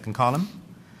 The second column.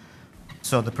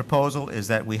 So the proposal is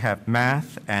that we have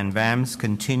math and VAMS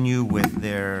continue with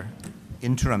their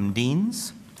interim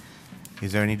deans.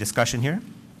 Is there any discussion here?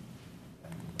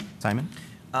 Simon?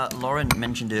 Lauren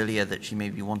mentioned earlier that she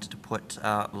maybe wanted to put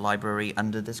library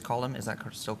under this column. Is that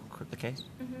still the case?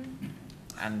 Mm-hmm.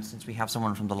 And since we have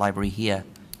someone from the library here,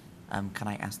 can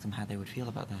I ask them how they would feel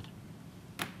about that?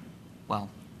 Well,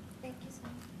 Thank you, Sam.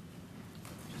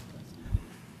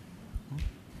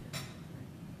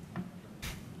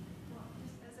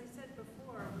 As I said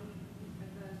before,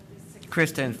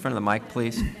 Krista, in front of the mic,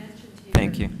 please.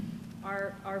 Thank you.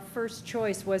 Our first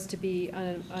choice was to be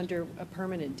under a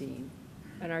permanent dean,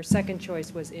 and our second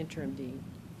choice was interim dean.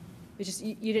 It's just,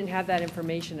 you didn't have that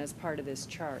information as part of this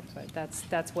chart, but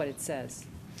that's what it says.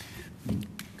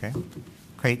 Okay.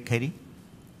 Katie?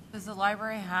 Does the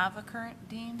library have a current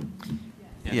dean?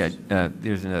 Yeah,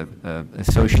 there's an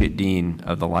associate dean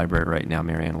of the library right now,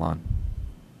 Mary Ann Lon.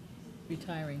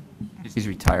 Retiring. She's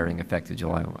retiring effective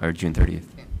July or June 30th.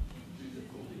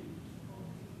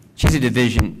 She's a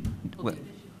division. What?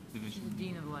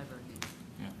 Dean of the library.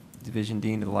 Division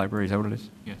dean of the library. Is that what it is?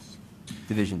 Yes.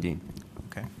 Division dean.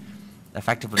 Okay.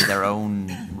 effectively their own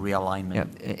realignment. Yeah,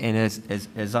 and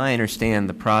as I understand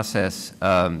the process,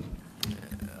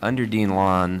 under Dean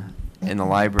Lon in the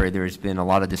library, there's been a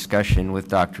lot of discussion with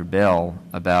Dr. Bell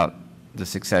about the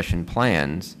succession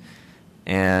plans,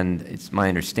 and it's my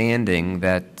understanding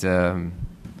that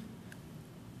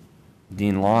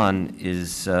Dean Lon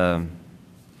is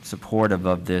supportive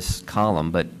of this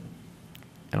column, but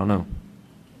I don't know.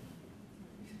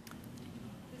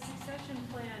 The succession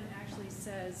plan actually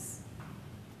says,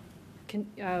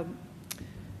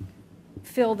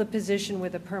 fill the position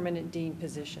with a permanent dean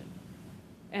position.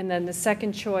 And then the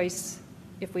second choice,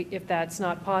 if that's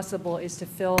not possible, is to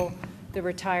fill the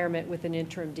retirement with an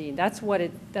interim dean. That's what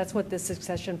the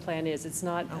succession plan is. It's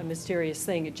not a mysterious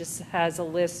thing. It just has a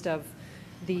list of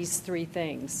these three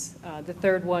things. The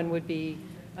third one would be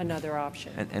another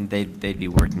option. And they'd be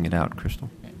working it out, Crystal.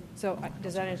 So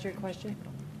does that answer your question?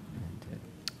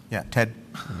 Yeah, Ted?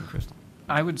 Crystal.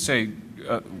 I would say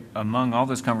among all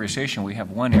this conversation, we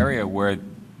have one area where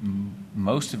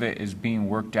most of it is being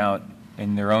worked out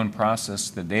in their own process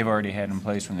that they've already had in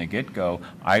place from the get-go.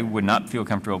 I would not feel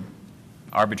comfortable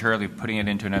arbitrarily putting it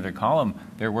into another column.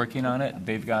 They're working on it.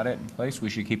 They've got it in place. We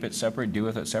should keep it separate, deal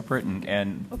with it separate,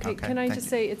 and Okay, can I just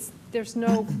say, there's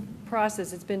no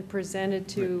process. It's been presented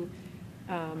to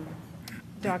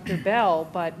Dr. Bell,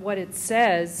 but what it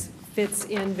says fits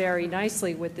in very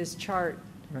nicely with this chart.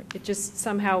 It just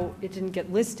somehow, it didn't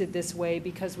get listed this way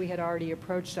because we had already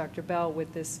approached Dr. Bell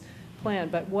with this plan.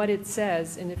 But what it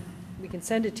says, and if we can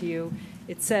send it to you,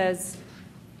 it says,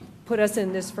 put us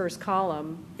in this first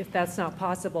column. If that's not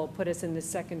possible, put us in this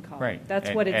second column. right. That's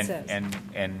what it says.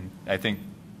 And I think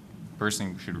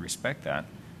personally should respect that.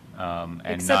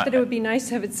 Except that it would be nice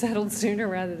to have it settled sooner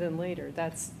rather than later.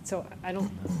 So I don't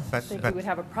think we would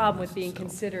have a problem with being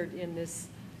considered in this.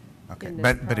 Okay, in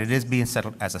this but it is being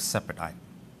settled as a separate item.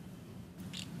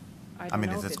 I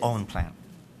mean, it's its own plan,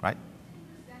 right?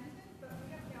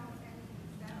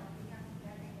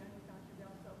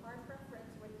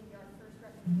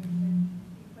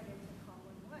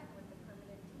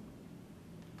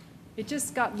 It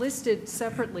just got listed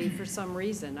separately for some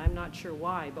reason. I'm not sure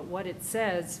why, but what it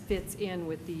says fits in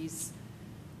with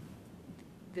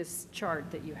this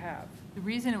chart that you have. The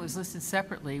reason it was listed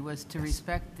separately was to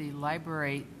respect the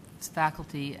library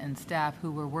faculty and staff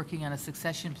who were working on a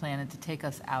succession plan and to take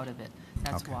us out of it.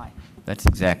 That's Okay. why. That's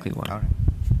exactly why.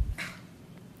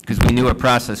 Because we knew a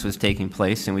process was taking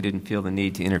place, and we didn't feel the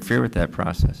need to interfere with that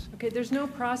process. Okay, there's no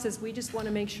process. We just want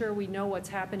to make sure we know what's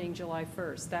happening July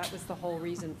 1st. That was the whole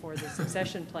reason for the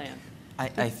succession plan.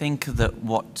 I think that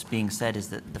what's being said is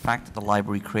that the fact that the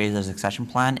library created a succession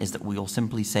plan is that we will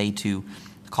simply say to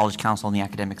the College Council and the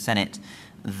Academic Senate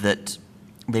that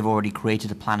they've already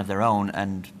created a plan of their own,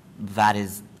 and that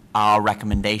is our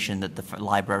recommendation that the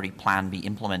library plan be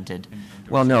implemented.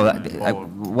 Well, no,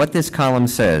 what this column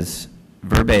says,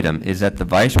 verbatim, is that the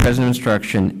Vice President of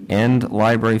Instruction and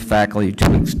library faculty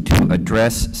to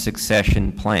address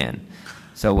succession plan.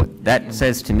 So what that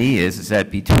says to me is that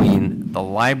between the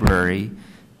library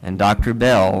and Dr.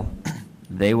 Bell,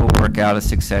 they will work out a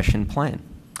succession plan,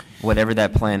 whatever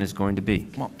that plan is going to be.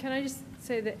 Can I just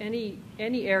say that any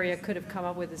area could have come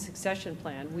up with a succession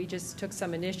plan. We just took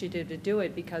some initiative to do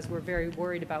it because we're very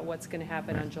worried about what's going to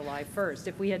happen on July 1st.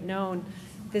 If we had known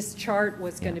this chart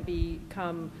was going to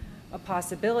become a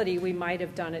possibility, we might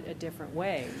have done it a different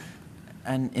way.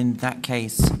 And in that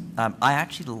case, I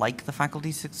actually like the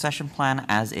faculty succession plan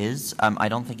as is. I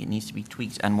don't think it needs to be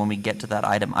tweaked. And when we get to that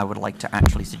item, I would like to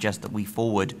actually suggest that we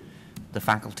forward the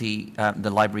faculty, the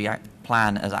library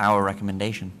plan as our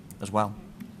recommendation as well.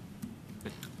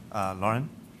 Lauren?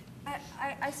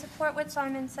 I support what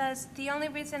Simon says. The only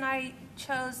reason I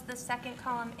chose the second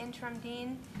column, interim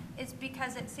dean, is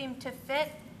because it seemed to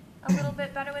fit a little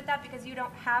bit better with that because you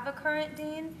don't have a current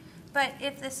dean. But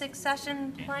if the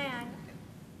succession plan,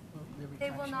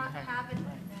 they will not have it.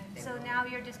 So now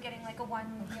you're just getting like a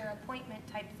one-year appointment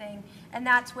type thing, and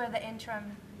that's where the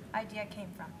interim idea came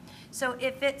from. So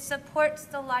if it supports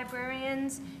the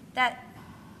librarians that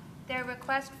their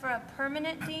request for a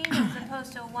permanent dean as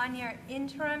opposed to a one-year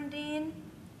interim dean,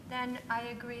 then I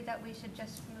agree that we should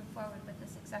just move forward with the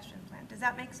succession plan. Does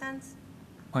that make sense?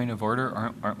 Point of order,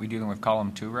 aren't we dealing with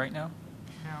column 2 right now?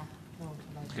 No.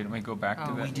 Didn't we go back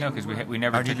to Oh, that? we No, because we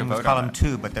never took a vote on column that.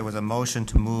 2, but there was a motion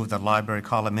to move the library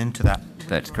column into that.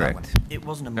 That's correct. It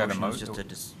wasn't a Is that motion, it was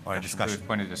just a Or a It discussion. was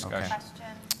point of discussion. Question.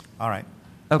 All right.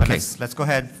 Okay. But let's go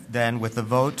ahead then with the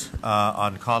vote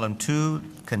on column 2,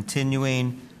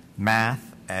 continuing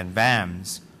math and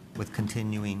VAMs with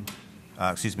continuing,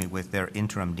 with their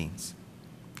interim deans.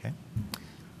 Okay.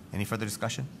 Any further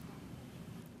discussion?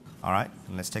 All right,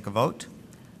 let's take a vote.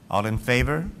 All in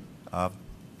favor of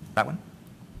that one?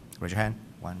 Raise your hand.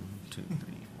 1, 2, 3, 4,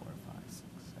 5, 6,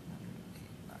 7,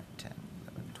 8, 9, 10,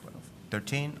 11, 12,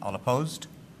 13. All opposed?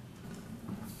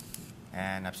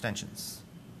 And abstentions?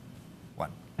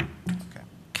 1. Okay.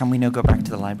 Can we now go back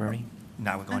to the library?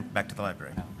 Now we're going back to the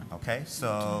library. Okay. Okay,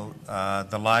 so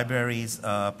the library's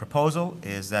proposal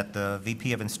is that the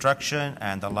VP of Instruction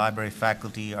and the library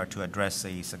faculty are to address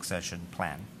a succession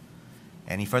plan.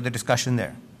 Any further discussion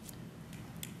there?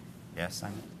 Yes,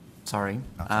 Simon? Sorry.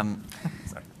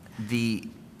 Sorry.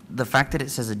 The fact that it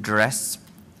says address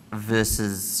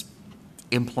versus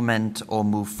implement or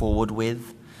move forward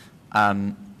with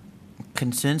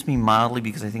concerns me mildly,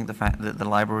 because I think the fact that the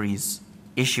library's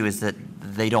issue is that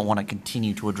they don't want to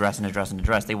continue to address and address and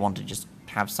address. They want to just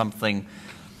have something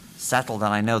settled,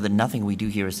 and I know that nothing we do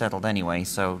here is settled anyway,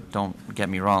 so don't get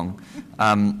me wrong.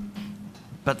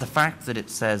 But the fact that it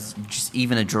says just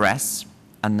even address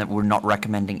and that we're not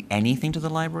recommending anything to the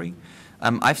library,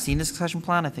 I've seen the succession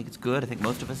plan. I think it's good. I think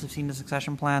most of us have seen the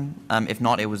succession plan. If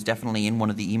not, it was definitely in one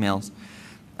of the emails.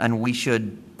 And we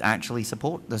should actually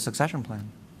support the succession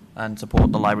plan and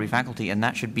support the library faculty, and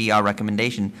that should be our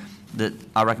recommendation. That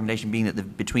our recommendation being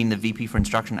that between the VP for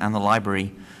Instruction and the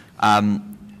library,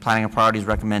 Planning and Priorities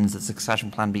recommends that the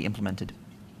succession plan be implemented.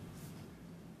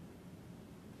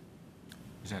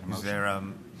 Is that a motion? Is there,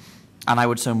 And I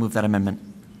would so move that amendment.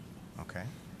 okay.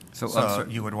 So,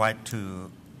 you would like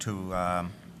to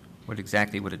what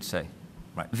exactly would it say?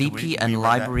 right. VP and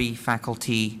library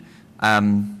faculty,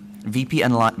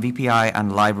 VPI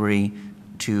and library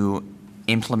to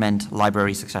implement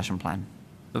library succession plan.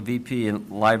 So VP and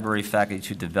library faculty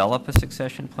to develop a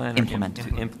succession plan? or Implement. To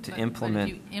But implement.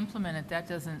 if you implement it, that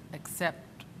doesn't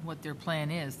accept what their plan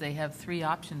is. They have 3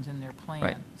 options in their plan.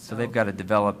 Right, so they've got to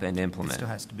develop and It implement. still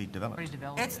has to be developed. Already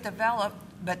developed It's it. developed,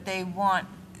 but they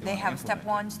have step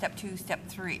 1, step 2, step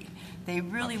 3. They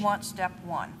really want step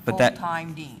 1, But that-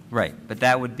 full-time dean. Right, but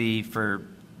that would be for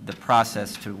the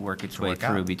process to work its To way work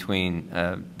through out. between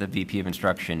the VP of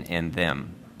Instruction and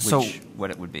them, So-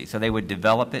 what it would be. So they would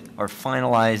develop it or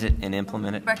finalize it and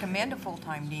implement it, Recommend a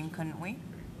full-time dean, couldn't we?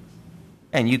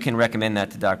 and you can recommend that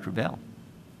to Dr. Bell.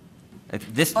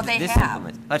 This, Well, they this have.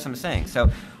 implements, that's what I'm saying. So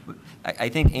I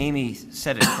think Amy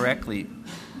said it correctly.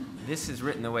 This is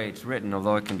written the way it's written,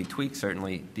 although it can be tweaked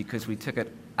certainly, because we took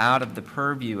it out of the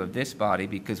purview of this body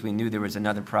because we knew there was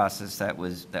another process that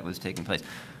was taking place.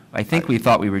 I think we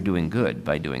thought we were doing good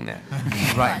by doing that.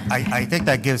 Right. I think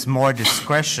that gives more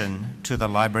discretion to the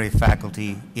library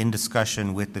faculty in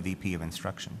discussion with the VP of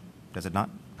Instruction. Does it not?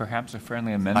 Perhaps a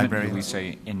friendly amendment, do Library. we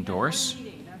say endorse?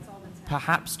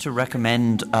 Perhaps to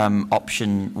recommend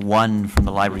option 1 from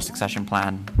the library succession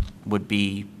plan would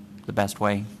be the best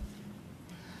way.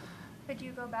 Could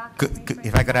you go back?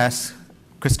 If I could ask,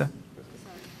 Krista?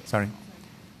 Sorry.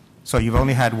 So you've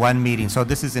only had one meeting, so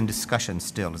this is in discussion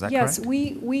still, is that correct? Yes,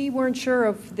 we weren't sure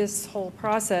of this whole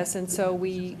process, and so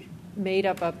we made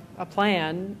up a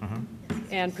plan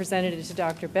and presented it to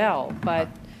Dr. Bell, but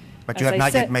But you as have I not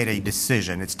yet said- made a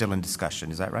decision, it's still in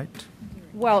discussion, is that right?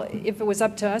 Well, if it was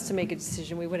up to us to make a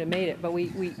decision, we would have made it, but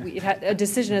a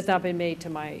decision has not been made to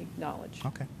my knowledge.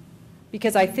 Okay.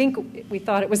 Because I think we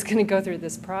thought it was going to go through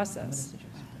this process,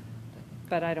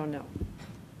 but I don't know.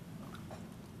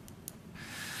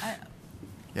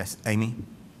 Yes, Amy?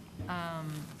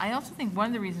 I also think one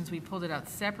of the reasons we pulled it out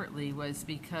separately was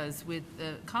because with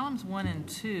columns 1 and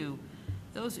 2,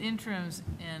 those interims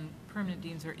and permanent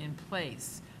deans are in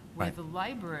place. With Right. the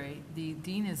library, the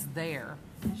dean is there.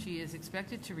 She is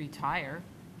expected to retire.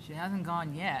 She hasn't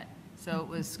gone yet. So it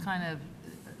was kind of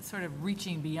sort of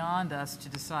reaching beyond us to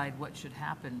decide what should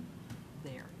happen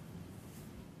there.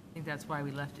 I think that's why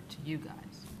we left it to you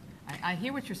guys. I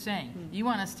hear what you're saying. You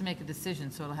want us to make a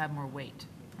decision so it'll have more weight,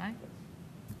 right?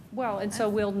 Well, and so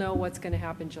we'll know what's going to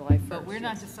happen July 1st. But we're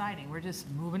not deciding, we're just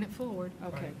moving it forward.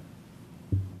 Okay.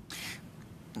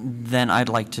 Then I'd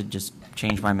like to just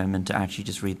change my amendment to actually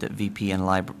just read that VP and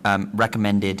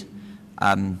recommended,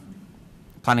 Planning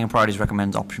and Priorities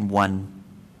recommends option 1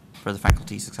 for the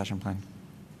faculty succession plan,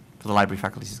 for the library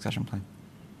faculty succession plan.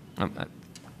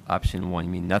 Option 1,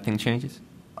 you mean nothing changes?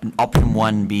 Option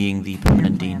 1 being the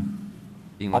permanent dean.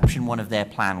 Option 1 of their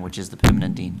plan, which is the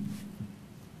permanent dean.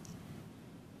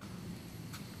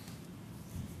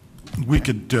 We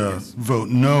could vote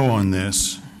no on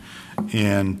this,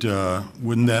 and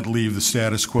wouldn't that leave the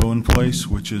status quo in place,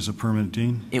 which is a permanent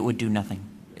dean? It would do nothing.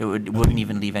 It wouldn't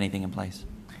even leave anything in place.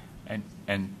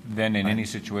 And then in any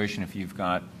situation, if you've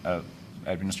got an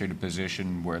administrative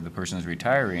position where the person is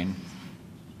retiring,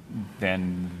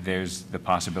 then there's the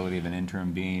possibility of an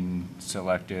interim being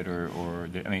selected, or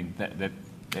I mean,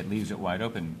 that leaves it wide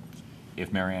open.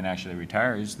 If Marianne actually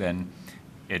retires, then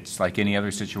it's like any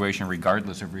other situation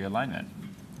regardless of realignment,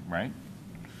 right?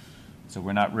 So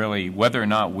we're not really, whether or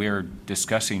not we're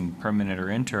discussing permanent or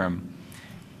interim,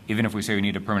 even if we say we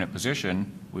need a permanent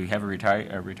position, we have a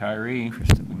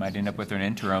retiree, we might end up with an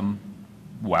interim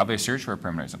while they search for a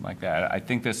permanent or something like that. I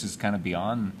think this is kind of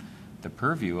beyond the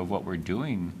purview of what we're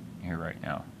doing here right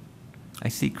now. I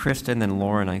see Krista and then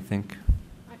Lauren, I think.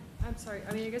 I'm sorry,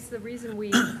 I mean, I guess the reason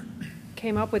we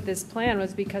came up with this plan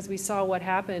was because we saw what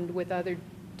happened with other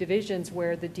divisions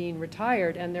where the dean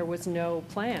retired and there was no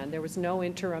plan. There was no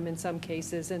interim in some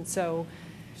cases. And so,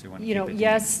 you know,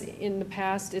 yes, in the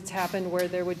past it's happened where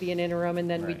there would be an interim and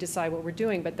then we decide what we're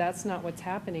doing, but that's not what's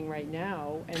happening right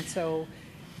now. And so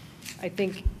I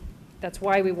think that's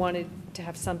why we wanted to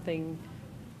have something,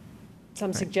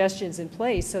 some suggestions in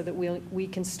place so that we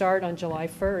can start on July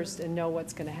 1st and know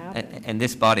what's going to happen. And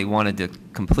this body wanted to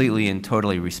completely and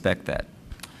totally respect that.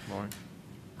 Lauren?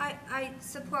 I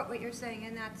support what you're saying,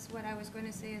 and that's what I was going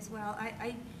to say as well.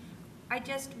 I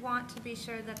just want to be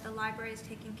sure that the library is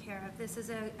taken care of. This is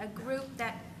a group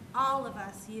that all of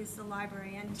us use the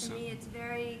library, and to me it's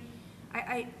very,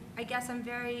 I guess I'm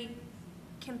very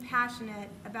compassionate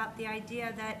about the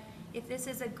idea that if this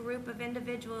is a group of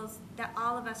individuals that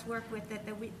all of us work with,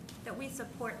 that we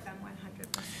support them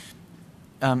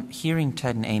 100%. Hearing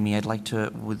Ted and Amy, I'd like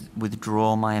to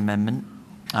withdraw my amendment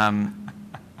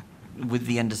with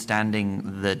the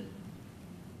understanding that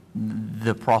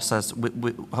the process,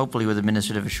 hopefully with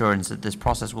administrative assurance, that this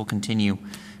process will continue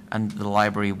and the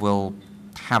library will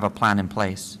have a plan in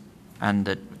place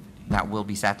and that will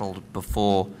be settled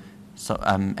before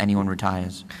anyone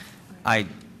retires. I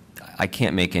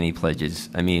can't make any pledges.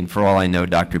 I mean, for all I know,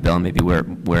 Dr. Bell maybe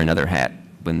wear another hat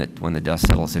when the dust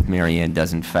settles. If Mary Ann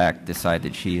does in fact decide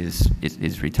that she is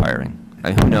retiring,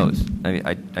 who knows?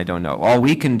 I don't know. All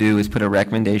we can do is put a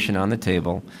recommendation on the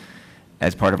table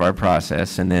as part of our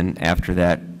process, and then after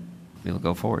that, we'll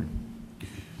go forward.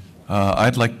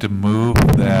 I'd like to move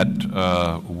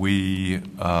that we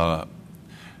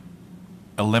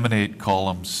eliminate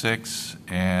column 6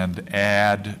 and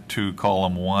add to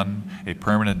column 1 a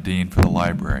permanent dean for the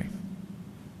library.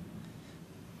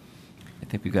 I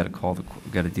think we've got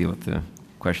to deal with the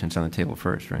questions on the table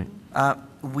first, right?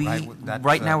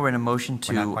 Right now we're in a motion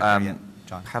to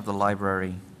have the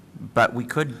library, but we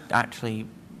could actually,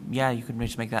 yeah, you could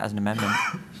just make that as an amendment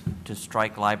to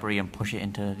strike library and push it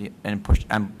into and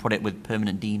put it with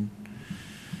permanent dean.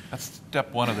 That's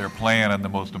step 1 of their plan and the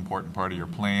most important part of your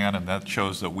plan, and that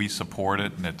shows that we support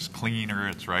it and it's cleaner.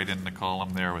 It's right in the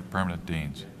column there with permanent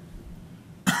deans.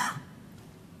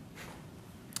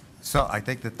 So I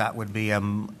think that would be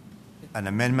an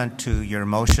amendment to your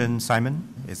motion,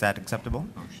 Simon. Is that acceptable?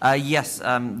 Yes.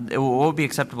 What would be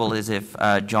acceptable is if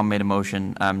John made a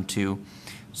motion to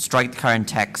strike the current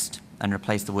text and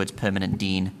replace the words permanent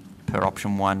dean per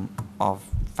option 1 of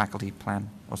faculty plan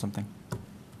or something.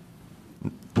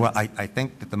 Well, I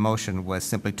think that the motion was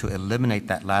simply to eliminate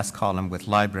that last column with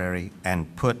library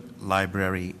and put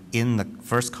library in the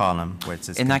first column where it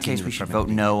says. In that case, we should vote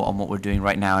no on what we're doing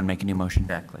right now and make a new motion.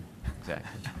 Exactly.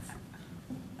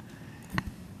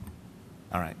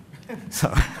 All right.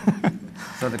 So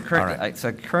the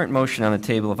current motion on the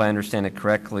table, if I understand it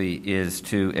correctly, is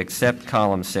to accept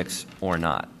column 6 or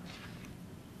not.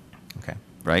 Okay.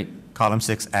 Right? Column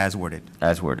 6 as worded.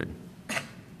 As worded.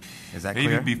 Is that Maybe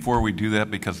clear? before we do that,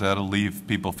 because that'll leave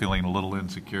people feeling a little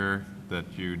insecure that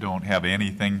you don't have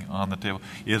anything on the table,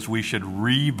 is we should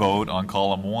re-vote on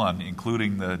column 1,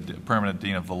 including the permanent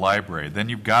dean of the library. Then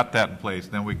you've got that in place.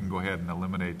 Then we can go ahead and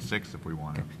eliminate 6 if we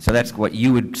want to. So that's what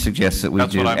you would suggest that we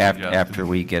That's do what I'm suggesting. after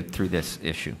we get through this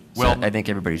issue. Well, So I think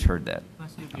everybody's heard that.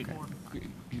 Okay.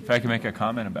 If I can make a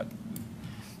comment about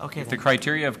that. Okay. If the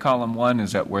criteria of column 1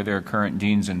 is that where there are current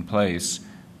deans in place,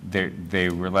 they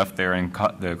were left there, and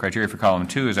the criteria for column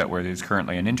 2 is that where there's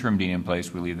currently an interim dean in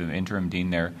place, we leave the interim dean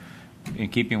there. In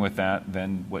keeping with that,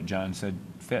 then what John said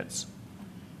fits.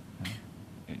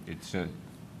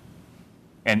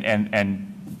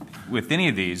 And with any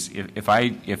of these, if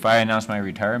I announce my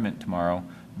retirement tomorrow,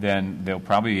 then there'll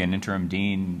probably be an interim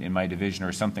dean in my division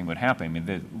or something would happen. I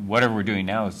mean, whatever we're doing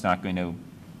now is not going to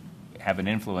have an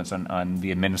influence on the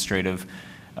administrative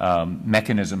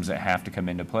mechanisms that have to come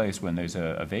into place when there's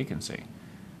a vacancy.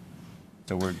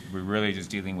 So we're really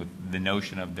just dealing with the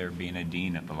notion of there being a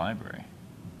dean at the library,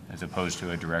 as opposed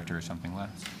to a director or something less.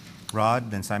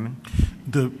 Rod, then Simon.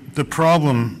 The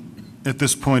problem at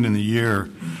this point in the year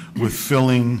with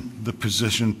filling the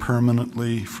position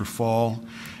permanently for fall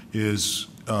is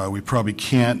we probably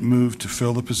can't move to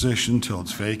fill the position until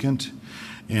it's vacant.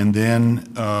 And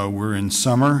then we're in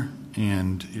summer,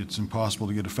 and it's impossible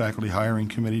to get a faculty hiring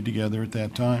committee together at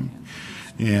that time.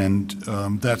 And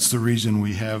that's the reason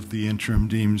we have the interim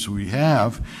deans we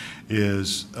have,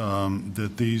 is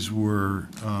that these were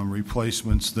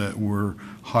replacements that were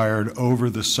hired over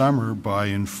the summer by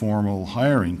informal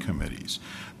hiring committees.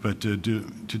 But to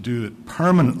do it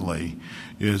permanently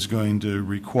is going to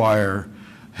require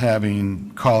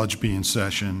having college be in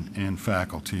session and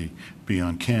faculty be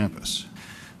on campus.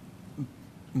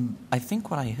 I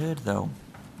think what I heard, though,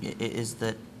 is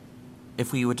that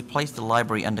if we were to place the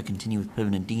library under continue with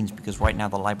permanent deans, because right now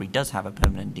the library does have a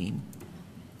permanent dean,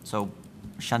 so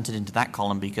shunt it into that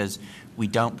column because we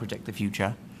don't predict the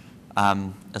future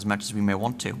as much as we may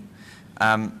want to.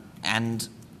 And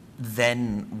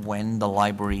then when the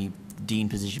library dean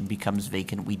position becomes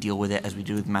vacant, we deal with it as we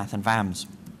do with math and VAMs.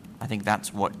 I think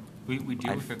that's what... We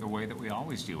deal with it the way that we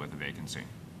always deal with a vacancy.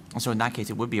 So in that case,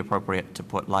 it would be appropriate to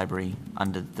put library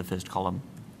under the first column,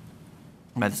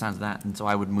 by the sounds of that. And so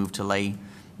I would move to lay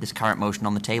this current motion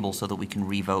on the table so that we can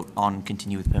re-vote on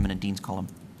continue with permanent deans column.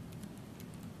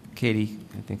 Katie,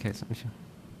 I think has something.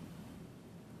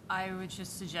 I would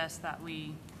just suggest that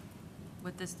we,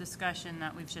 with this discussion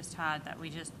that we've just had, that we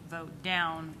just vote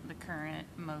down the current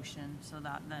motion so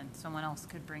that then someone else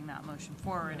could bring that motion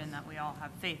forward, and that we all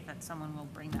have faith that someone will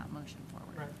bring that motion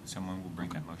forward. Right. Someone will bring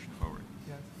that motion forward.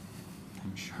 Yes.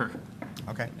 I'm sure.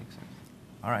 Okay. That makes sense.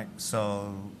 All right,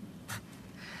 so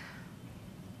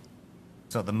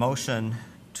the motion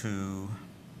to,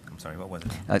 I'm sorry, what was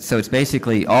it? So it's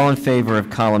basically all in favor of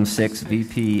column 6,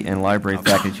 VP and library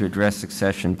faculty to address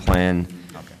succession plan,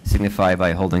 signify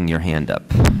by holding your hand up.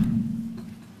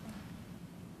 1,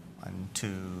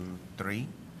 2, 3,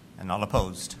 and all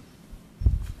opposed.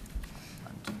 1,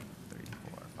 2, 3,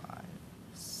 4, 5,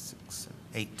 6, 7,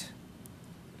 8.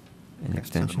 Any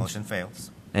abstentions? So the motion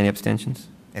fails. Any abstentions?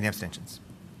 Any abstentions?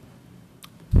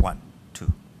 1,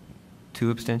 2.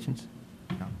 2 abstentions?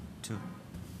 No, 2.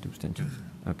 2 abstentions.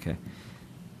 Okay.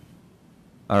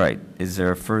 All right. Is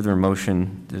there a further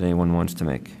motion that anyone wants to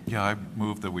make? Yeah, I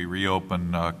move that we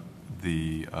reopen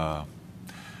the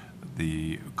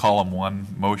column 1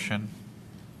 motion.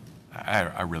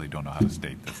 I really don't know how to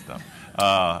state this stuff.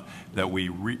 That we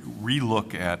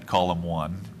relook at column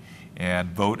 1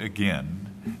 and vote again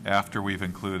after we've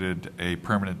included a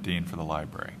permanent dean for the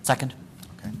library. Second.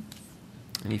 Okay.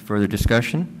 Any further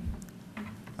discussion?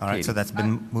 All right, Katie. so that's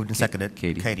been moved and seconded.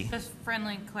 Katie. Just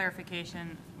friendly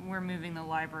clarification, we're moving the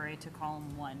library to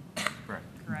column 1. Correct.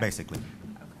 Correct? Basically.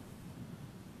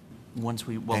 Once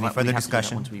we, Any further we have to do that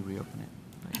discussion? once we reopen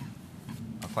it.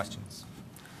 Or questions?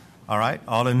 All right,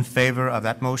 all in favor of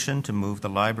that motion to move the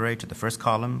library to the first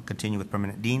column, continue with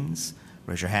permanent deans,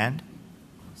 raise your hand.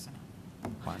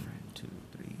 1, 2,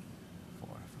 3, 4,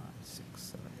 5, 6,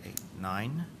 7, 8,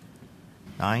 9.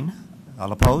 9.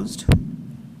 All opposed?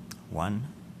 1.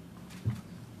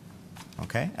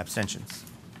 Okay, abstentions?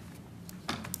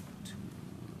 2,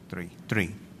 3.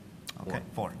 3. Okay,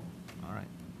 4. All right.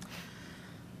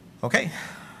 Okay,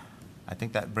 I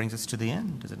think that brings us to the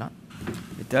end, does it not?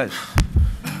 It does.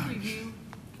 Review.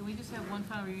 Can we just have one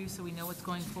final review so we know what's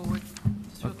going forward?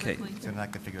 Just real Okay. quickly? So then I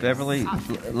can figure it out. Beverly,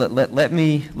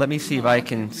 let me see if I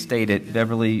can state it.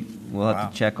 Beverly, we'll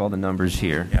have to check all the numbers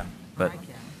here. Yeah. But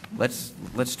let's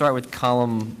start with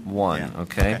column 1, Yeah,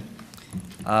 okay?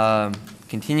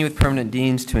 Continue with permanent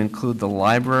deans to include the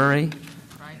library.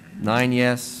 Right. 9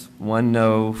 yes, 1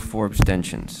 no, 4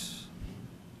 abstentions.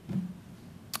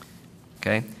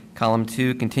 Okay. Column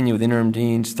 2, continue with interim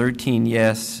deans, 13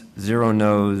 yes, 0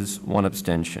 no's, 1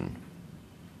 abstention.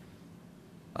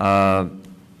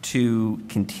 To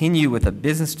continue with a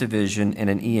business division and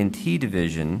an E&T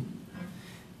division,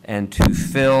 and to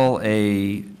fill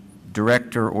a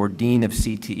director or dean of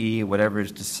CTE, whatever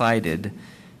is decided,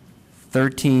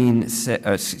 7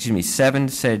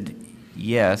 said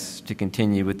yes to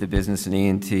continue with the business and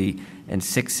E&T, and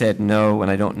 6 said no,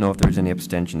 and I don't know if there's any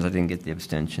abstentions. I didn't get the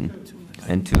abstention.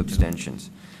 And 2 abstentions.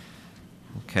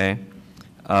 Okay.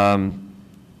 On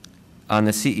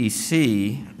the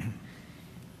CEC,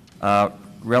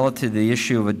 relative to the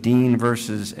issue of a dean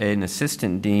versus an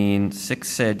assistant dean, 6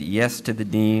 said yes to the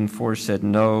dean, 4 said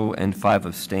no, and 5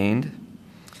 abstained.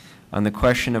 On the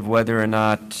question of whether or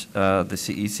not the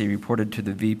CEC reported to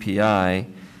the VPI,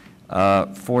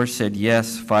 4 said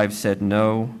yes, 5 said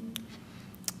no,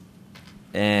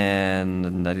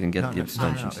 and I didn't get the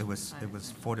abstentions. No, it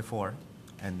was 4 to 4.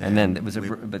 And then it was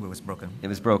it was broken. It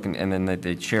was broken, and then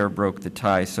the chair broke the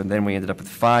tie. So then we ended up with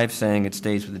 5 saying it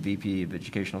stays with the VP of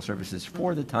Educational Services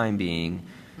for the time being,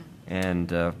 and.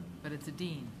 But it's a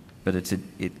dean. But it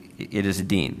is a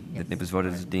dean. Yes. It was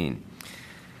voted as a dean.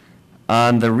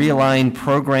 On the realigned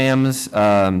programs,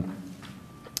 on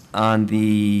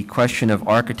the question of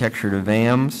architecture to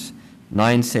VAMs,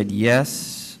 9 said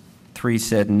yes, 3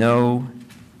 said no,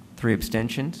 3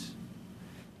 abstentions.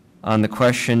 On the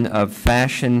question of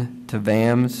fashion to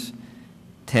VAMs,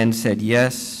 10 said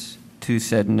yes, 2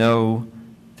 said no,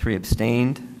 3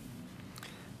 abstained.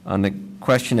 On the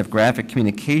question of graphic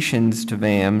communications to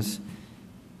VAMs,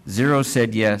 0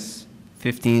 said yes,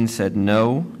 15 said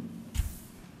no.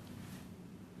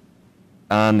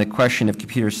 On the question of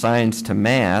computer science to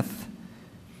math,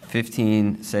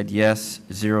 15 said yes,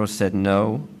 0 said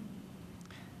no.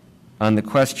 On the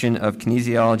question of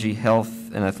kinesiology,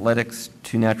 health, and athletics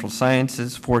to natural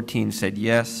sciences, 14 said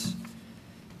yes,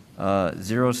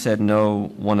 0 said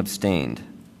no, 1 abstained.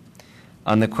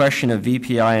 On the question of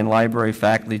VPI and library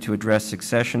faculty to address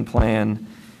succession plan,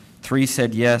 3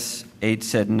 said yes, 8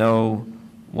 said no,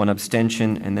 1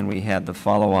 abstention, and then we had the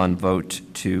follow-on vote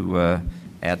to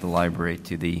add the library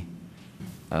to the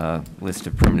list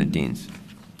of permanent deans.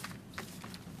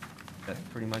 That's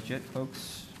pretty much it,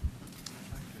 folks.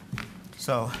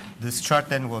 So this chart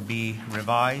then will be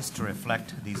revised to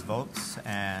reflect these votes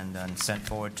and then sent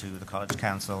forward to the College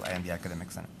Council and the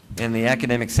Academic Senate. And the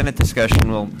Academic Senate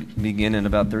discussion will begin in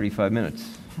about 35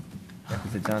 minutes.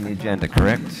 Because it's on the agenda,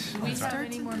 correct? Do we start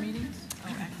any more meetings?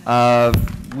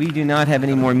 We do not have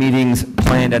any more meetings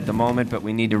planned at the moment, but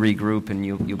we need to regroup, and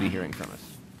you'll be hearing from us.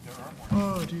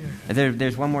 Oh, dear.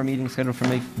 There's one more meeting scheduled for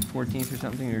May 14th or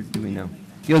something, or do we know?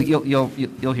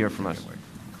 You'll hear from us.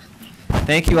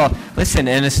 Thank you all. Listen,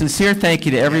 and a sincere thank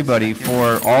you to everybody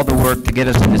for all the work to get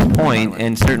us to this point,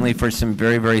 and certainly for some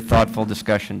very, very thoughtful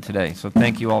discussion today. So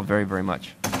thank you all very, very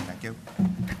much. Thank you.